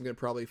apologize, I'm going to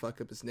probably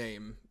fuck up his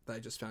name that I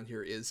just found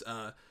here, is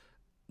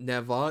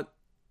Navot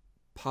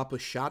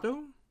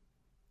Papashato?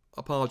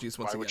 Apologies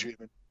once again.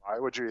 Why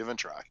would you even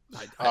try?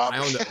 I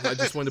don't know. I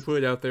just wanted to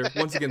put it out there.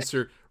 Once again,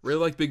 sir,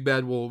 really like Big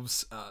Bad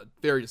Wolves.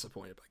 Very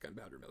disappointed by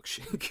Gunpowder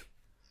Milkshake.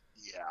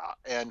 Yeah,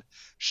 and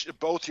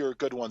both your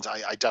good ones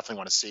I definitely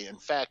want to see. In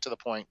fact, to the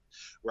point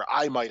where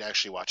I might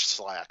actually watch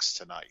Slacks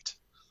tonight.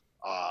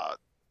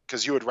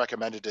 Because you had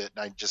recommended it,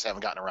 and I just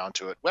haven't gotten around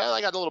to it. Well,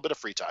 I got a little bit of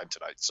free time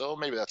tonight, so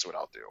maybe that's what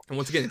I'll do. And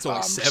once again, it's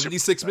only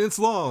 76 minutes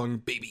long,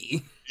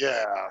 baby.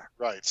 Yeah,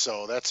 right.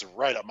 So that's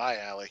right up my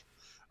alley.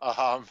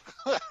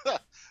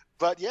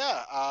 But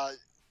yeah,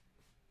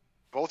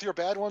 both your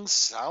bad ones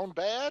sound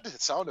bad,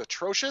 sound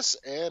atrocious,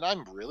 and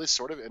I'm really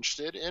sort of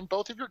interested in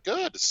both of your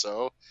good.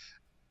 So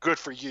good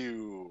for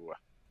you.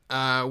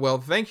 Well,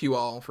 thank you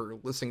all for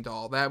listening to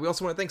all that. We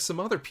also want to thank some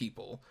other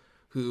people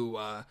who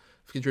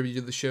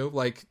contributed to the show,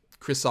 like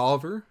Chris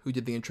Oliver, who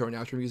did the intro and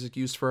outro music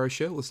used for our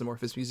show. Listen to more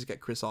of his music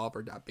at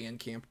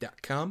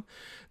chrisoliver.bandcamp.com.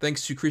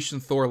 Thanks to Christian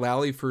Thor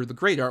Lally for the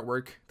great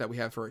artwork that we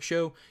have for our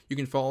show. You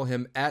can follow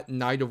him at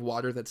Night of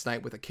Water, that's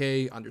night with a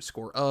K,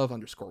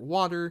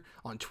 _of_water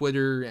on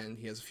Twitter, and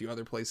he has a few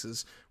other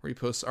places where he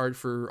posts art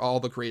for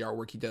all the great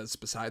artwork he does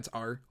besides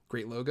our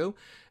great logo.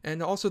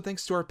 And also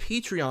thanks to our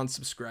Patreon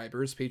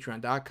subscribers,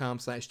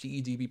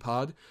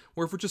 patreon.com/TEDBpod,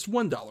 where for just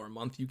 $1 a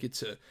month you get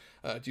to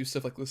do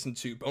stuff like listen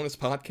to bonus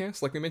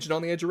podcasts, like we mentioned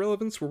on The Edge of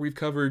Relevance, where we've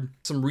covered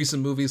some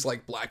recent movies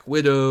like Black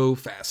Widow,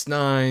 Fast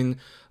 9,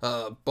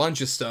 a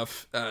bunch of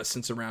stuff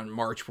since around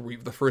March, where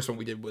the first one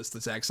we did was the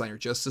Zack Snyder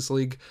Justice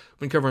League. We've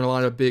been covering a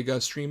lot of big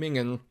streaming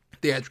and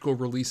theatrical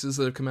releases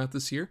that have come out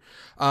this year,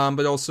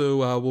 but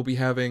also we'll be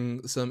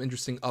having some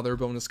interesting other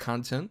bonus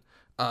content.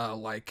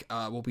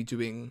 We'll be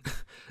doing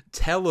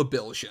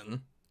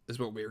Telebilsion, is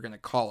what we're going to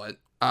call it,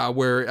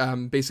 where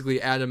basically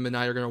Adam and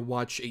I are going to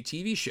watch a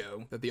TV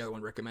show that the other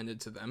one recommended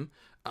to them,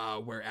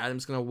 where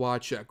Adam's going to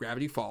watch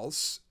Gravity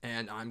Falls,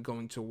 and I'm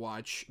going to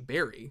watch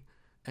Barry,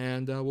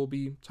 and we'll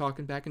be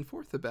talking back and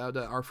forth about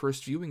our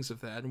first viewings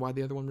of that and why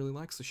the other one really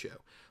likes the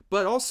show.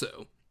 But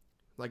also,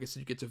 like I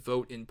said, you get to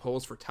vote in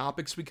polls for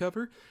topics we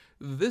cover.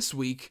 This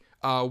week,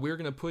 we're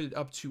going to put it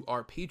up to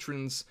our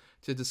patrons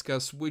to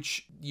discuss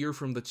which year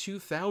from the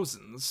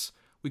 2000s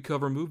we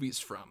cover movies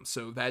from.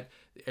 So that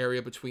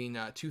area between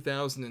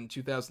 2000 and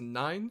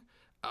 2009,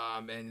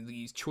 and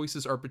these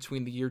choices are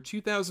between the year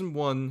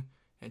 2001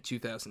 and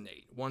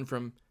 2008. One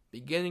from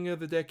beginning of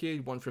the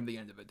decade, one from the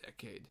end of the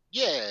decade.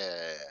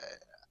 Yeah.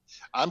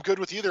 I'm good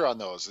with either on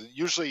those.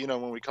 Usually,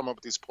 when we come up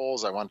with these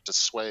polls, I want to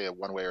sway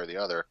one way or the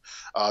other.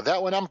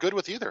 That one, I'm good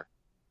with either.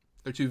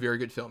 They're two very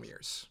good film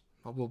years.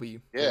 We'll be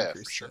for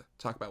sure. To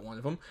talk about one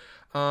of them.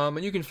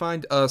 And you can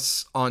find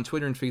us on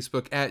Twitter and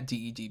Facebook at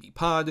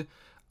DEDBpod.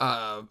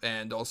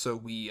 And also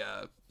we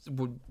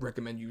would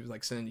recommend you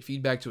send any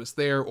feedback to us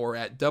there or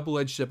at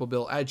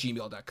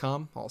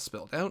doubleedgeddoublebill@gmail.com, all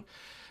spelled out.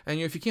 And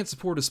if you can't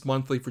support us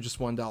monthly for just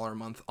 $1 a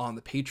month on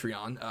the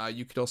Patreon,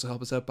 you could also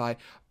help us out by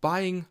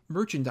buying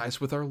merchandise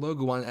with our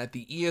logo on at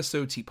the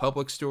ESO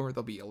TeePublic store.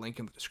 There'll be a link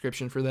in the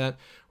description for that,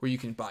 where you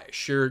can buy a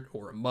shirt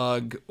or a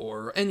mug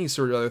or any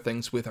sort of other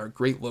things with our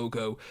great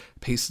logo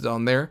pasted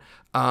on there.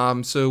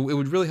 So it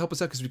would really help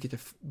us out because we get a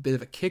bit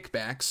of a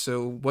kickback.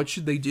 So what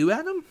should they do,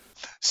 Adam?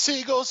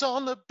 Seagulls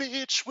on the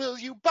beach, will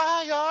you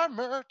buy our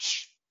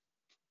merch?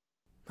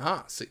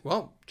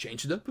 Well,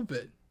 change it up a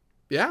bit.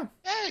 Yeah.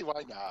 Hey,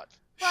 why not?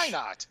 Why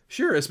not?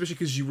 Sure, especially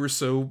because you were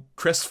so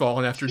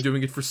crestfallen after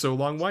doing it for so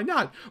long. Why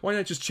not? Why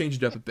not just change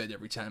it up a bit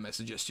every time I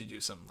suggest you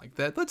do something like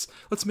that? Let's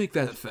make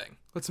that a thing.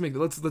 Let's make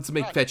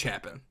fetch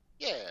happen.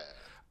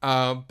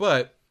 Yeah.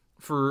 But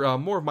for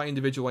more of my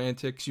individual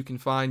antics, you can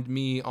find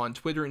me on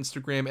Twitter,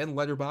 Instagram, and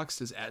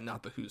Letterboxd as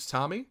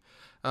 @NotTheWho'sTommy.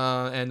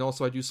 And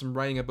also I do some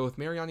writing at both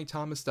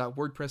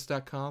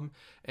marianithomas.wordpress.com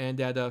and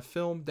at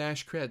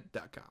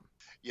film-cred.com.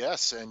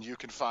 Yes, and you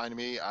can find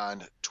me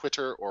on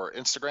Twitter or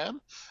Instagram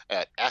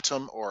at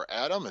Atom or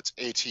Adam. It's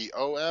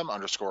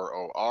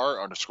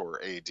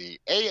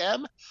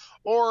ATOM_OR_ADAM,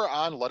 or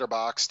on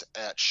Letterboxd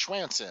at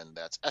Schwanson.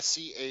 That's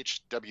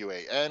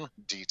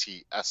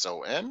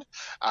SCHWANDTSON.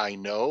 I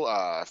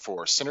know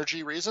for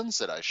synergy reasons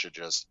that I should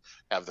just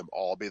have them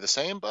all be the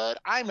same,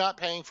 but I'm not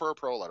paying for a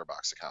pro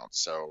Letterboxd account,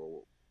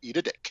 so eat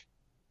a dick.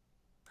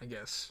 I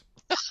guess.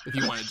 If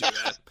you want to do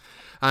that.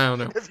 I don't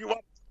know.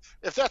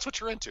 If that's what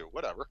you're into,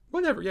 whatever.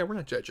 Yeah, we're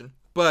not judging.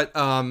 But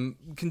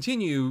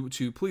continue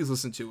to please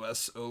listen to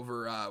us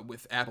over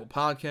with Apple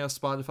Podcasts,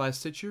 Spotify,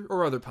 Stitcher,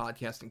 or other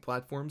podcasting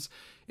platforms.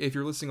 If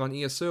you're listening on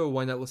ESO,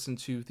 why not listen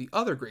to the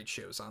other great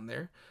shows on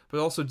there? But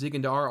also dig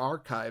into our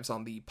archives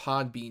on the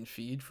Podbean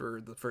feed for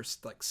the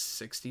first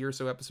 60 or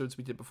so episodes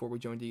we did before we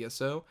joined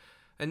ESO.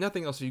 And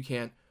nothing else you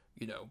can't,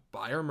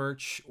 buy our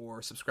merch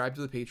or subscribe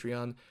to the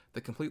Patreon.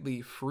 The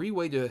completely free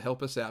way to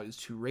help us out is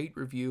to rate,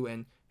 review,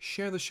 and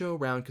share the show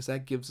around because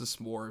that gives us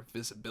more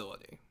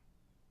visibility.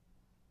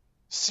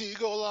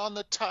 Seagull on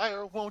the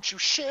tire, won't you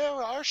share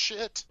our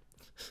shit?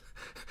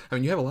 I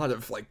mean, you have a lot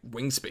of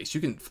wing space.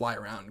 You can fly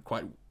around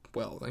quite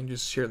well and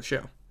just share the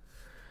show.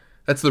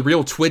 That's the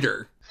real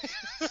Twitter.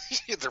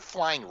 They're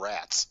flying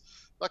rats.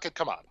 Look,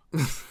 come on.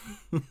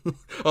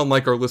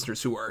 Unlike our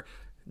listeners who are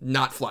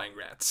not flying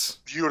rats.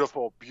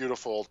 Beautiful,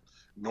 beautiful,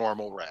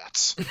 normal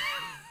rats.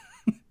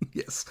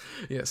 Yes.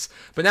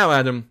 But now,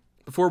 Adam,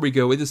 before we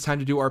go, it is time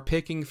to do our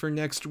picking for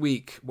next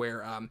week,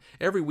 where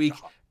every week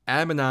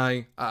Adam and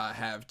I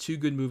have 2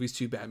 good movies,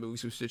 2 bad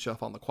movies. We stitch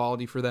off on the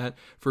quality for that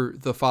for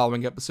the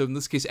following episode. In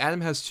this case,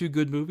 Adam has 2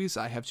 good movies.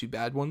 I have 2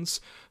 bad ones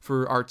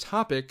for our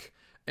topic.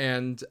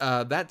 And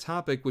that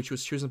topic, which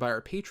was chosen by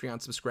our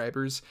Patreon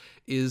subscribers,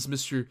 is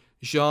Mr.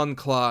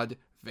 Jean-Claude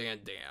Van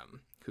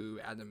Damme, who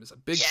Adam is a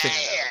big fan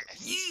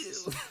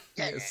of.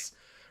 Yes.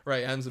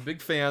 Right, Adam's a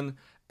big fan.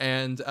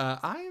 And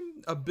I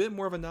am a bit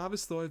more of a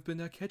novice, though I've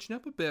been catching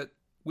up a bit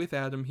with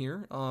Adam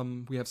here.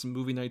 We have some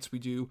movie nights we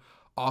do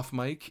off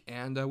mic,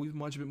 and we've been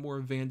watching a bit more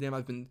of Van Damme.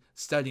 I've been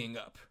studying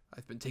up.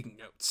 I've been taking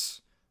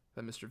notes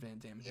about Mr. Van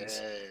Damme and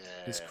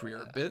his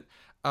career a bit.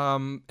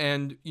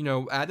 And,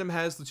 Adam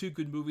has the 2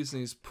 good movies, and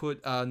he's put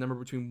a number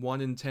between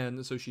 1 and 10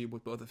 associated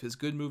with both of his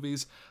good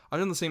movies. I've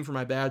done the same for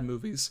my bad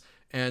movies,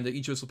 and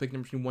each of us will pick a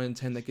number between 1 and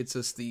 10 that gets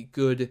us the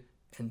good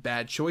and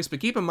bad choice. But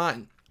keep in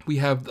mind, we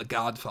have the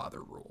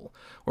Godfather rule,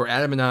 where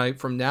Adam and I,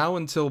 from now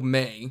until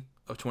May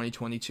of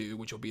 2022,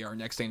 which will be our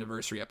next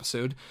anniversary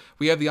episode,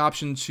 we have the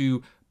option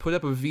to put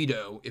up a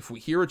veto if we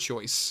hear a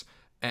choice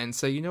and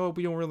say, we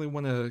don't really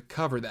want to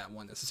cover that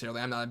one necessarily.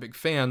 I'm not a big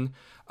fan.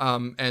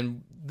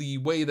 And the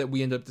way that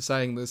we end up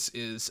deciding this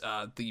is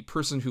the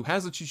person who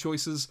has the 2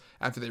 choices,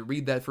 after they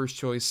read that first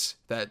choice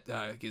that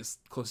is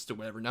closest to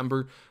whatever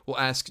number, will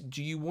ask,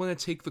 do you want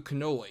to take the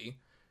cannoli?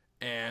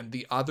 And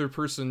the other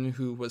person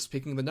who was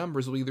picking the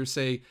numbers will either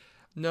say,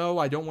 no,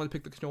 I don't want to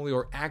pick the cannoli,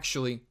 or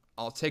actually,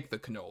 I'll take the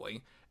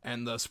cannoli.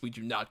 And thus, we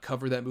do not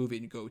cover that movie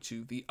and go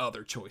to the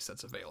other choice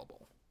that's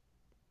available.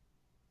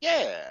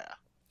 Yeah.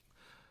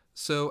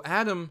 So,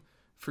 Adam,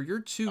 for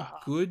your 2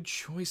 good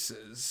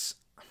choices,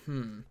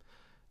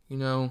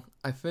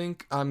 I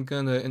think I'm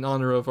gonna, in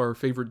honor of our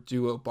favorite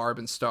duo, Barb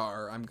and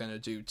Star, I'm gonna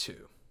do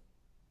 2.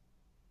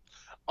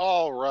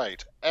 All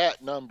right.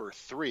 At number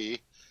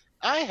 3,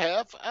 I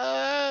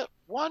have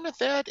one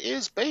that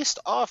is based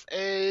off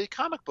a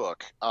comic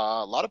book.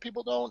 A lot of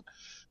people don't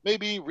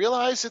maybe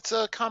realize it's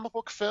a comic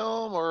book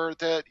film, or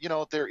that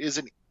there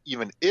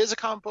even is a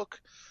comic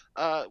book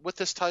with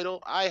this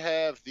title, I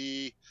have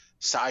the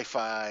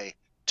sci-fi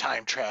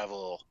time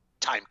travel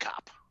time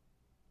cop.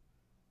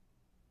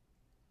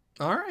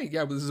 All right,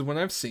 yeah, but this is one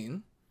I've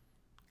seen,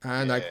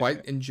 and I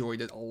quite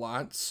enjoyed it a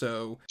lot,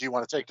 so... Do you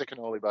want to take the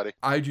cannoli, buddy?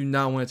 I do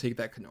not want to take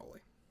that cannoli.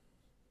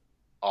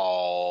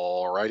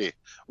 Alrighty.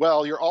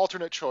 Well, your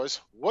alternate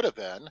choice would have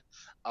been,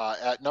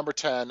 at number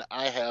 10,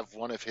 I have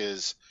one of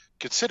his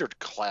considered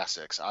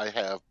classics. I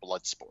have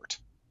Bloodsport.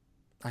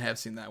 I have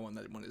seen that one.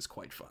 That one is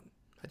quite fun.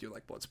 I do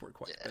like Bloodsport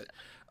quite a bit.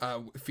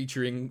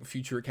 Featuring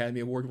future Academy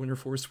Award winner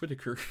Forrest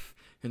Whitaker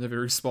in a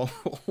very small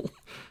role.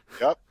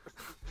 Yep.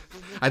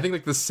 I think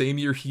like the same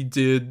year he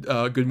did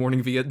Good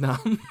Morning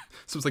Vietnam.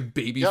 So it's like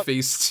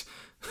baby-faced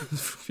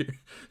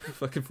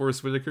fucking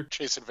Forrest Whitaker.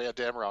 Chasing Van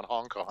Damme around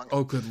Hong Kong.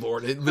 Oh, good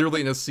lord. It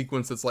literally in a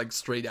sequence that's like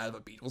straight out of a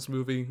Beatles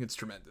movie. It's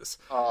tremendous.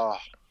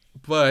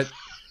 But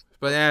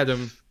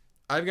Adam,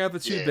 I've got the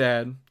two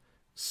bad.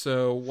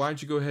 So why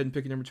don't you go ahead and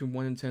pick number 2,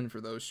 1, and 10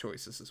 for those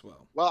choices as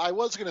well? Well, I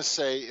was gonna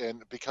say,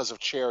 and because of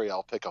Cherry,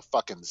 I'll pick a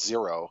fucking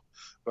 0,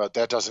 but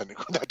that doesn't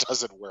work. That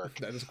doesn't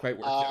quite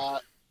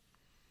work.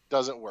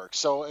 Doesn't work.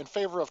 So in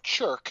favor of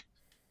Chirk,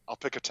 I'll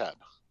pick a 10.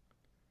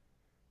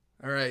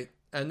 All right.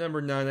 At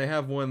number 9, I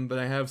have one that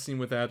I have seen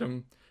with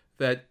Adam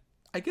that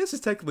I guess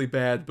is technically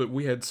bad, but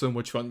we had so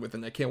much fun with it,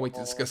 and I can't wait to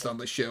discuss it on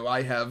the show.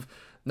 I have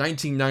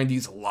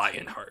 1990's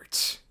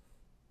Lionheart.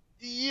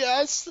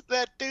 Yes,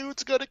 that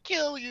dude's gonna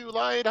kill you,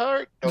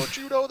 Lionheart. Don't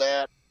you know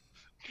that?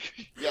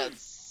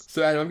 Yes.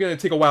 So, Adam, I'm gonna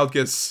take a wild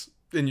guess,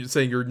 and you're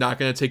saying you're not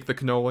gonna take the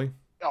cannoli?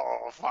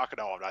 Oh, fuck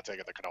no, I'm not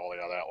taking the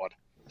cannoli on that one.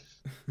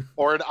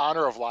 Or in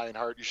honor of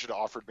Lionheart, you should have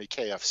offered me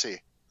KFC.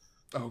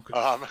 Oh, good.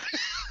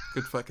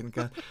 Good fucking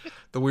God.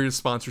 The weirdest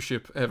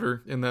sponsorship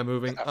ever in that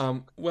movie.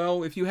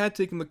 Well, if you had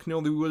taken the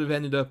cannoli, we would have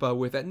ended up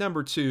with, at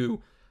number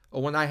 2, a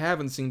one I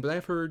haven't seen, but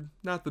I've heard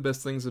not the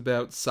best things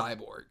about,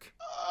 Cyborg.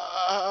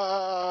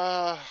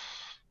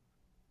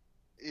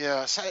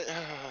 That's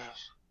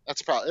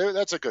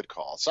a good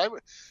call.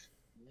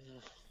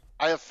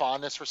 I have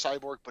fondness for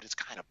Cyborg, but it's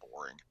kind of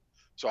boring.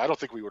 So I don't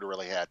think we would have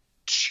really had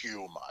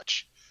too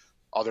much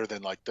other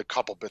than like the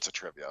couple bits of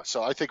trivia.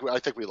 So I think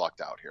we lucked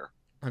out here.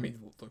 I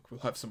mean, look, we'll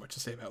have so much to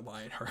say about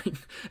Lionheart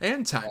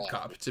and Time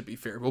Cop, to be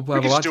fair. We'll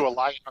have just do a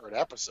Lionheart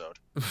episode.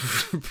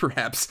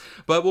 Perhaps.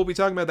 But we'll be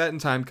talking about that in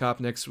Time Cop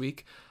next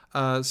week.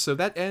 So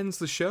that ends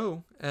the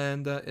show.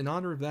 And in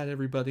honor of that,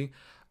 everybody,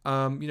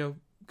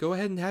 go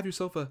ahead and have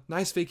yourself a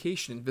nice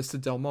vacation in Vista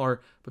Del Mar,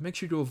 but make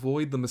sure to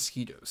avoid the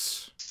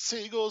mosquitoes.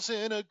 Seagulls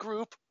in a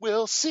group,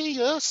 we'll see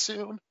you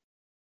soon.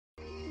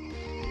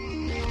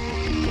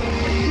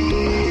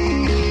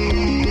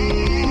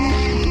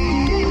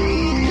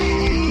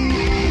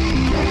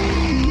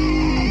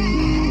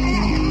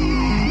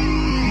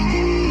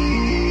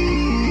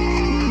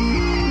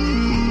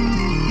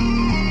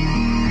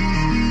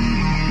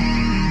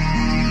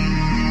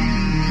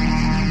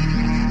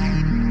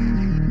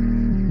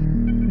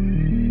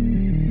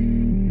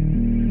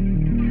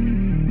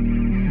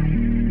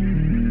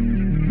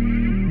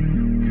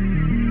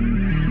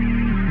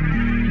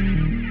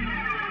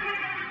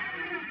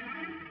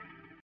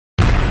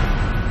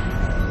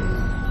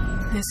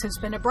 This has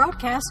been a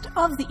broadcast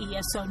of the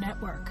ESO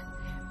Network.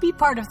 Be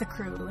part of the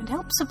crew and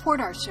help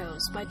support our shows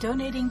by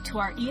donating to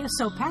our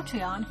ESO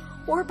Patreon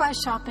or by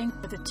shopping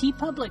at the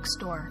TeePublic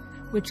store,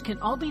 which can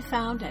all be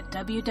found at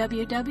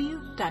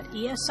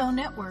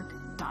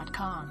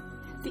www.esonetwork.com.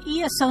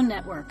 The ESO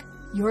Network,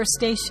 your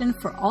station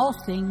for all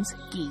things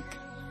geek.